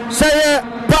sɛ yɛ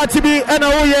party bi ɛna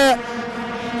woyɛ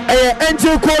ɛyɛ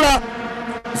Angel Cola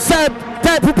sɛ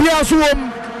type biara so wɔ mu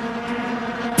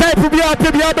type biara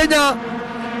pɛ biara bɛnya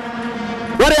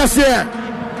wɔde aseɛ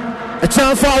a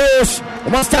chance for Awosh. We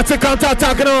must start to counter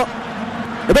attack now.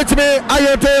 A bit to me,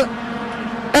 Ayote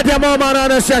Ediamo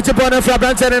Mana, Shatipon, and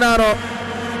Flabanten and Ano.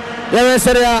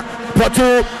 Yereseria,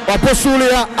 Potu,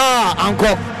 Oposulia,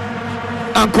 Uncle,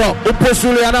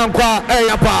 Uposulia, and Uncle,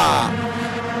 Ayapa.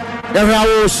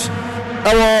 Awosh,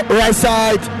 our right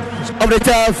side of the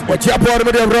turf, what you upon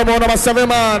with the Romo number 7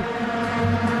 man.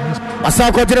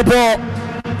 Masako to the ball.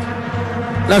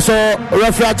 Let's all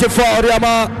referee for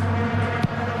Oriama.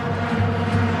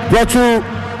 Brought to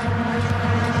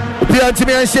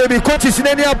Piantimi and Shebi, coaches in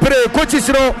any play, coaches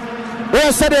no,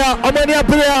 where said they are many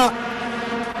player.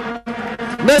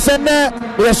 Listen,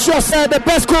 we are sure said the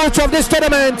best coach of this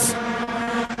tournament.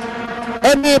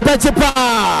 Emi Petipa.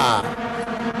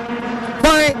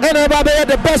 Fine, and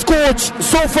the best coach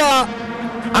so far.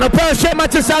 And a pair of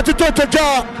matches out to Toto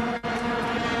Jaw.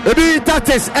 Maybe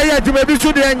tactics, I had to maybe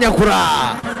shoot the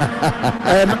Nyakura.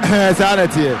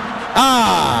 Sanity.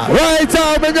 Right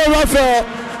now, Mega Rafael,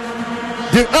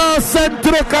 the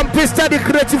centro campista di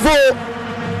Creativo,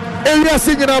 area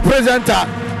singing our presenter.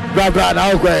 Bra,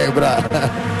 now, bra.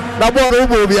 Nabo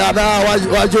Ubu, we are now,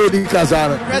 Wajodi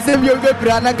Kazan. President, you'll be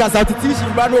Brana Gaza to teach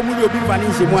you, but no will be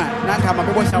vanishing one. Nakama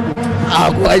Shabu.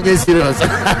 Quite serious.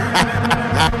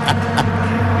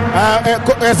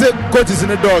 I said, coaches in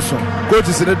the dorsal,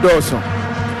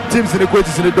 teams in the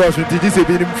coaches in the dorsal, did this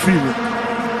be free?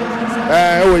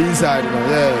 Inside,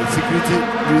 security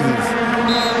reasons.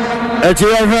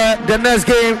 The next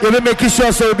game, we will make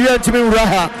sure so be to me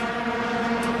Raha.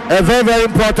 Very, very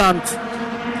important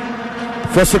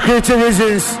for security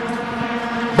reasons.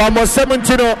 But more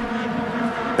 17,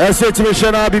 I say to me,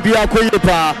 Shana Bibia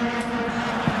Koyepa.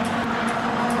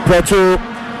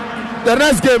 The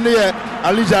next game here,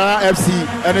 Alijara FC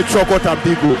and a Choco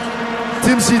Tampico.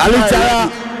 Team C Alijara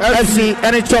FC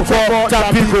and a Choco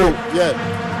Tampico. Yeah.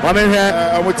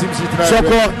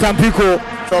 Choco Tampico,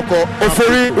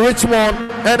 Ofori Richmond,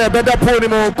 and a better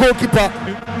Ponimo goalkeeper.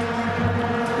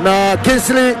 Na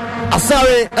Kingsley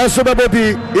Asare,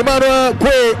 Esobabi, Emmanuel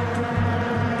Kwe,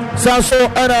 Sanso,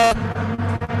 and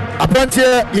a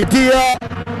Brantier, Idia,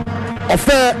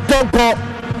 Ofer, Tonko,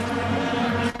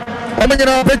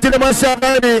 Omina Betty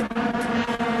Masani,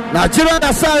 Najiran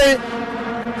Asare,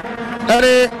 and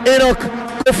Enoch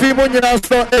Kofi Munina,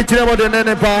 so 18 more than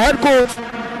any head coach.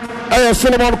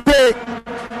 Solomon Kwe,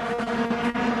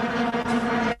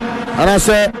 and I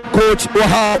say Coach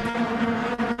Wahab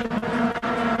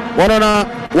one on a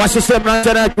Washington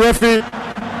National referee.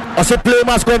 I say play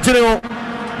must continue.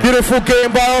 Beautiful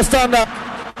game by all standard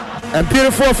and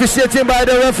beautiful officiating by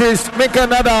the referees. Make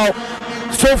another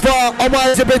so far Omar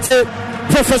exhibited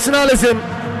professionalism.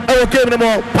 I will give them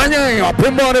all Panya or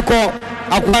Pimbonico.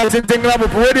 I quite think I'm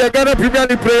already a Premier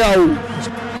League player.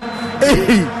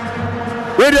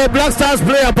 Where the Black Stars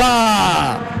player I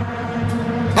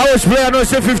was player no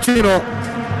say 15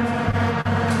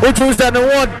 which was that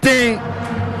one thing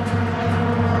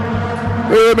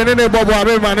menene bobo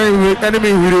abe mane enemy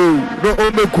hero no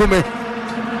ome kume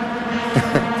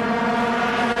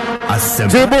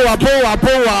Tibu wapo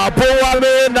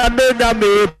me na nonya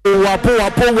me wapo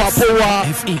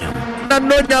na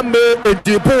nonya me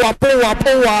tibu wapo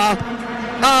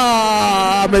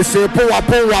me say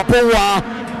wapo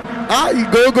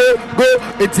go,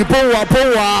 it's a power.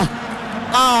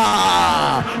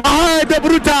 The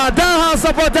Bruta, Daha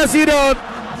supporters, you don't.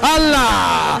 Allah,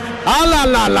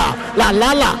 la.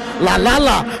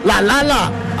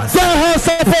 Daha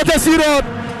supporters, you don't.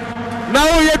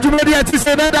 Now you have to be at this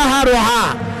another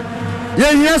Haroha.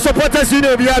 Yeah, supporters, you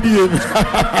know, be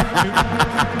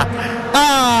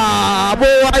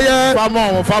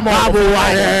Famo,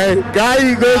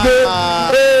 guy, go.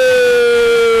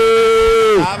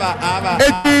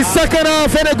 82nd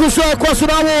half and a Guswa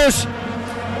Kwasunawosh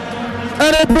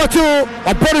and a Protu,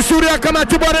 a Porisuria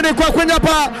Kamatiba and a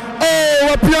Kwakwinapa.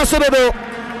 Oh, a Pia Sodo,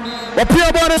 a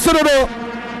Pia Bonasodo.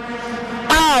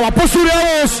 A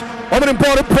Posuriawosh, over in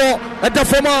Port at the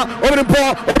former, over in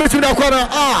Port, over to the corner.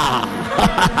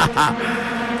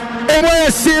 And where I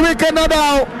see we cannot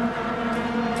now.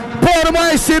 Port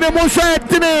my see the motion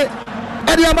to me,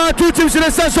 and the amount 2 teams in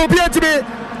the sense of being to me,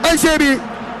 and Shabby.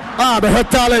 They have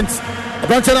talent. The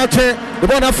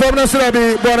one from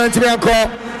Nasrabi, born into me and call.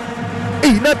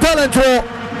 na talent wo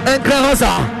enkra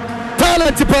hosa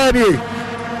talent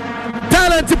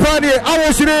pani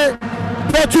awoshire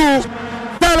potu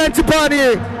talent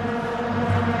pani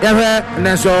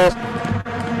Neso.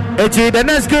 The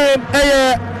next game,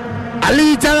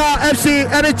 Ali Jara FC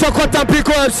and Choco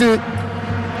Tampico FC.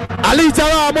 Ali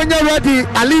Jara, when you're ready.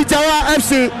 Ali Jara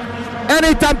FC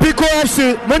and Tampico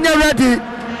FC, when you're ready.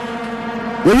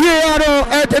 We are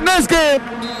at the next game.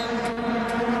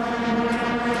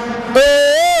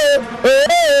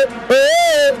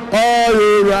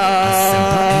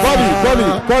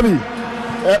 Bobby.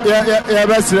 Yeah,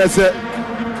 that's it.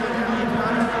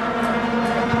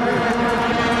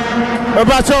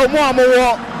 Ebacho mo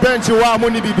amowo bench wa mo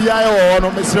ni bibia ye wo no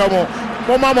mesrɛ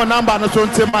mo mama number no so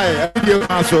ntema e video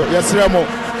so yesrɛ mo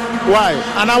why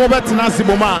ana mo betena si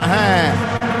mo ma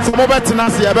so mo betena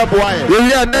si e beboa ye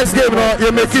we next game no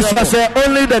you make it say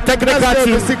only the technical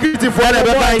team security for the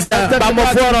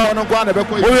bamofo no kwa na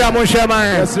beko we am share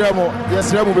man yesrɛ mo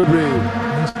bebre.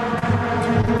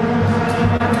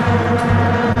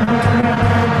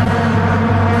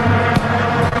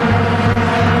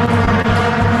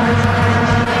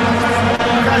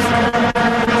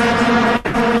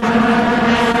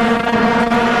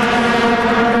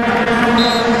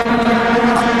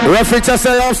 Referee just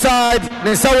say offside.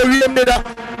 Then say we him did that.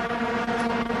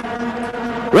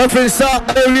 Referee say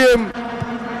him.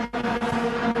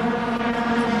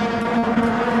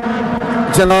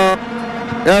 Jana.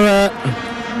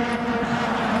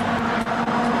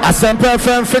 Asempa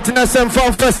FM Fitness and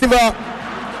Fun Festival.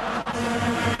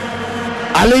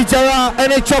 Ali Jara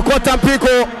and Choco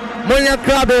Tampico. Moya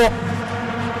Crado.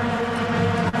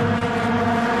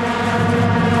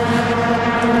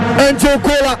 Angel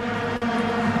Cola.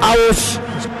 Awush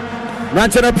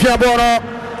Manchester Piabono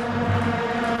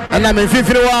and I'm in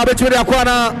 50 between the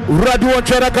Aquana Radu and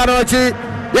Chera Kanochi.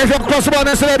 Yes, crossbar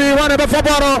necessarily one of the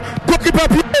Fabano. Goalkeeper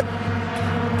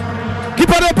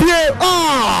keeper up here.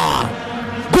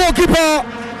 Goalkeeper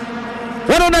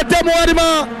one on the demo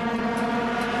anima.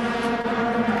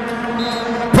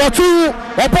 Protu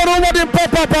upon over the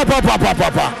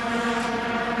papa.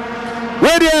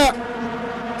 Where there?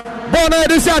 Bona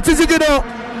this artisigino.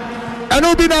 And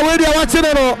no be na way they are watching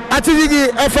no atizigi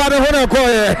efade ho na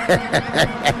koye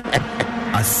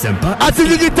Asempa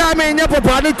atizigi time nya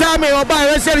papa ni time oba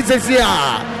e sheri sesia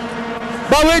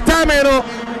ba we time no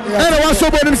e wa so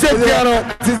bonim se kia no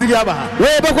atizigi aba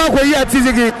we be kwa koyi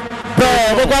atizigi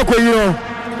be kwa koyi no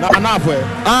na anafo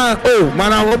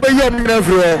mana wo be yom na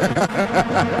fro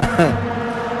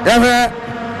ehe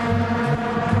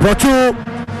Potu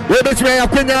we be tme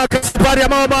yakwenya kasparia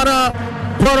mama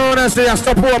Prono say I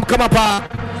stop him come up.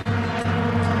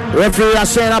 Referee is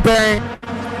saying up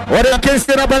what they can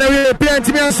stand up and we appear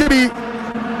to me and City.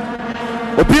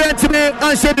 Appear to me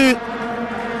and City.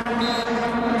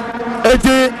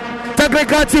 Eti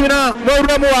technical team na no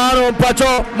remo aro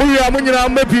pacho muya munyira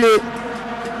mepie.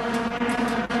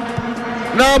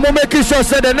 Now mo make sure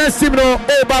say the next team no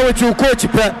e ba with you coach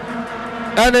pe.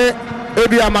 Ene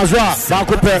ebi amazwa ba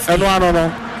ko pe eno ano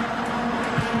no.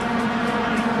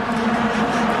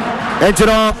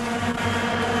 Entino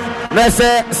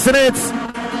Nese Snits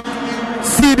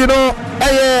Seed no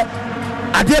Aye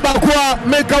Adieba Kwa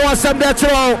make our Sunday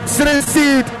Chiro Snit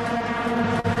Seed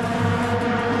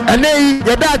and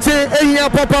Yadachi Aya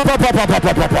Papa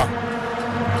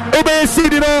Obe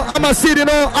Seed no Ama Seed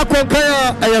no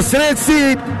Akonkaya Aya Snit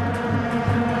Seed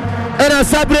and a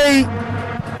Sabre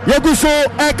Yaguso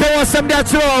Ekawa Sunday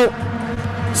Chiro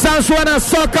Sanswana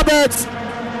Soccer Bet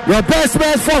your best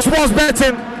bet for sports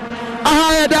betting.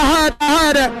 I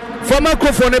had for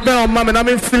microphone on mamma. I'm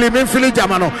in Philly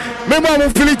Jamano. Maybe I'm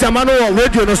Philly Jamano or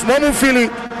radio. No small Philly.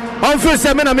 I'm first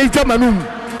seven. I'm in Jamano.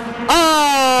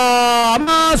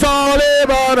 Masole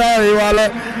Bora,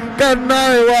 can I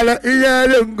wallet? Yeah,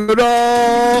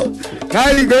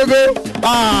 go.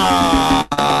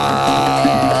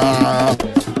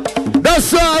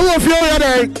 That's who feel your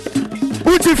day.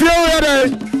 Uchi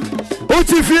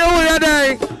feel your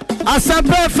day.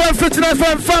 Asempa FM Fitness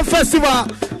Fan Festival.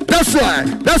 That's right.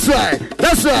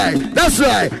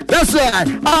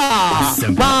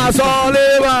 Masole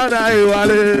Bora,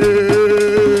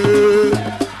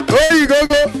 Oh,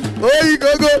 you go.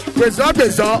 It's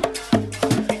up.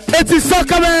 It is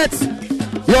soccer bet.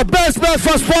 Your best bet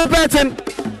for sport betting.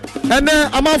 And then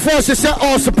I'm on force to say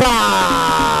all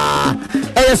supply.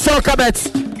 And soccer bet.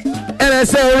 And I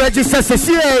say register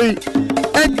CCA.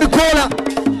 And the cola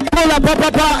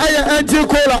papa and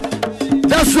cola.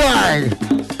 That's right.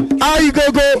 I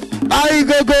go.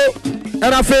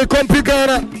 And I feel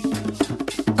complicada.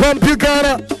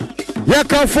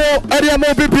 Yaka for area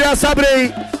mo bibia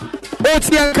sabre.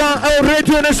 Otianka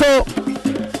radio ne so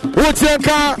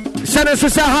Otianka Shana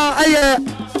Susaha aye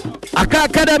Aka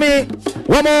Academy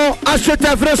Wamo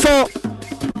Ashota Freso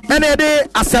NAD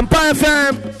Asampa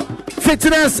FM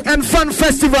Fitness and Fun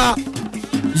Festival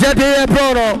Jade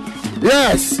Bruno.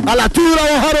 Yes,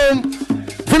 Alatura Harum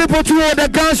Filippo Tuo the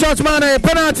gunshot man a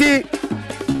penalty.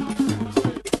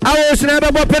 I was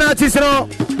never bought penalties, no.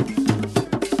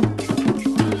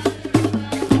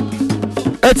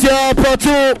 It's your Pro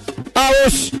 2. I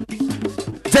was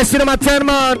just in my 10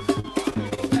 man.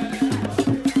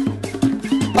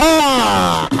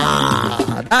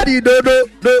 Daddy do.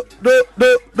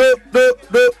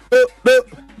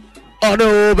 Oh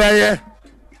no, baby.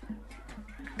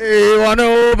 Oh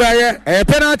no, baby.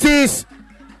 Penalties.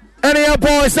 Any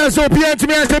boys that's so bien to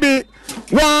me as to be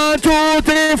 1, 2,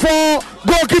 3, 4.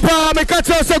 Goalkeeper, me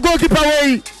catch us a goalkeeper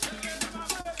way.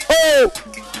 Oh,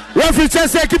 referee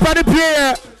just say keeper the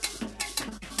player.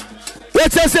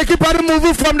 Let's just say keeper the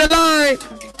move from the line.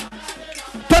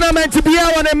 Tournament to be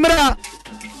out on the mirror.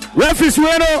 Referees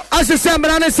bueno, as I said,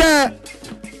 man, I say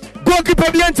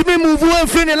goalkeeper bien to be move and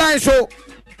fin the line so.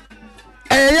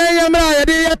 Yeah,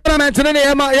 the tournament and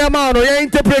yeah,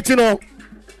 interpreting no.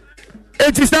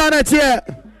 It is down at here.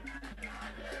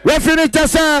 Referee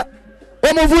just say.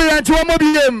 One move and one more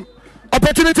game.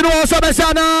 Opportunity to also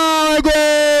Besana. Go.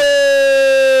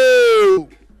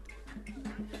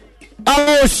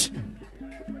 Ouch.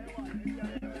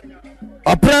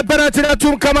 A penalty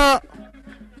to come out.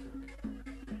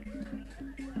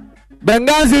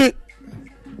 Benghazi.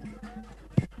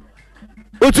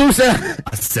 Utu se.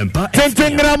 Sempa.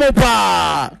 Tintin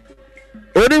Ramopa.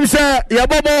 Onim se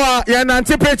yabomoa ya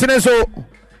anticipate so.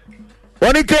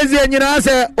 One case and you know,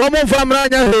 say, Omo from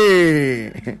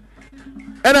Ranya,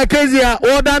 and a case here,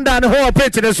 or done the whole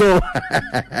pitch, so.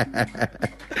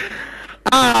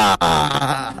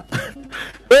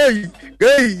 Hey,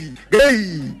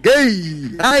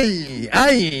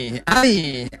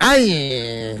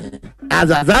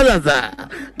 Azazaza,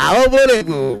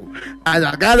 Aobolego,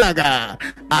 Azagazaga,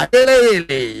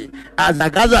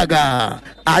 Azagazaga,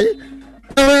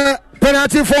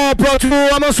 penalty for Pro 2,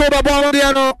 I'm a sober ball,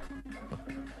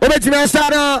 Obetima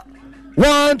Sada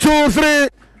 1, 2, 3.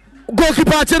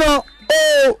 Goalkeeper Chino.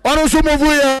 Oh, Onoso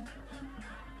Movuya.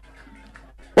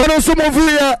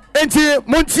 Enti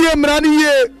Montier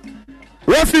Mrani.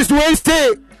 Referees to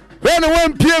stay. When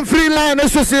 1 PM free line,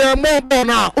 also say more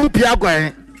now.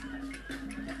 Upiagwe.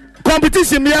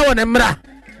 Competition here on Emra.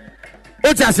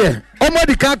 Ocha say,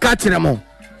 Omodi can't catch them.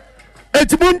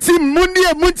 It's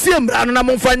Muntier and I'm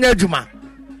on Fanya Juma.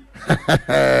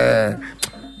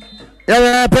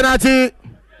 Yeah, penalty.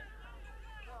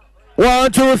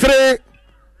 1, 2, 3.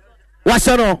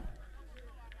 Wasano.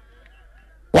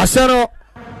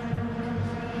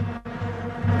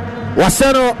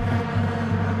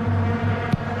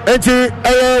 Enti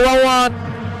 1-1.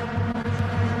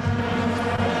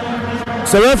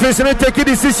 So referees not taking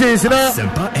decisions,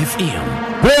 Sempa FM.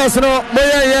 Players no,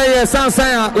 yeah.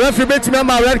 Sansa. Referee bet me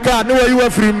my red card. No, you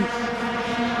free.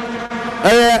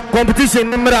 Competition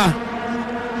number.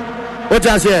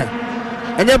 Ocha say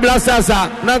enye blasters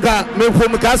naka me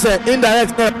from kase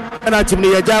indirect na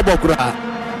chimni ya jabo kura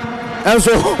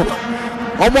enso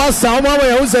omo sa omo we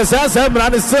hu se sa mra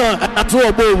ne so ato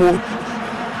obomu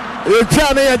e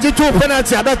twa ne ya jitu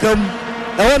penalty adakam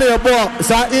e wona ye bo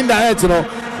sa indirect no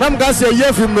nam kase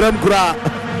ye fi mram kura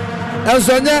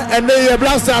enso nye ene ye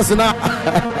blasters na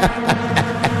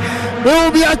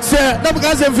no bi ache nam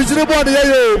kase fitiri board ye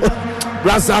yo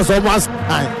blasters almost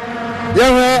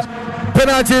yeah.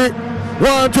 Penalty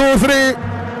 1, 2, 3.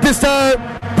 This time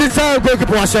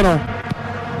goalkeeper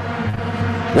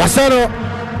Wasano.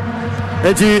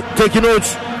 Eji taking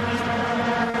notes.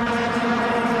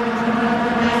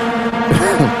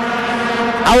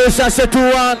 I will say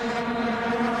 2-1.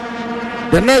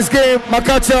 The next game,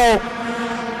 Makacho,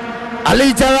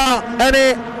 Ali Jara,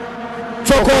 any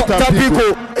Choco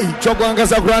Tampico. Choco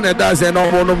Angasa Grande does a no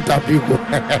Tampico.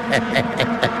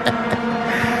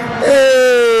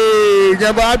 Hey,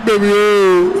 never baby.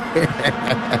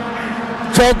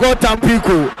 Choco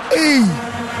Tampico. Hey,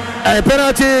 a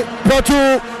penalty for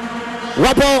 2.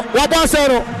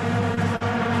 Wabasano.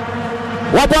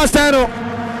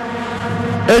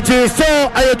 It is so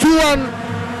a 2-1.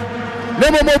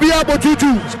 Nemo Mobia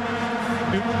Botutu.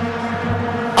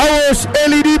 I was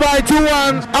LED by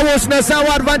 2-1. I was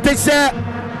Nasawa advantage there.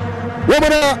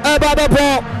 Woman Baba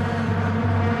Paul.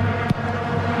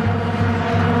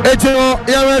 Ejo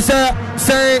Yamasa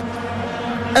say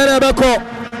Erabako.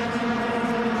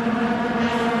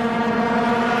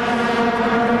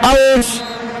 I was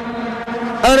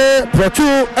Pro 2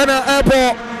 and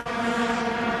airport.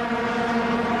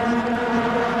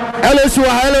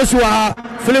 LSU,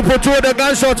 Filippo to the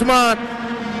gunshot man.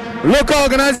 Local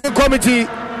organizing committee,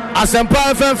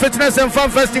 Asempa FM Fitness and Fun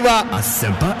Festival.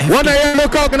 Asempa FM. One year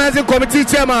local organizing committee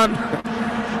chairman,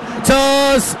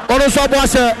 Charles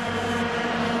Onosabwashe.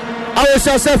 I will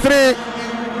say 3.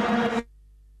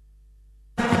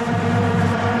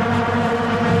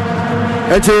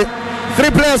 And 3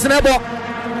 players in the ball.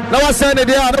 Now I send it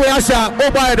there. I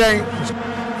oh by then.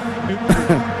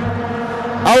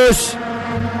 I wish.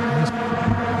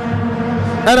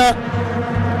 And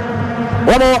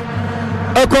one more.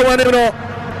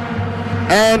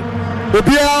 And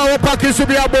Ubia Paki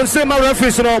Subia Bonsema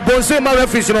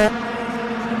referee no.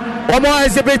 One more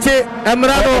exhibit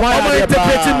Emrano, one more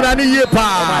interpreting Rani Yepa.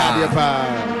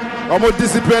 Almost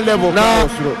discipline level. Now,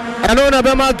 I know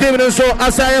Nabama gave it so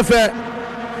as I have.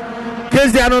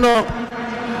 Case I don't know.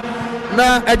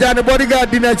 Now, I got the bodyguard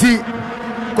Dinachi.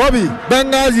 Kobe,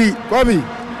 Bengazi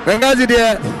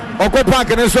there. Oko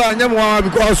Park and so on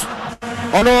because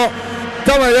ono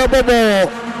tama ya bobo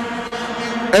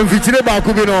emfitire ba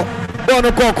kubino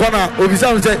bono ko kona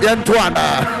obisa say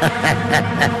yentoana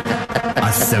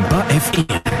Asempa FM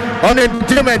on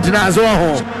entertainment na so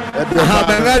ho ha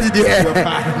Bengazi there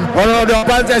ono do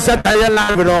panse shata ya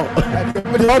live no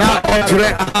na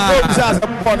otre obisa say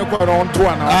bono ko no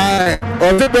ontoana ai o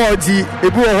te boji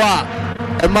ebu ho a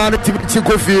e man ti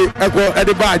kofi eko e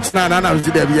de badge na na we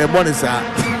dey be e money sa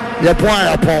ye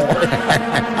point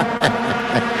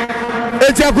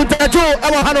Kuntajo,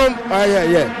 our Hanum,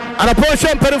 and a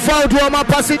portion per foul to our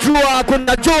passing through our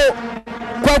Kuntajo,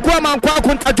 Kwakwama,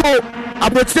 Kwakuntajo, a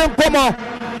Britain Pomo,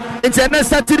 Internet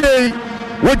Saturday,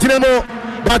 which you know,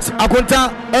 but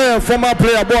Akunta, former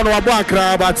player born or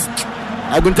Bakra, but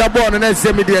Akunta born and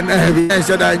semi heavy, and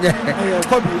said, I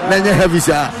heavy,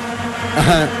 sir.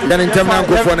 Then in terms of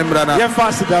Brana, you're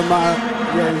faster than my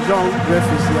young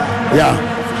referee. Yeah.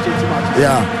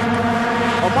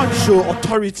 I'm not sure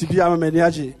authority be a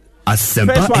manager. First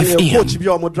one, coach be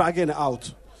almost dragging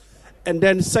out, and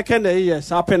then second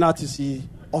yes, our penalty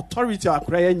authority are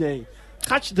crying.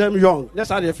 Catch them young. That's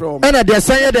how they from. And they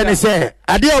say they say,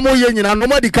 "I dear more young and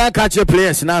nobody can catch a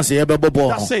players now." Say,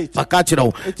 "That's it." I catch it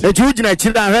all. The judge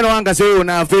children when one can say,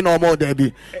 "Now, if no more,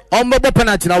 Debbie." On the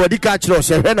penalty now, we catch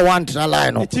loss. When one to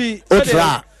line,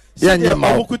 Otra. Yeah,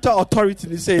 Omukuta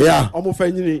authority say, "Yeah,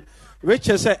 Omufenyi." Which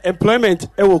is employment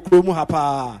ewo kromu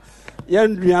hapa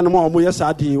yen nuanum omo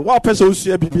yesadi wa person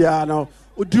osua bibia no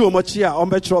odi omochi a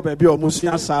ombechro ba bia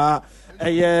omusua saa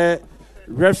eye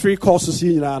referee courses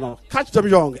nyina no catch them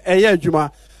young eye adwuma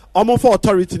omo for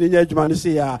authority ni adwuma ni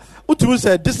say ya utu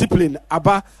say discipline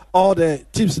aba all the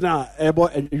teams na ebo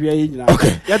enwie nyina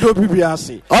ya do bibia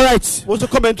say all right what's the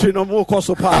commentary no mo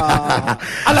course pa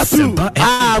ala tu kwa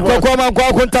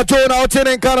Kuntajo na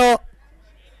otene nkano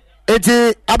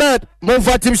eti abed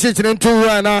monfa team sheet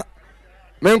into na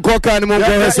men ko kan mo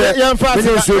go say yan fast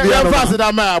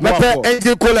da ma abo apo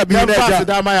enji kola bi na ja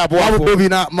da ma abo apo bi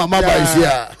na ma ba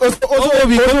isia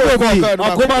obi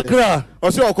akoma kra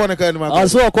oso okon kan ma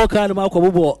aso okon kan ma ko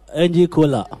bobo enji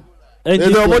kola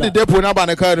enji kola mo di depo na ba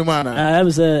ne kan ma na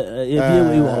am say e bi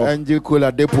we wo enji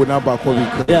kola depo na ba ko bi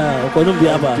yeah okon bi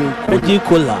aba enji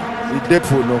kola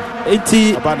depo no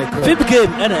eti fifth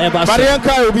game and eba so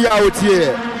Marianka obi out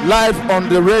here live on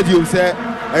the radio say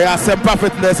Asempa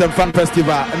Fitness and Fun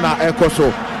Festival na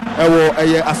ekoso ewo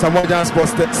Asamoah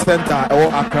Sports Center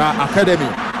ewo Accra Academy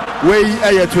wey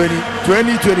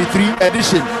 2023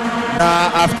 edition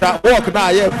na after work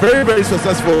na very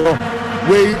successful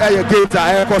wey gate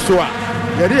ekoso a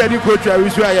yedi coach we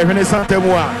so hwene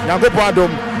santemu a Nyankopon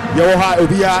adom yewo ha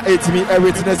obi a etimi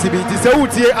witness bi ti se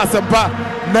utie Asempa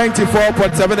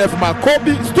 94.7 FM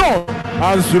Kobe Stone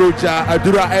Ansuroja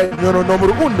Adura no number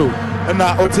 1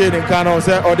 na otin nkano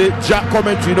say or the jack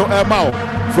commentary no emao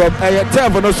from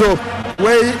 10 no so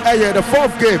wey the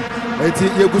fourth game eti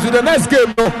yegusu the next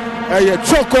game no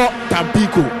Choco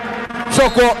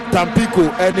Tampico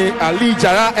any Ali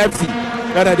Jara FC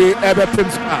na dey ebe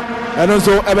pims and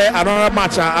also ebe another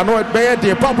match I know it be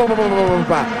dey pa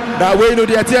na wey no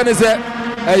dey tie ne say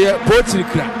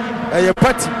Pochikra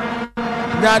party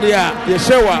na dey ye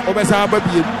shewa obesa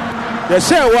babie the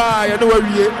shewa ye no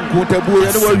wawie nkuntabu ye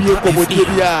no wawie komodie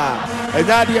bia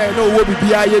enya de ye no wo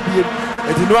bibia ye bie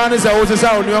enti no ane say wo se sa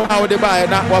onu a wo de ba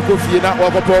na wakofie na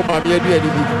wakopo ma me aduani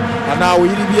bi ana wo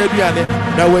yiri bi aduane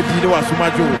na wadi ne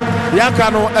wasomajo yaka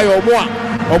no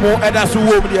omo eda so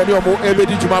wo mu de ne omo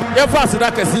ebedi juma ye fast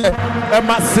da kese e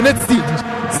ma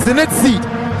senate seed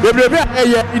bebrebe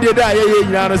eye ide da ye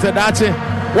nyina no se daache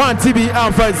one tb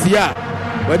amfansi a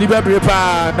wani bebre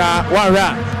pa na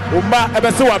wanra umba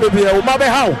ebe se wa bebe umba be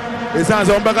hawo esan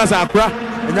so umba ka sakura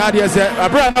nya de say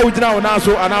abra na wugina wona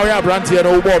so ana we abrantie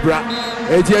no wo bobra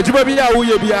enti adwuma bi a wo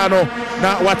ye bia no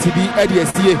na wate bi e de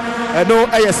asie eno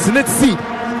eye snit seed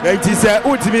enti say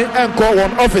ultimi enko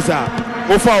one officer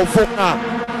wo fa wo na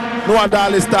no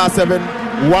dial star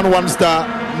 711 star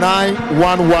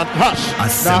 911 hash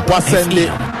na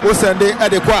wasende wo sende e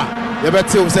de kwa ye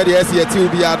beti wo say de asie ti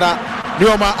bia na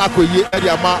nioma akoye e de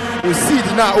ama wo seed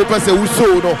na wo pese wo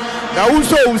so no na wo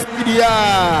so wo seed ya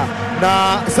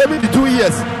na 72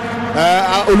 years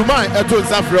Oluman eto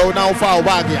nsafrɛ na wo fa wo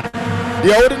bag ya de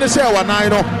wodi ne share wa nan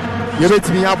no ye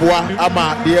betimi aboa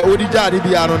ama de wodi jade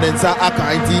bia no ne nsa aka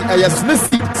nti eye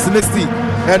snesti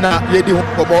na ye di ho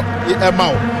kobo e ma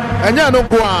wo enya no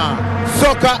ko a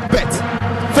soccer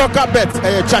bet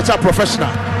chacha professional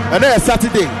and then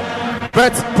Saturday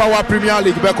bet Power Premier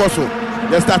League bekoso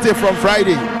they started from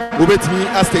Friday we betimi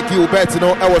asteki we bet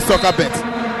no e was soccer bet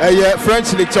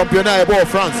French League championnat e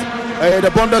France the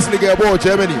Bundesliga e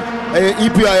Germany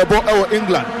EPL e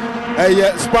England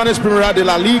Spanish Premier de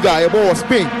la Liga e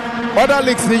Spain other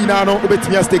leagues ni na no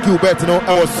betimi asteki we bet no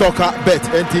e was soccer bet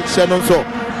enti shenon so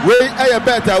we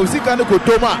bet a usika ne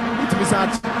kotoma betimi sa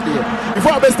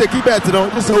before best take bet no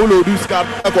this whole do scam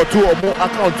I got two or more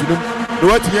account no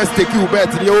what yes take you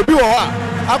bet you obi o a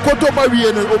akotoma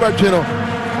wie no obetwe no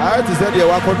I to say dey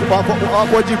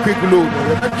akwaji quick loan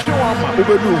no betwe ama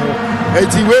obelu ho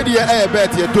enti we dey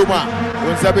bet ye toma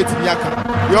won sa betimi aka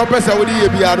your person we dey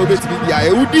bia no betimi bia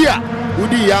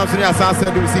udi ya nso ne asanse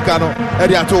do sika no e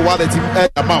dey ato wallet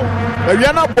amount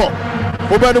ewia na bo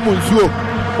obenu munsuo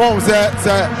won say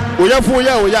oyafo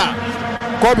ya oya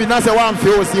Kobi na say one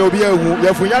feel see obi ehu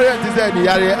yefu yare nti say ni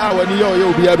yare a wani ye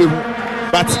obi abehu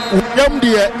but yam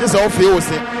de this all feel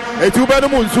say etu ba no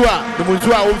munsu a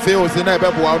won feel say na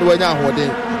ebebo wa no wanya ahode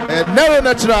narrow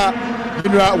natural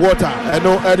mineral water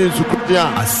no any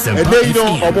sukudia dey no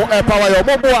omo power yo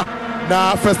moboa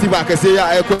na festival kese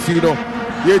ya ekosi no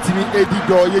yetimi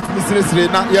edido yetimi siresire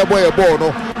na ye boy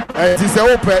no ti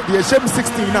say open the shame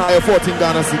 16 na 14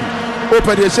 Ghana cedi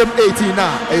open the shame 18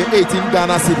 na 18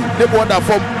 Ghana cedi they wonder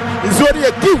from is only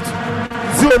a cute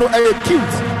zero a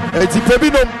cute ti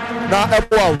pebinom na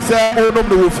eboa say onom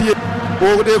no ofie o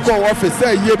dey call office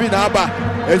say ye bi na aba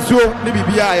ensuo ni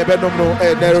bibia ye benom no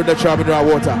narrow natural mineral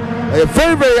water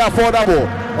very very affordable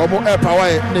omo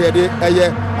power na ye dey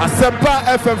Asempa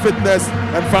FM Fitness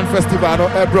and Fun Festival no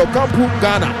bro Kampu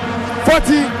Ghana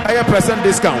 40%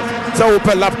 discount so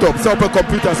open laptop so open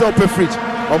computer so open fridge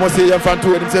almost say fan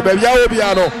to and say baby ya obi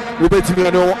ano we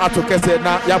betimi no ato kese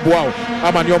na ya boa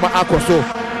ama ne oma akoso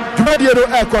dwumadie no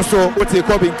ekoso wote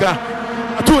kobinka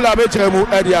atula mechemu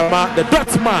ediama the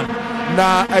Dutchman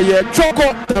na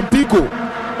Choco Tampico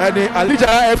and the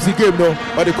Alija FC game no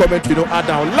or the commentary no are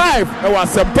down live e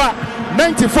was Asempa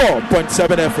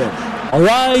 94.7 FM.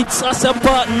 Alright,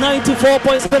 Asempa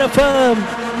 94.7 FM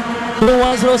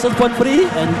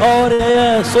 107.3 and all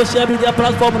the social media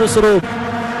platforms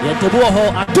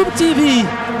Yetebuho Atum TV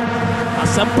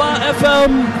Asempa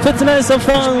FM Fitness and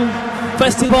Fun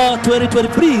Festival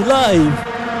 2023 live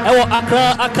Ewo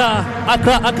Accra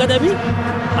Academy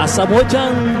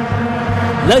Asamojan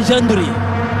Legendary.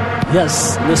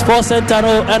 Yes, the Sports Center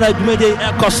and Adumede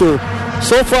Ekoso.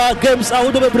 So far games are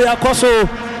Udobebre Ekoso.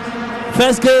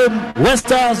 First game, West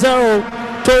Stars 0,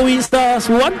 Towing Stars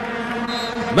 1.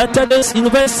 Methodist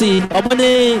University,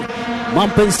 Obane,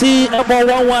 Mampensi, about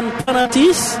 1-1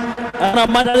 penalties.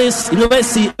 And Methodist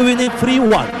University winning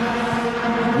 3-1.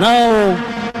 Now,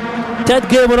 third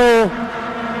game,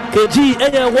 KG,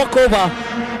 a walkover.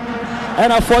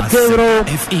 And a fourth game,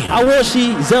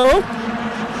 Awoshi 0.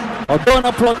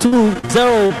 Odona Pro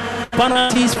 2-0.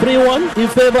 Penalties 3-1 in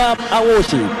favor of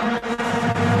Awoshi.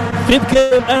 Fifth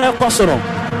game, Kwasoro.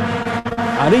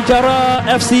 Arijara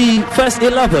FC first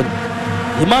 11.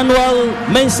 Emmanuel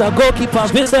Mensah goalkeeper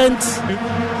Vincent.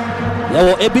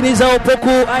 Yawo Ebenezer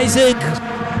Opoku Isaac.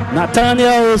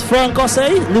 Nathaniel Frank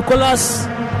Osei. Nicholas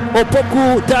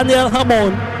Opoku Daniel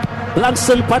Hammond.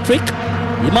 Blankson Patrick.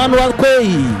 Emmanuel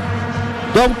Kwei.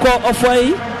 Domko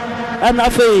Ofway. And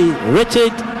Afe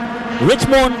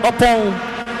Richmond Opong.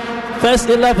 First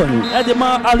 11.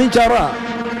 Edema Alijara.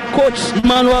 Coach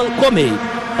Emmanuel Kome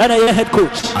and a head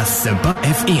coach Asempa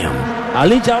FM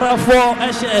Ali Jara for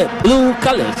blue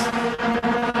colors.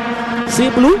 See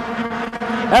blue?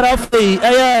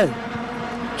 RFA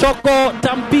Choco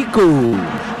Tampico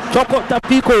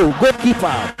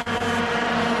goalkeeper.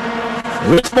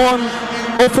 Richmond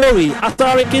Ofori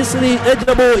Atari Kinsley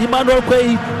Ejabo Emmanuel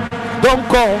Kwei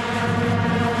Donko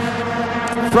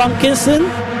Frankinson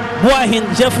Buahin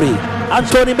Jeffrey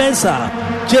Anthony Mensah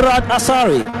Gerard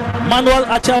Asari, Manuel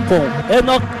Achampong,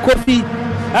 Enoch Kofi,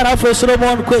 Arafa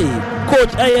Solomon Kwei,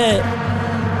 Coach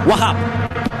Wahab.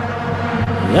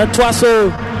 Yantwaso.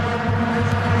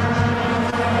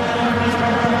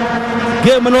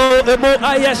 Game no emo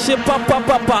ayashi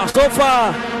papa. So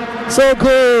far, so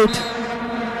good.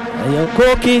 A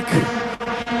goal kick.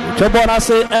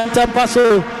 Chobonase and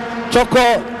Tampaso.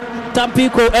 Choco.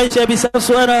 Tampico Enchebi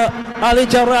Samsuena Ali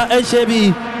Jara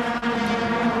Enchebi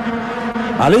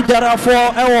Ali Jara for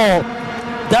Ewo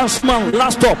Danceman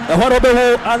last stop a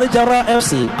horrible Ali Jara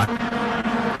FC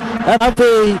and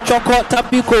after Choco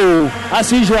Tampico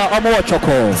as usual Omo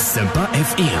Choco Sempa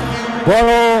FM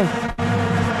Boro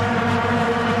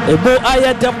Ebo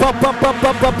Ayada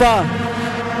Papa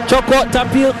Choco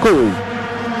Tampico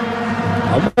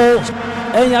Omo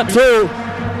Enyatro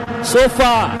so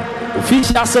far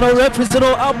officials and referees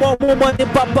no abo money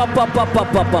papa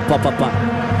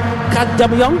cut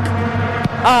them young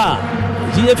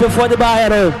GF for the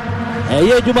buyer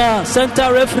Juma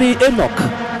center referee Enoch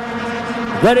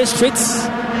very strict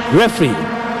referee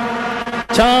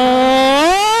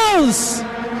chance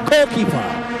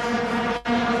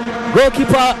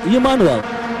goalkeeper Emmanuel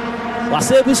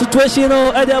was a situation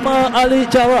Edema Ali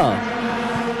Jara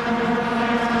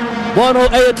Bono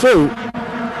through.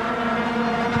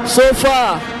 So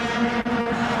far,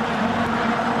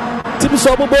 Team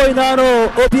Sobo Boy Nano,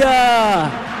 Obia,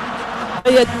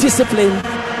 a discipline,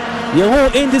 you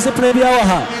won't indiscipline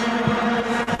Yawaha.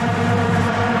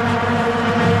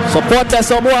 Supporters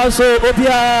Sobo also,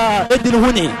 Obia, Edin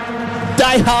Huni,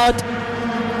 die hard.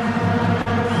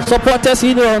 Supporters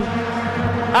Union,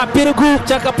 Apirigu,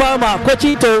 Chakapama,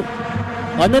 Cochito,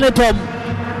 Onenetom,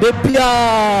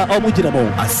 Bepia, Omujinamo.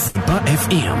 Asimba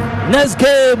FM. Next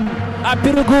game.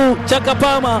 Apirugu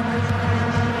Chakapama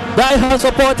Die Hard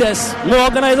supporters no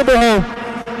organizable home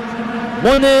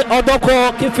Mone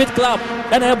Odoko Kifit Club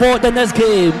and about the next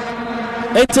game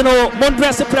 8-0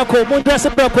 Mondrase Preko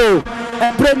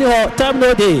and Premio time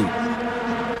no day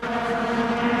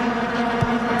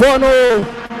Bono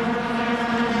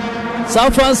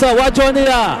San Francisco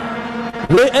Wajonia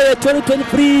we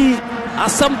 2023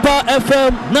 Asampa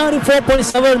FM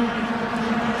 94.7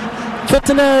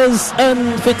 Fitness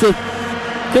and Fit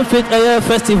Air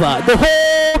Festival. The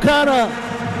whole Ghana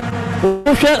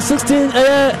 16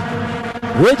 Air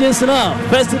Regions now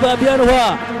Festival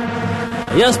Bianwa.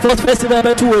 Yes, Sports Festival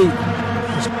by 2 way.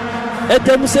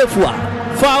 Etem Sefua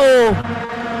Foul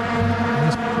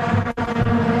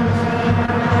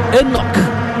Enoch.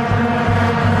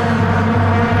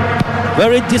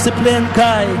 Very disciplined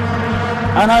guy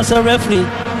and as a referee.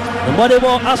 The body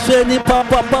ball asweni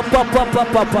papa.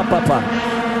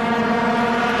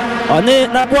 Oni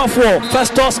na boafo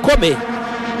Festus Kome.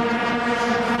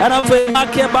 And after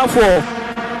Michael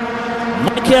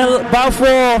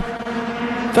Bafo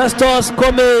Festus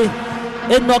Kome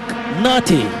Enoch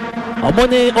Nati.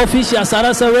 Amoni official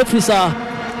Sarasa referee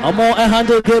amo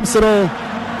handle games ro.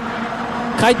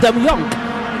 Kaitam Young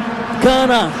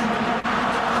Ghana.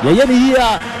 Yeyeni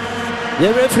here. The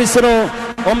referee ro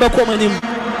ombe komenim.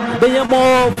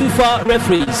 More FIFA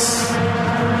referees.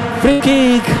 Free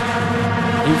kick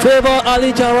in favor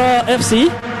Ali Jara FC.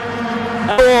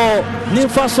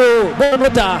 Nimfaso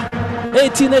Bonota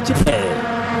 1884.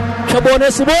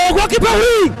 Chabonesimo goalkeeper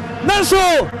Nanso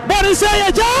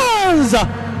Borisaya Jones.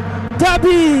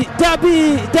 Dabi.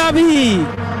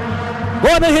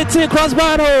 Bona hit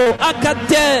crossbar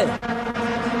Akate.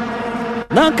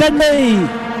 Nankane.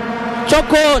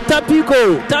 Choco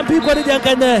Tampico di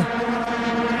Nankane.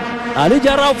 Ali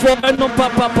Jara for no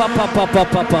papa.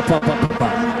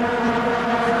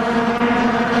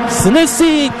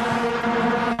 Snitsy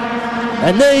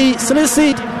and they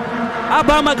Snitsy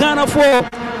Abama Ghana for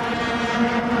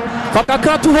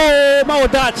Fakakratuho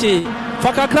Maudachi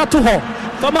Fakakratuho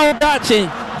Famaudachi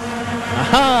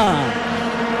aha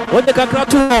what the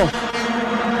Kakratuho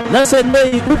Nasa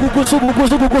Nay Gugusu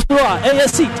a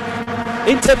seat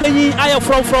intervening I am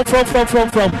from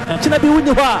Chinabi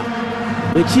Winduwa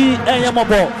Which and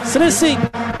Yamabo, Snitsy,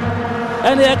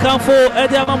 and they account for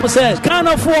Eddie Amamo says, can't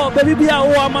afford baby be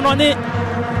our man on it.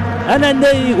 And then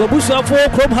they will bush up for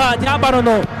Chrome Hard,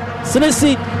 Yabarano,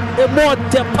 Snitsy, a more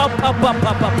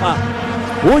papa.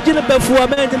 Would you be for a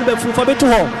man in the food for me to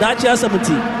home? That's your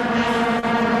 70.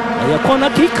 A corner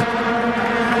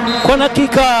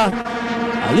kicker,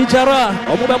 Ali Jara,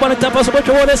 or Mobile Tapas,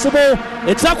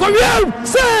 it's a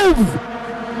save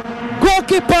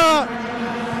goalkeeper.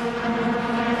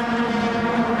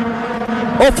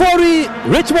 Ofori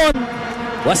Richmond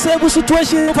was able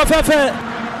situation for Fefe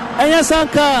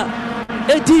Ayasanka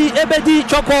Ebedi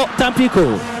Choco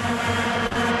Tampico.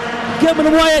 Game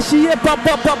no why she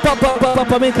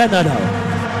papa in Canada.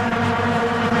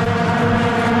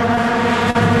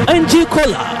 And NG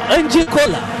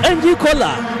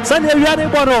Kola. Sani Yane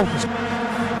Bono.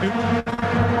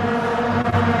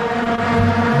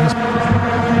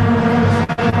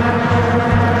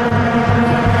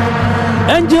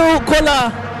 NG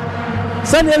Kola.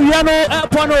 Sani Yano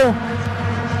Apono.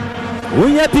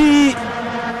 Unyapi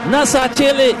Nasa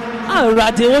Chile.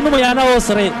 Rati Unumayana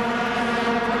Osre.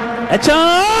 A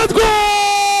chance goal!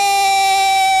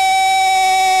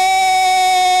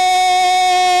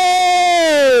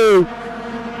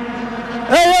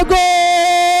 There go!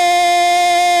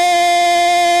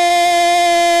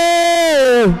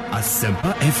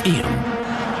 Asempa FM.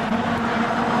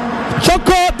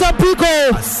 Choco Tampico.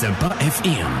 Asempa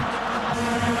FM.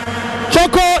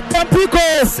 Choco Tampico.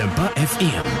 Asempa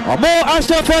FM. Amo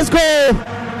Ashton first goal.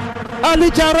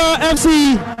 Alijara FC.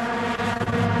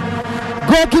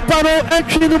 Goalkeeper no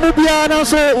entry no Mubiana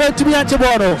so went to be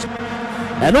Antibono.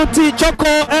 And Unti Choco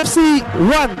FC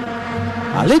 1.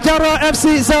 Alijara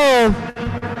FC 0.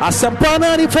 Asempa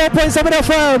 94.7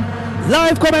 FM.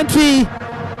 Live commentary.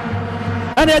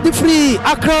 And at the free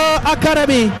Accra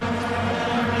Academy.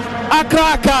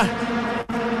 Accra.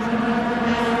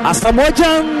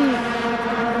 Asamojan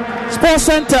Sports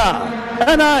Center.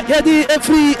 And Yadi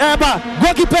free Eba.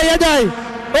 Goalkeeper Yadai.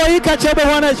 Oh, he catch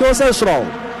everyone as yourself strong.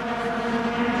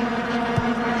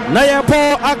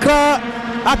 Nayapo Accra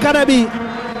Academy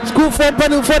School for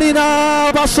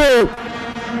Penufadina Basso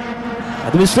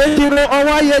Administration on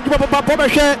why you have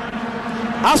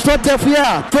Astro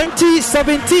Tefia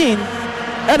 2017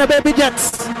 and a baby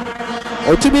jets.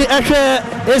 Or to be Asher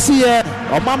ACA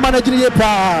or Mama Nigeria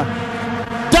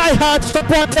Die Hard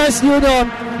Supporters Union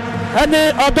and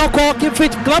the Odoko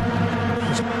Kifit Club.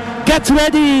 Get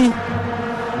ready.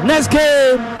 Next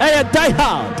game, Die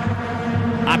Hard.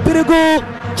 Apirigo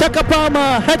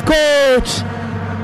Chakapama, head coach